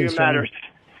of heavier matters.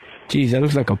 Jeez, that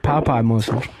looks like a Popeye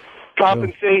muscle.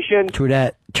 Compensation. True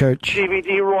that, church.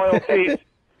 DVD royalties.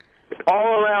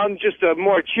 All around, just a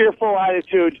more cheerful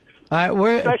attitude. All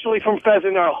right, especially from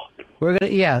Pheasant Earl.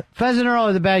 Pheasant Earl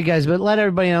are the bad guys, but let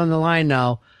everybody on the line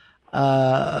know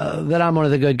that I'm one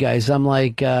of the good guys. I'm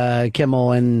like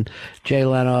Kimmel and Jay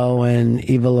Leno and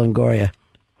Eva Longoria.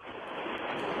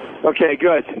 Okay,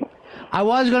 good. I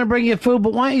was going to bring you food,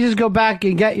 but why don't you just go back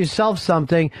and get yourself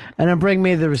something and then bring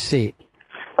me the receipt?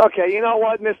 Okay, you know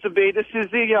what, Mr. B? This is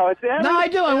it's no, I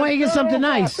do. I want you to get something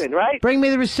nice. Right? Bring me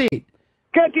the receipt.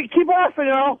 Keep laughing,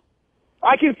 Earl.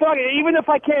 I can fucking, even if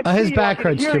I can't see his back you, I can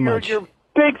hurts hear too much. Your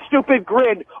big, stupid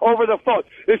grin over the phone.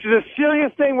 This is a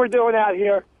serious thing we're doing out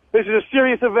here. This is a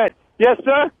serious event. Yes,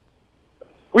 sir?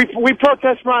 We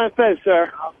protest Ron and Fez,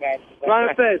 sir. Okay. Ron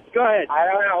and Fez, go ahead. I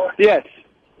don't know. Yes.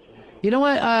 You know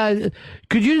what?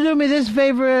 Could you do me this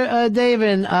favor, Dave,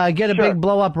 and get a big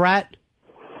blow-up rat?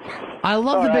 I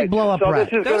love the big blow-up rat.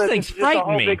 Those things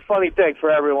frighten me. Big funny thing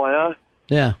for everyone, huh?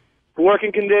 Yeah.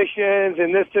 Working conditions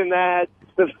and this and that.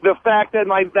 The fact that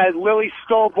that Lilly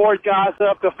stole board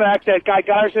gossip. The fact that Guy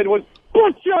Garson was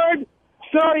butchered.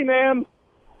 Sorry, ma'am.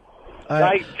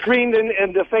 I screamed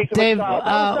in the face of Dave, a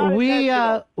child.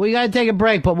 we got to take a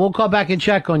break, but we'll call back and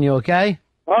check on you, okay?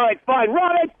 All right, fine.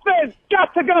 Ron and Fez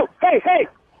got to go. Hey.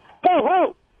 Ho,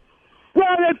 ho.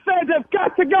 Ron and Fez have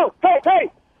got to go.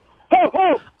 Hey. Ho,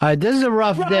 ho. All right, this is a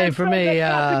rough day for me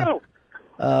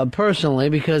personally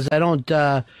because I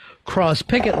don't cross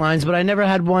picket lines, but I never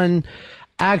had one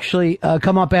actually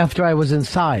come up after I was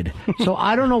inside. So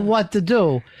I don't know what to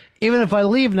do. Even if I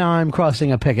leave now, I'm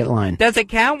crossing a picket line. Does it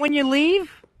count when you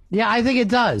leave? Yeah, I think it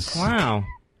does. Wow.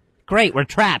 Great, we're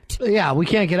trapped. Yeah, we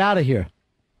can't get out of here.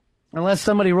 Unless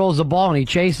somebody rolls a ball and he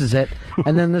chases it,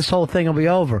 and then this whole thing will be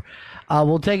over.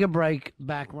 We'll take a break.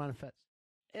 Back, Ron and Fez.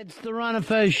 It's the Ron and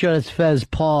Fez show. It's Fez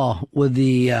Paul with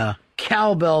the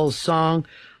Cowbells song.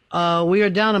 We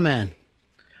are down a man.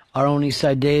 Our own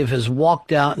Eastside Dave has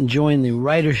walked out and joined the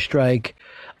writer's strike,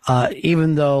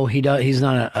 even though he's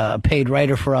not a paid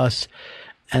writer for us,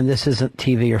 and this isn't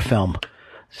TV or film.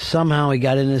 Somehow he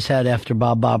got in his head after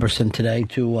Bob Boberson today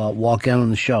to walk out on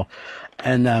the show.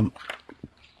 And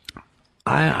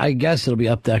I guess it'll be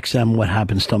up to XM what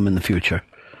happens to him in the future.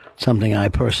 Something I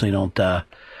personally don't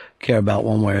care about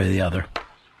one way or the other.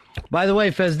 By the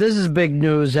way, Fez, this is big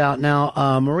news out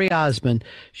now. Marie Osmond,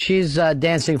 she's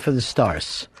Dancing for the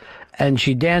Stars. And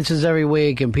she dances every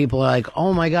week, and people are like,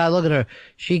 oh, my God, look at her.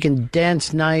 She can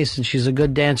dance nice, and she's a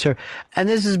good dancer. And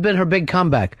this has been her big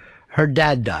comeback. Her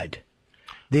dad died.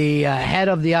 The head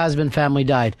of the Osmond family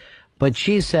died. But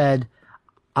she said,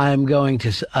 I'm going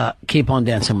to keep on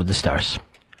Dancing with the Stars.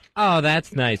 Oh,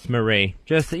 that's nice, Marie.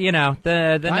 Just, the night.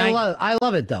 I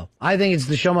love it, though. I think it's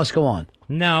the show must go on.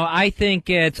 No, I think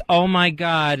it's, oh my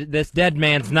God, this dead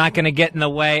man's not going to get in the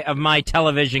way of my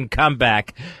television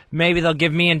comeback. Maybe they'll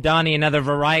give me and Donnie another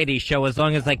variety show as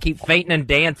long as I keep fainting and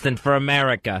dancing for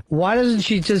America. Why doesn't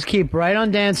she just keep right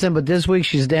on dancing, but this week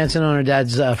she's dancing on her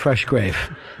dad's fresh grave?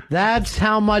 That's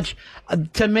how much,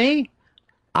 to me,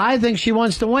 I think she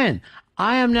wants to win.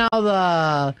 I am now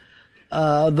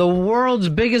the world's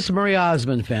biggest Marie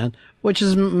Osmond fan, which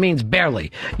means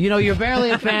barely. You're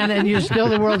barely a fan and you're still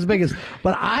the world's biggest.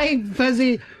 But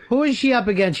Fezzi, who is she up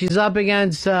against? She's up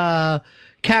against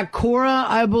Kakura,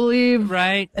 I believe.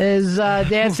 Right. Is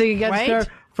dancing against Right. her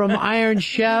from Iron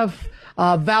Chef.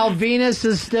 Val Venus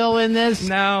is still in this.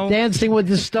 No. Dancing with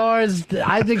the Stars.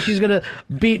 I think she's going to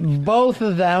beat both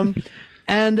of them.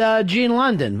 And Gene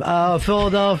London,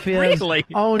 Philadelphia's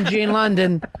own Gene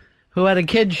London, who had a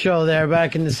kids show there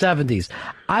back in the 70s.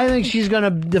 I think she's going to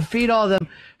defeat all of them.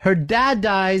 Her dad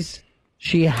dies.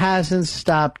 She hasn't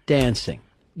stopped dancing.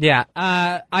 Yeah,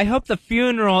 I hope the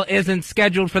funeral isn't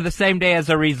scheduled for the same day as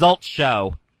a results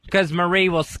show, because Marie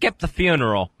will skip the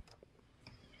funeral.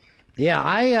 Yeah,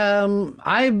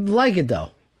 I like it,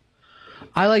 though.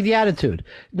 I like the attitude.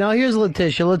 Now, here's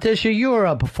Letitia. Letitia, you are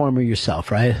a performer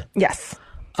yourself, right? Yes.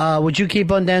 Would you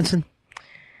keep on dancing?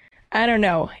 I don't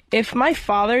know. If my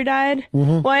father died,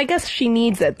 well, I guess she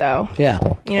needs it, though. Yeah.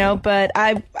 You know, but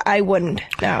I wouldn't,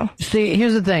 no. See,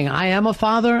 here's the thing. I am a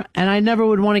father, and I never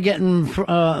would want to get in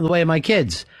the way of my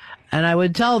kids. And I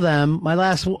would tell them, my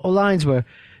last lines were,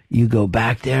 you go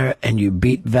back there and you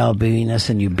beat Val Venus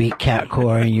and you beat Cat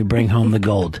Core and you bring home the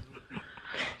gold.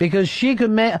 Because she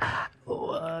could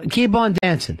keep on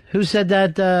dancing. Who said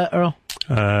that, Earl?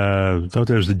 Thought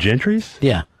there was the Gentrys?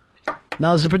 Yeah.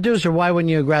 Now, as a producer, why wouldn't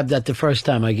you grab that the first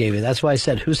time I gave you? That's why I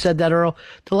said, who said that, Earl?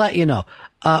 To let you know.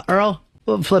 Earl,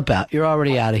 flip out. You're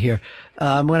already out of here.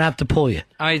 I'm going to have to pull you.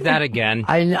 Oh, he's that again.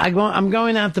 I'm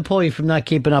going to have to pull you from not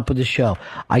keeping up with the show.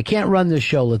 I can't run this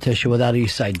show, Letitia, without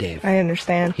Eastside Dave. I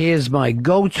understand. He is my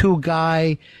go-to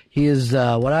guy. He is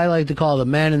what I like to call the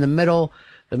man in the middle,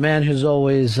 the man who's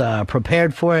always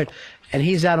prepared for it, and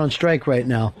he's out on strike right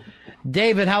now.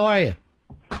 David, how are you?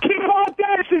 Keep on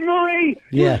dancing, Marie.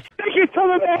 Yeah. You stick it to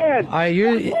the man.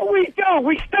 That's what we do.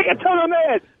 We stick it to the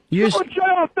man. Don't shut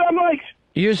off them mics.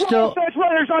 You're still... That's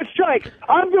writers on strike.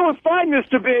 I'm doing fine,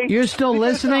 Mr. B. You're still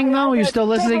listening, though? You're still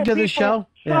listening to the show?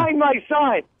 Sign my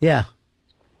sign. Yeah.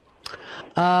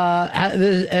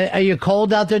 Are you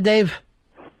cold out there, Dave?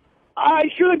 I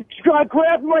should have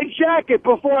grabbed my jacket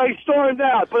before I stormed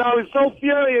out, but I was so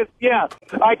furious. Yeah,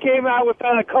 I came out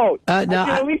without a coat. I should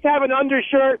at least have an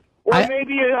undershirt or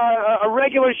maybe a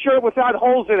regular shirt without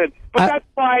holes in it. But that's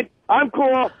fine. I'm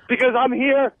cool because I'm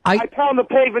here. I pound the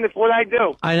pavement. It's what I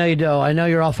do. I know you do. I know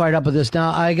you're all fired up with this.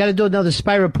 Now, I got to do another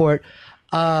spy report.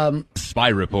 Spy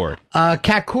report.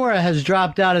 Kat Cora has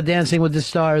dropped out of Dancing with the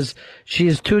Stars. She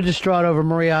is too distraught over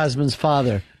Marie Osmond's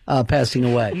father passing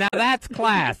away. Now that's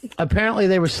class. Apparently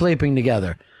they were sleeping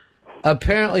together.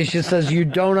 Apparently she says, you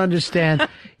don't understand.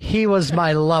 He was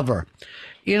my lover.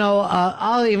 You know,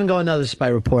 I'll even go another spy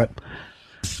report.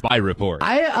 Spy report.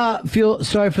 I feel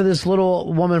sorry for this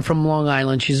little woman from Long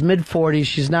Island. She's mid-40s.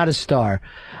 She's not a star.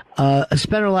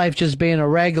 Spent her life just being a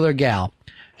regular gal.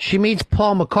 She meets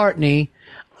Paul McCartney,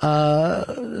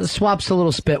 swaps a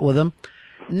little spit with him.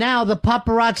 Now the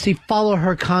paparazzi follow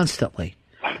her constantly.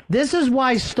 This is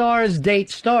why stars date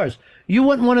stars. You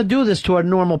wouldn't want to do this to a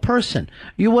normal person.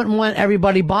 You wouldn't want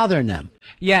everybody bothering them.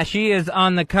 Yeah, she is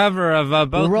on the cover of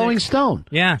both... The Rolling Stone.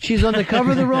 Yeah. She's on the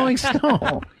cover of the Rolling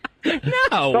Stone.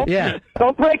 No.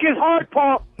 Don't break his heart,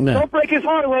 Paul. No. Don't break his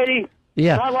heart, lady.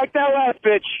 Yeah. Not like that last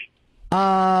bitch.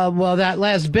 Well, that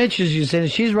last bitch, as you said,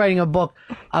 she's writing a book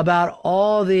about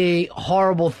all the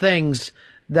horrible things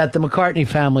that the McCartney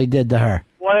family did to her.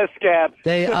 What a scab.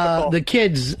 They, the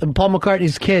kids, Paul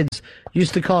McCartney's kids,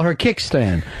 used to call her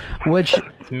Kickstand, which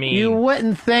you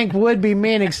wouldn't think would be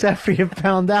mean, except for you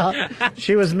found out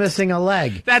she was missing a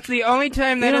leg. That's the only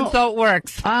time that insult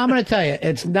works. I'm going to tell you,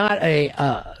 it's not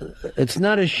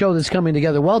a show that's coming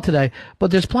together well today,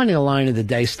 but there's plenty of line of the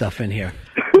day stuff in here.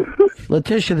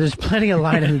 Letitia, there's plenty of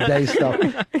line of the day stuff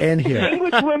in here.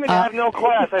 English women have no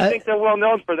class. I think they're well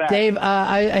known for that. Dave,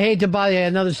 I hate to bother you.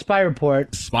 Another spy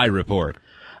report. Spy report.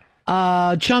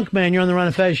 Chunk Man, you're on the Ron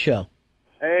and Fez show.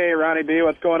 Hey, Ronnie B,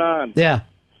 what's going on? Yeah.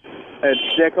 It's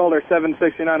Dick Holder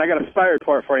 769. I got a spy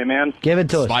report for you, man. Give it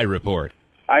to us. Spy report.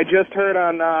 I just heard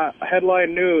on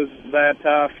Headline News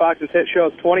that Fox's hit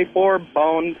shows 24,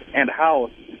 Bones, and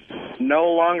House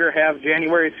no longer have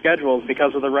January schedules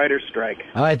because of the writer's strike.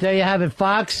 All right, there you have it.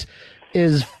 Fox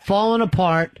is falling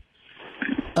apart.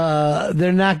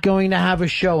 They're not going to have a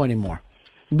show anymore.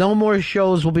 No more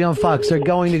shows will be on Fox. They're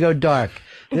going to go dark.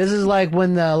 This is like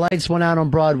when the lights went out on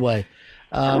Broadway.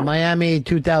 Miami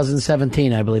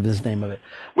 2017, I believe is the name of it.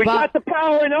 We got the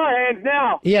power in our hands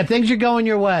now. Yeah, things are going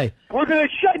your way. We're going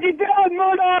to shut you down,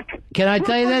 Murdoch. Can I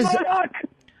tell you this? Murdoch.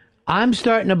 I'm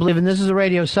starting to believe, and this is a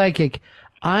radio psychic.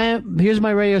 Here's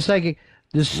my radio psychic.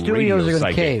 The studios are going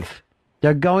to cave.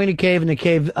 They're going to cave, and the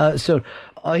cave. So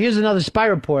here's another spy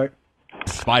report.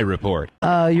 Spy report.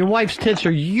 Your wife's tits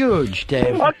are huge,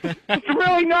 Dave. It's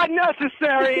really not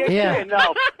necessary. Yeah.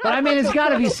 No. But I mean, it's got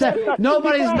to be said.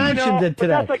 Nobody's mentioned it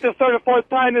today. That's like the third or fourth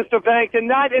time, Mr. Banks, and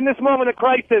not in this moment of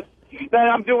crisis that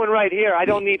I'm doing right here. I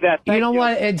don't need that. You know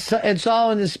what? It's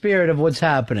all in the spirit of what's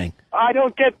happening. I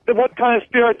don't get what kind of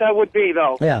spirit that would be,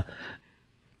 though. Yeah.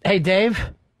 Hey, Dave.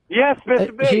 Yes,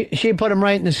 Mr. B. She put him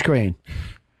right in the screen.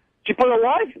 She put a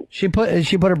what? She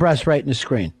put her breast right in the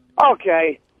screen.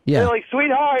 Okay. Yeah. Really,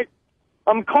 sweetheart,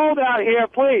 I'm cold out here,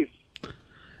 please.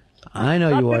 I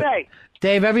know you are. Today.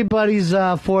 Dave, everybody's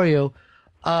for you.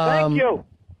 Thank you.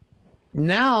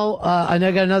 Now, and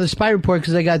I got another spy report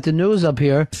because I got the news up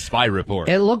here. Spy report.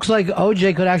 It looks like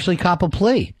OJ could actually cop a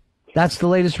plea. That's the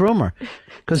latest rumor.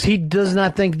 Because he does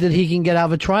not think that he can get out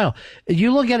of a trial.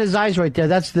 You look at his eyes right there.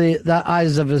 That's the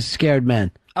eyes of a scared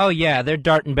man. Oh, yeah, they're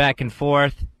darting back and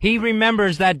forth. He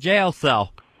remembers that jail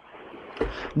cell.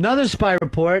 Another spy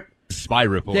report. Spy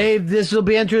report. Dave, this will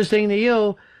be interesting to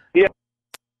you. Yeah.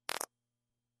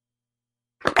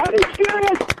 Are you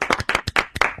serious?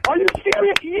 Are you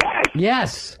serious? Yes!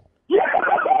 Yes.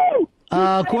 Yahoo!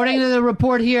 According to the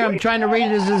report here, I'm trying to read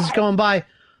it as it's going by,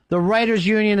 the writers'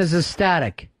 union is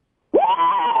ecstatic. Woo!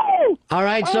 All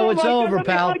right, so it's over, God,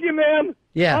 pal. let me hug you, man.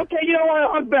 Yeah. Okay, you know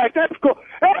what? I'm back. That's cool.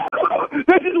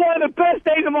 This is one of the best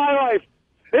days of my life.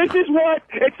 This is what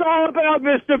it's all about,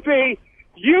 Mr. P.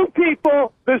 You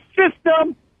people, the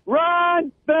system,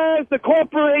 Ron, Bez, the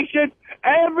corporation,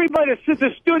 everybody, the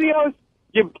studios,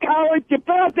 you cowards, you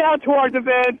bow down to our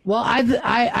demands. Well,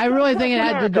 I really think it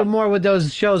had to do more with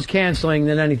those shows canceling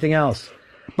than anything else.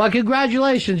 But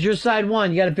congratulations, your side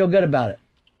won. You got to feel good about it.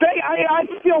 I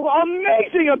feel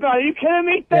amazing about it. Are you kidding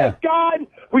me? Thank God.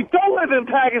 We don't live in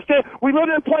Pakistan. We live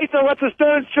in a place that lets us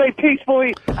demonstrate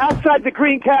peacefully outside the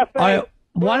Green Cafe. All right,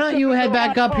 why don't you head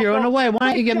back up here on the way? Why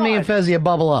don't you give me and Fezzi a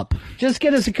bubble up? Just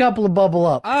get us a couple of bubble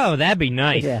up. Oh, that'd be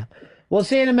nice. Yeah. We'll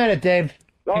see you in a minute, Dave.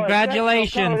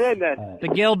 Congratulations. The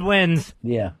guild wins.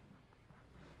 Yeah.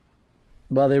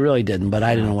 Well, they really didn't, but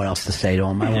I didn't know what else to say to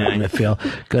him. I wanted him to feel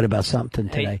good about something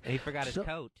today. He forgot his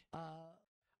coat.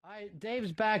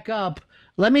 Dave's back up.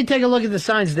 Let me take a look at the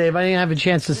signs, Dave. I didn't have a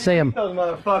chance to see them. Those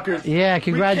motherfuckers. Yeah,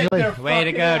 congratulations. Way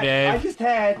to go, Dave. I just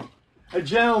had a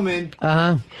gentleman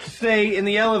say in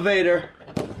the elevator,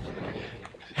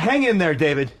 hang in there,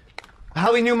 David.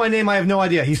 How he knew my name, I have no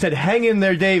idea. He said, hang in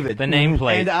there, David. The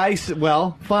nameplate. And I said,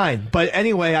 well, fine. But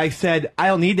anyway, I said, I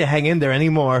don't need to hang in there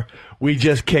anymore. We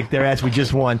just kicked their ass. We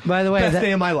just won. By the way, best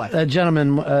day of my life. That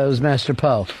gentleman was Master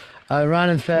Poe. Ron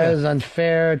and Fez,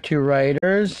 unfair to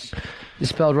writers. You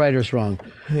spelled writers wrong.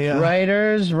 Yeah.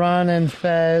 Writers, Ron and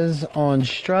Fez on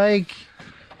strike.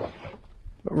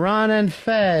 Ron and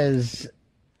Fez,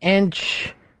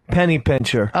 inch. Penny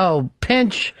pincher. Oh,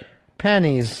 pinch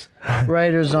pennies.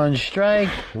 Writers on strike.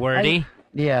 Wordy.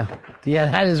 Yeah,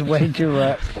 that is way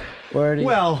too wordy.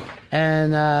 Well.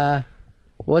 And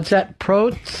what's that?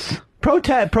 Prots?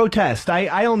 Protest.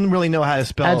 I don't really know how to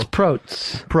spell. That's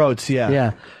prots. Prots, yeah.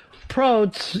 Yeah.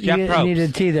 Prots. Jeff You Probst. needed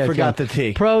a T there. Forgot Jeff. the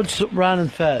T. Prots, Ron and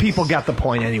Fez. People got the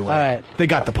point anyway. All right. They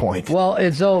got the point. Well,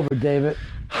 it's over, David.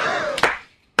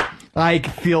 I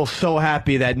feel so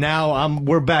happy that now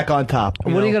we're back on top.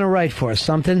 What are you going to write for us?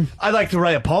 Something? I'd like to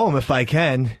write a poem if I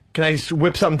can. Can I just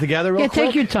whip something together real quick?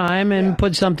 Take your time and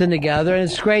put something together. And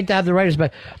it's great to have the writers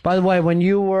back. By the way, when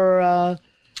you were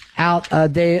out,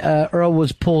 Earl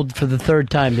was pulled for the third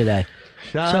time today.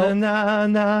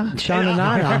 Sha-na-na-na.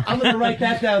 Sha-na-na-na. I'm going to write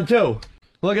that down, too.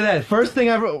 Look at that. First thing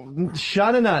I wrote,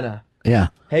 Sha-na-na-na. Yeah.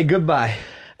 Hey, goodbye.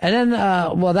 And then,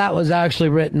 well, that was actually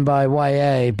written by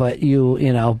YA, but you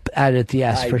added the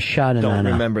S for Sha-na-na-na. I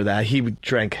don't remember that. He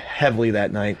drank heavily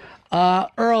that night.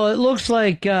 Earl, it looks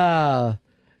like you're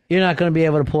not going to be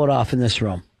able to pull it off in this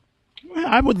room.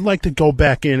 I would like to go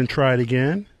back in and try it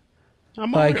again. All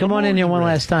right, come on in here one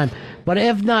last time. But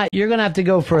if not, you're going to have to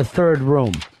go for a third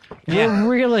room. Yeah.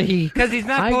 Really? Because he's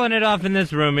not pulling it off in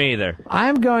this room either.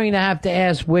 I'm going to have to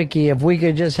ask Wiki if we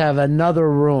could just have another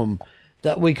room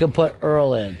that we could put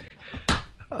Earl in.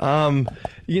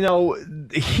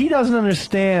 He doesn't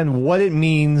understand what it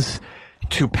means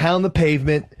to pound the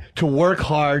pavement, to work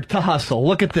hard, to hustle.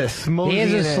 Look at this. He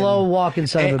is a slow walking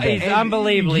son of a bitch. He's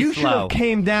unbelievably you slow. You should have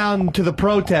came down to the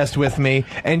protest with me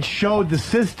and showed the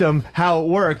system how it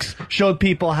works, showed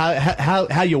people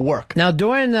how you work. Now,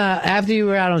 during after you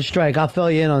were out on strike, I'll fill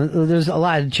you in on. There's a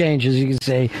lot of changes. You can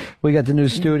see we got the new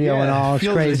studio and all. It's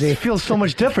crazy. It feels so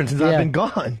much different since I've been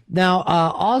gone. Now,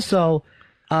 also,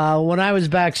 when I was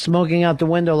back smoking out the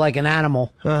window like an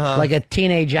animal, like a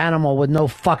teenage animal with no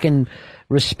fucking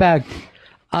respect.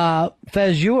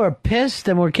 Fez, you were pissed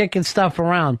and we're kicking stuff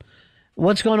around.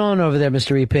 What's going on over there,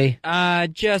 Mr.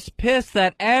 EP? Just pissed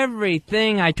that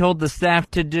everything I told the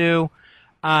staff to do,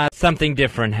 something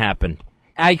different happened.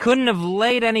 I couldn't have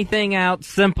laid anything out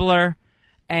simpler,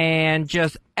 and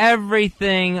just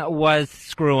everything was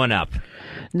screwing up.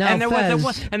 Now, and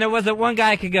there wasn't one guy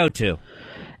I could go to.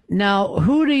 Now,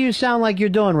 who do you sound like you're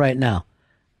doing right now?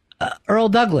 Earl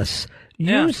Douglas.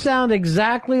 You sound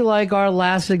exactly like our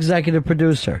last executive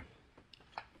producer.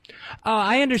 Oh,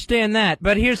 I understand that,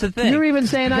 but here's the thing. You're even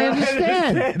saying I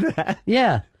understand.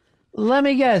 Yeah. Let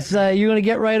me guess. You're going to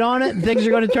get right on it and things are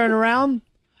going to turn around?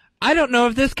 I don't know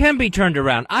if this can be turned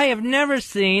around. I have never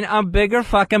seen a bigger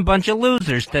fucking bunch of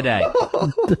losers today.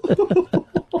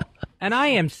 And I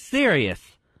am serious.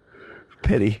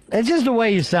 Pity. It's just the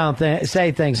way you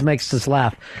say things makes us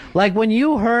laugh. Like when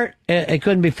you hurt, it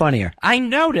couldn't be funnier. I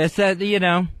noticed that,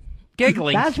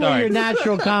 giggling That's where your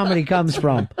natural comedy comes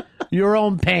from. Your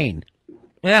own pain.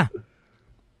 Yeah.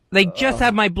 They just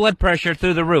had my blood pressure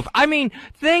through the roof. I mean,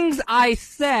 things I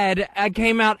said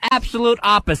came out absolute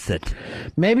opposite.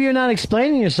 Maybe you're not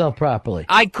explaining yourself properly.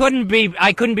 I couldn't be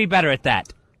better at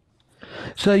that.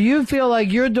 So you feel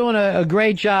like you're doing a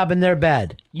great job and they're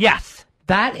bad? Yes.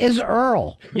 That is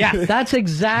Earl. Yes. That's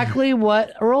exactly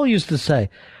what Earl used to say.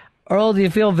 Earl, do you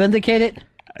feel vindicated?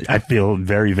 I feel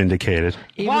very vindicated.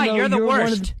 Why? You're the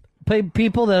worst.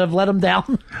 People that have let him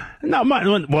down? No,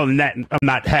 I'm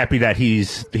not happy that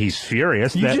he's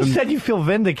furious. You just said you feel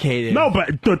vindicated. No,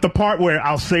 but the part where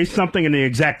I'll say something and the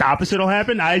exact opposite will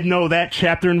happen, I know that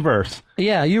chapter and verse.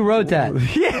 Yeah, you wrote that.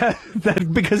 Yeah,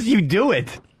 because you do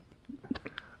it.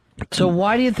 So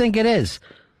why do you think it is?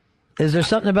 Is there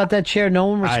something about that chair no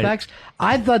one respects?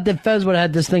 I thought that Fez would have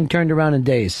had this thing turned around in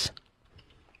days.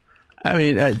 I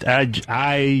mean,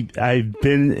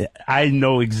 I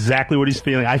know exactly what he's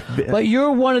feeling. But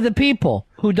you're one of the people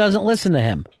who doesn't listen to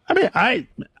him. I mean, I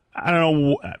don't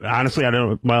know. Honestly, I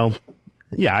don't. Well,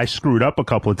 yeah, I screwed up a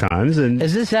couple of times. And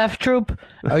is this F Troop?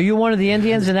 Are you one of the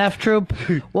Indians in F Troop?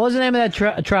 What was the name of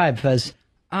that tribe, Fez?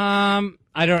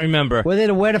 I don't remember. Were they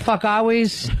the Where the Fuck Are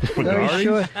We's? Very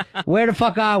short. Where the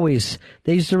Fuck Are We's?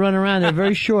 They used to run around. They're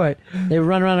very short. They would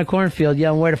run around a cornfield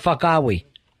yelling, "Where the fuck are we?"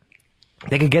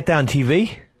 They could get that on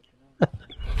TV?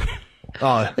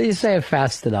 Oh. You say it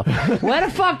fast enough. Where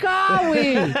the fuck are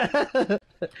we?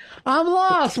 I'm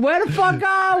lost. Where the fuck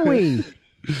are we?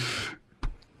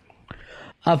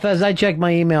 Fez, I checked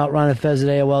my email at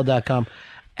ron@fez@aol.com.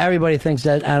 Everybody thinks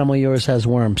that animal of yours has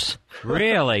worms.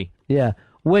 Really? Yeah.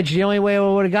 Which the only way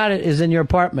we would have got it is in your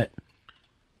apartment.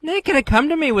 They could have come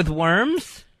to me with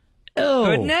worms. Oh.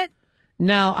 Couldn't it?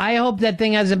 Now, I hope that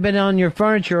thing hasn't been on your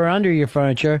furniture or under your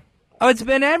furniture. Oh, it's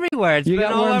been everywhere. It's you been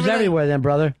got all worms over everywhere then,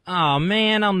 brother. Oh,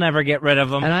 man, I'll never get rid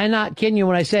of them. And I'm not kidding you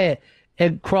when I say it.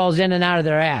 It crawls in and out of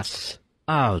their ass.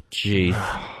 Oh, jeez.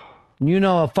 You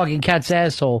know a fucking cat's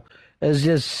asshole is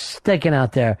just sticking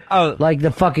out there. Oh. Like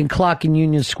the fucking clock in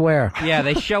Union Square. Yeah,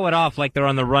 they show it off like they're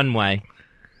on the runway.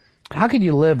 How could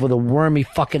you live with a wormy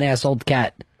fucking asshole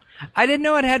cat? I didn't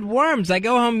know it had worms. I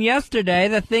go home yesterday,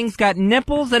 the thing's got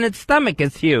nipples and its stomach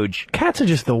is huge. Cats are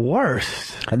just the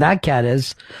worst. That cat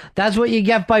is. That's what you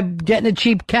get by getting a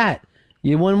cheap cat.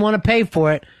 You wouldn't want to pay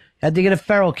for it. You had to get a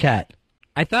feral cat.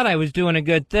 I thought I was doing a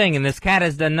good thing, and this cat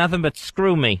has done nothing but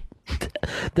screw me.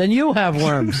 Then you have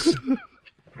worms.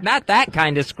 Not that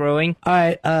kind of screwing. All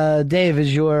right, Dave,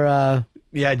 is your...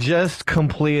 Yeah, I just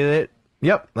completed it.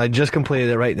 Yep, I just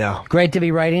completed it right now. Great to be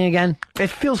writing again?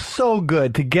 It feels so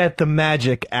good to get the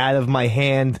magic out of my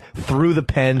hand, through the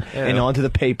pen, and onto the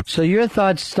paper. So your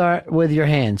thoughts start with your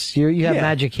hands. You have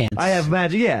magic hands. I have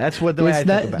magic, yeah, that's what the way I think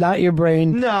about it. Not your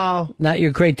brain. No. Not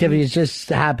your creativity, it just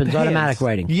happens, automatic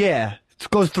writing. Yeah, it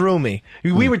goes through me.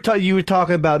 You were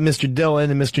talking about Mr.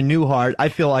 Dillon and Mr. Newhart. I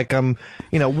feel like I'm,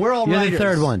 we're all writers. You're the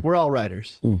third one. We're all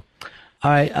writers. All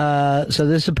right, so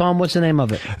this is a poem. What's the name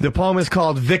of it? The poem is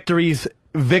called Victory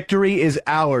is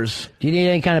Ours. Do you need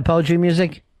any kind of poetry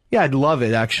music? Yeah, I'd love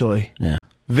it, actually. Yeah.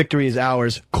 Victory is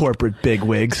ours, corporate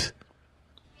bigwigs.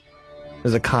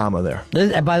 There's a comma there.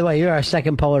 By the way, you're our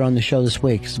second poet on the show this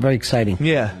week. It's very exciting.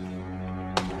 Yeah.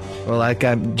 Well, that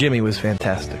guy, Jimmy, was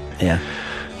fantastic.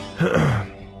 Yeah.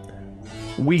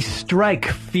 We strike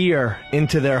fear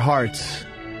into their hearts.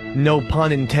 No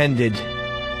pun intended.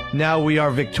 Now we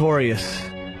are victorious.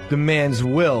 The man's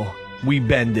will we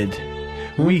bended.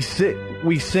 We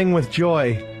sing with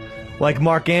joy, like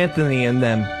Mark Anthony and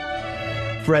them.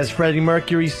 For as Freddie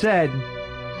Mercury said,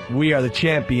 we are the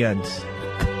champions.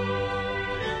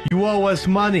 You owe us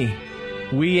money.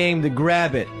 We aim to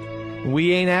grab it.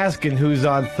 We ain't asking who's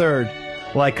on third,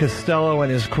 like Costello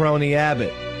and his crony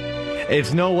Abbott.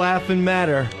 It's no laughing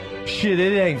matter. Shit,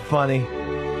 it ain't funny.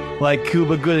 Like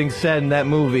Cuba Gooding said in that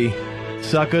movie,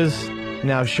 suckers,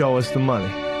 now show us the money.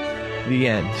 The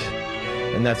end.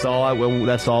 And that's all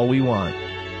we want.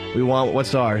 We want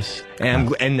what's ours.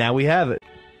 And now we have it.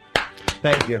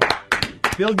 Thank you.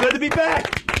 Feels good to be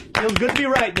back. Feels good to be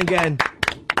writing again.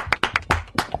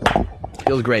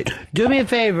 Feels great. Do me a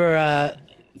favor,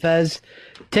 Fez.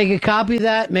 Take a copy of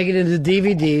that, make it into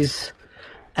DVDs,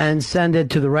 and send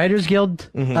it to the Writers Guild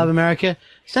of America.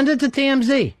 Send it to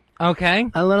TMZ. Okay.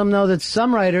 And let them know that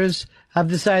some writers have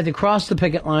decided to cross the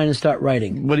picket line and start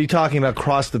writing. What are you talking about,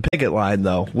 cross the picket line,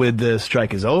 though? With the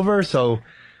strike is over, so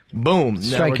boom.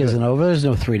 Strike isn't over. There's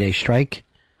no 3-day strike.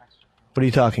 What are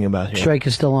you talking about here? Strike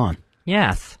is still on.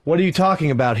 Yes. What are you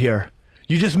talking about here?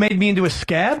 You just made me into a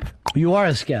scab? You are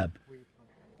a scab.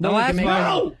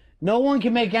 No one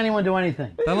can make anyone do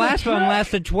anything. The last one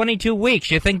lasted 22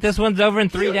 weeks. You think this one's over in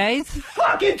 3 days?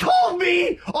 Fucking told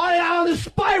me on the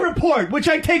spy report, which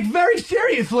I take very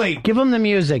seriously. Give him the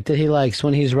music that he likes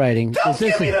when he's writing. Don't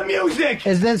give me the music!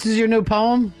 Is this your new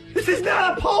poem? This is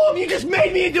not a poem! You just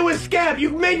made me into a scab!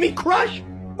 You made me crush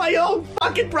my own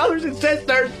fucking brothers and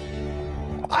sisters!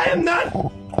 I am not...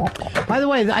 By the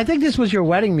way, I think this was your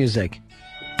wedding music.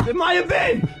 It might have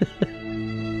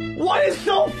been! What is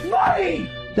so funny?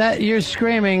 That you're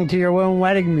screaming to your own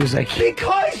wedding music.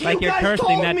 Because like you you're guys cursing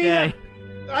told that me day.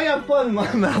 I got phlegm in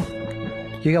my mouth.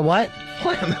 You got what?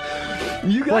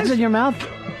 You guys... What's in your mouth?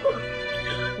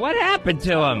 What happened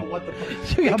to him?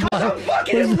 Because I'm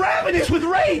fucking ravenous with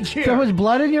rage here. There was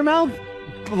blood in your mouth?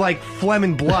 Like phlegm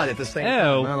and blood at the same time.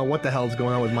 Ew. I don't know what the hell's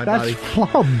going on with my That's body.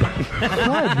 flub.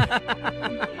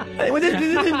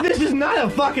 This is not a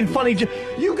fucking funny joke.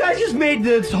 You guys just made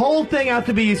this whole thing out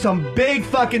to be some big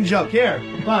fucking joke. Here,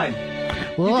 fine.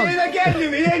 Well, You did it again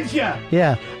to me, didn't you?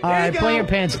 Yeah. All There right, you put go. your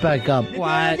pants back up.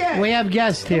 What? We have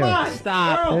guests here. Come on,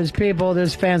 Stop. Earl. There's people,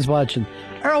 there's fans watching.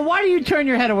 Earl, why do you turn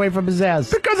your head away from his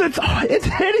ass? Because it's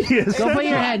hideous. Go put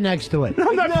your head next to it.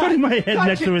 I'm not putting my head Touch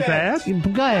next to it his then. ass.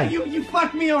 Go ahead. You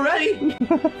fucked me already.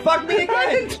 Fuck me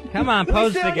again. Come on,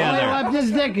 pose sit on He together. rubbed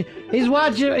his dick. He's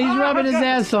watching. He's rubbing his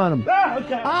ass on him.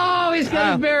 Okay. Oh, he's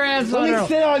got his bare ass on Let me Earl.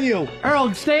 sit on you.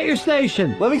 Earl, stay at your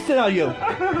station. Let me sit on you.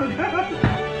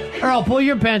 Earl, pull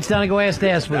your pants down and go ass to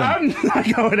ass with him. I'm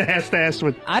not going ass to ass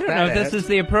with. I don't know if this is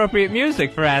the appropriate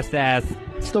music for ass to ass.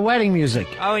 It's the wedding music.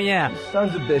 Oh, yeah.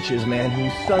 Sons of bitches, man. You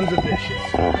sons of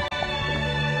bitches.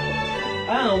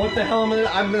 I don't know what the hell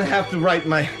I'm gonna have to write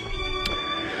my.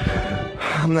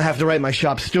 I'm gonna have to write my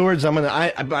shop stewards. I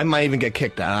might even get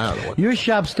kicked out. I don't know what. Your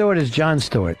shop steward is John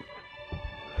Stewart,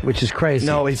 which is crazy.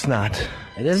 No, it's not.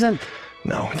 It isn't?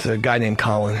 No, it's a guy named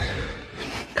Colin.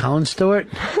 Colin Stewart?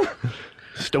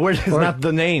 Stewart is not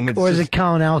the name. It's Or is just, it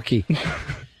Colin Alki?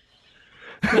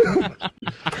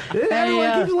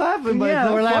 everyone keeps laughing, but yeah,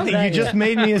 it's we're not laughing funny. at You you. just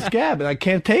made me a scab, and I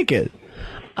can't take it.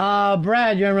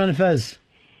 Brad, you're on Run Fez.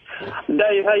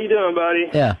 Dave, how you doing, buddy?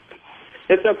 Yeah.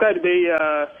 It's okay to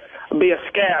be a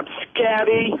scab.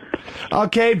 Scabby.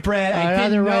 Okay, Brad. I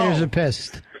Other didn't writers know. are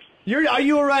pissed. Are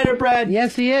you a writer, Brad?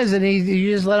 Yes, he is, and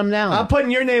you just let him down. I'm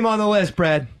putting your name on the list,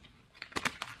 Brad.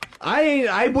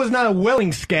 I was not a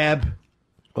willing scab.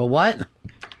 Well, what?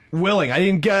 Willing. I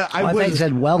didn't get. I thought you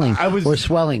said welling. Or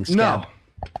swelling. Scab. No.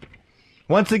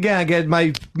 Once again, I get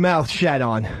my mouth shat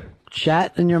on.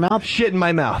 Shat in your mouth? Shit in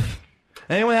my mouth.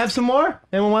 Anyone have some more?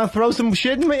 Anyone want to throw some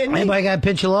shit in me? Anybody got a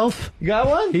pinch of loaf? You got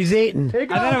one? He's eating. Here you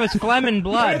go. I thought it was phlegm and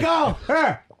blood. Here you go.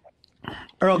 Here.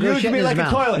 Earl, go Use shit in me his like mouth.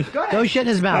 a toilet. Go ahead. Go shit in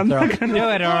his mouth, Earl. Do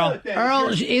it, Earl.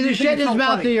 Earl, either shit in his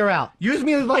mouth or you're out. Use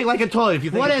me like a toilet if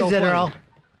you think What it's is so it, funny. Earl?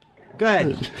 Go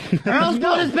ahead. Earl's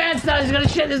pulling his pants down. He's going to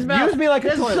shit in his mouth. Use me like a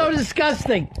This is toilet. so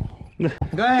disgusting.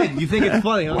 Go ahead. You think it's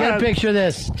funny? Huh? Get a picture of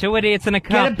this. 2 idiots in a Get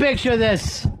cup. a picture of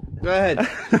this. Go ahead.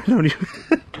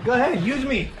 Go ahead. Use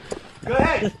me. Go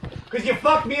ahead. Because you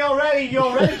fucked me already. You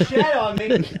already shat on me.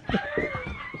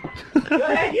 Go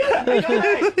ahead. Use me. Go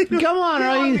ahead. Come on, Shit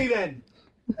Earl. on me then.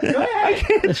 Go ahead. I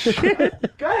can't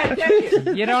shit. Go ahead. Take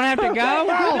it. You don't have to go?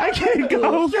 I can't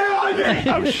go. Shit on me.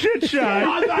 I'm shit Shit shy.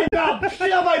 on my mouth.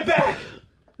 Shit on my back.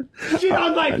 Shit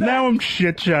on my back. Now I'm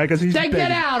shit shy because he's Take big.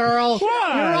 it out, Earl.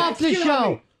 Why? You're off the Shit on show.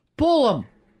 me. Pull him.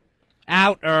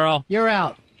 Out, Earl. You're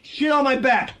out. Shit on my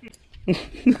back.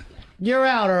 You're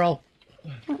out, Earl.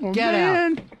 Get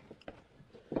out.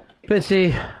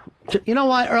 Bitsy, you know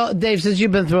what, Earl? Dave, since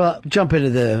you've been through, jump into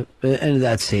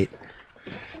that seat.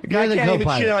 Guy You're the can't even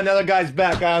co-pilot. shit on another guy's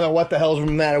back. I don't know what the hell's the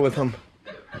matter with him.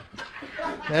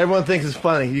 Everyone thinks it's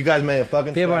funny. You guys made a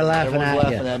fucking. People are laughing Everyone's at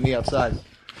you. laughing at me outside.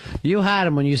 You had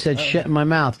him when you said shit in my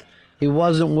mouth. He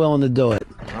wasn't willing to do it.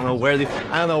 I don't know where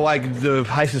I don't know why the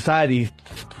high society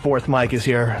fourth mic is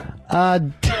here.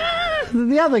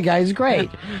 The other guy's great.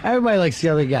 Everybody likes the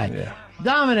other guy. Yeah.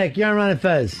 Dominic, you're on Run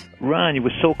Fez. Ron, you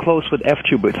were so close with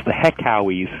F-Tube, but it's the heck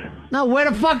howies. No, where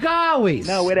the fuck are we?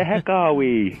 No, where the heck are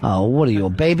we? Oh, what are you, a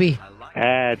baby?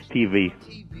 It's TV.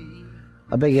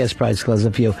 A big ass prize closer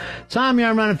for you. Tom, you're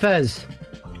on Run Fez.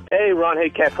 Hey, Ron.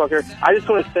 Hey, Catfucker. I just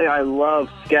want to say I love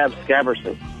Scab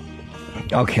Scabberson.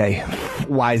 Okay,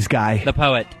 wise guy. The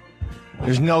poet.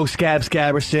 There's no Scab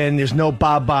Scabberson. There's no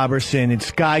Bob Bobberson.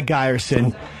 It's Guy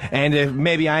Geyerson. And if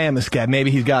maybe I am a scab. Maybe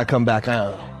he's got to come back. I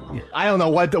don't know. I don't know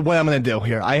what I'm going to do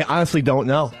here. I honestly don't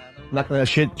know. I'm not going to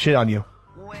shit on you.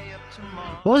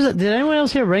 What was it? Did anyone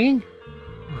else hear ringing?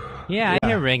 Yeah, I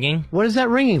hear ringing. What is that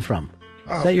ringing from?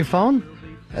 Is that your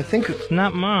phone? I think It's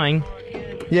not mine.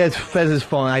 Yeah, it's Fez's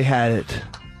phone. I had it.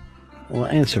 Well,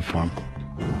 answer for him.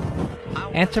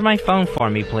 Answer my phone for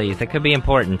me, please. It could be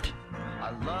important.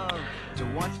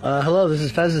 Hello, this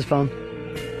is Fez's phone.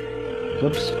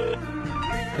 Whoops.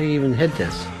 I even hit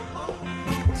this.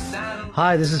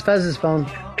 Hi, this is Fez's phone.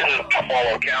 This is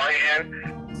Buffalo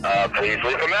Callahan. Please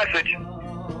leave a message.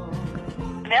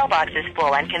 Mailbox is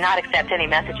full and cannot accept any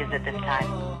messages at this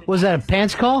time. Was that a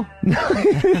pants call? You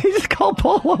just called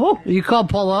Polo. You called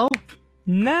Polo?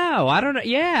 No, I don't know.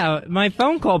 Yeah, my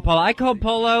phone called Polo. I called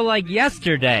Polo like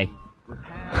yesterday.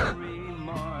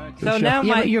 So now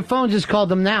But your phone just called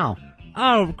them now.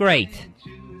 Oh, great.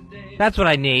 That's what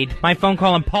I need. My phone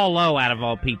calling Polo out of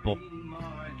all people.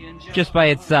 Just by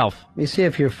itself. Let me see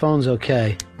if your phone's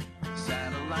okay.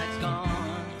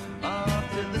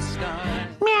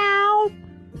 Meow.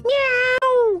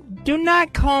 Meow. Do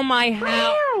not call my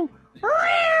house.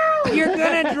 You're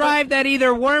gonna drive that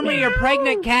either wormy or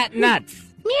pregnant cat nuts.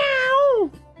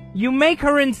 Meow. You make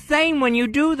her insane when you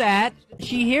do that.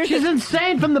 She's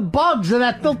insane from the bugs in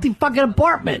that filthy fucking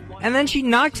apartment. And then she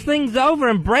knocks things over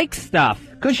and breaks stuff.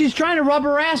 Because she's trying to rub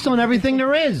her ass on everything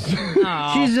there is.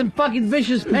 Oh. She's in fucking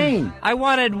vicious pain. I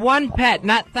wanted one pet,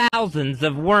 not thousands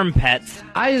of worm pets.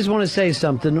 I just want to say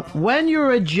something. When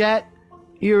you're a jet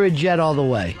all the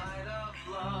way.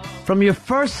 From your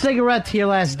first cigarette to your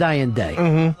last dying day.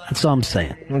 Mm-hmm. That's all I'm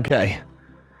saying. Okay.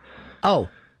 Oh,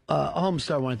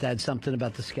 Homestar wanted to add something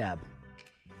about the scab.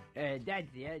 That's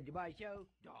the end of my show.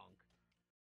 Donk.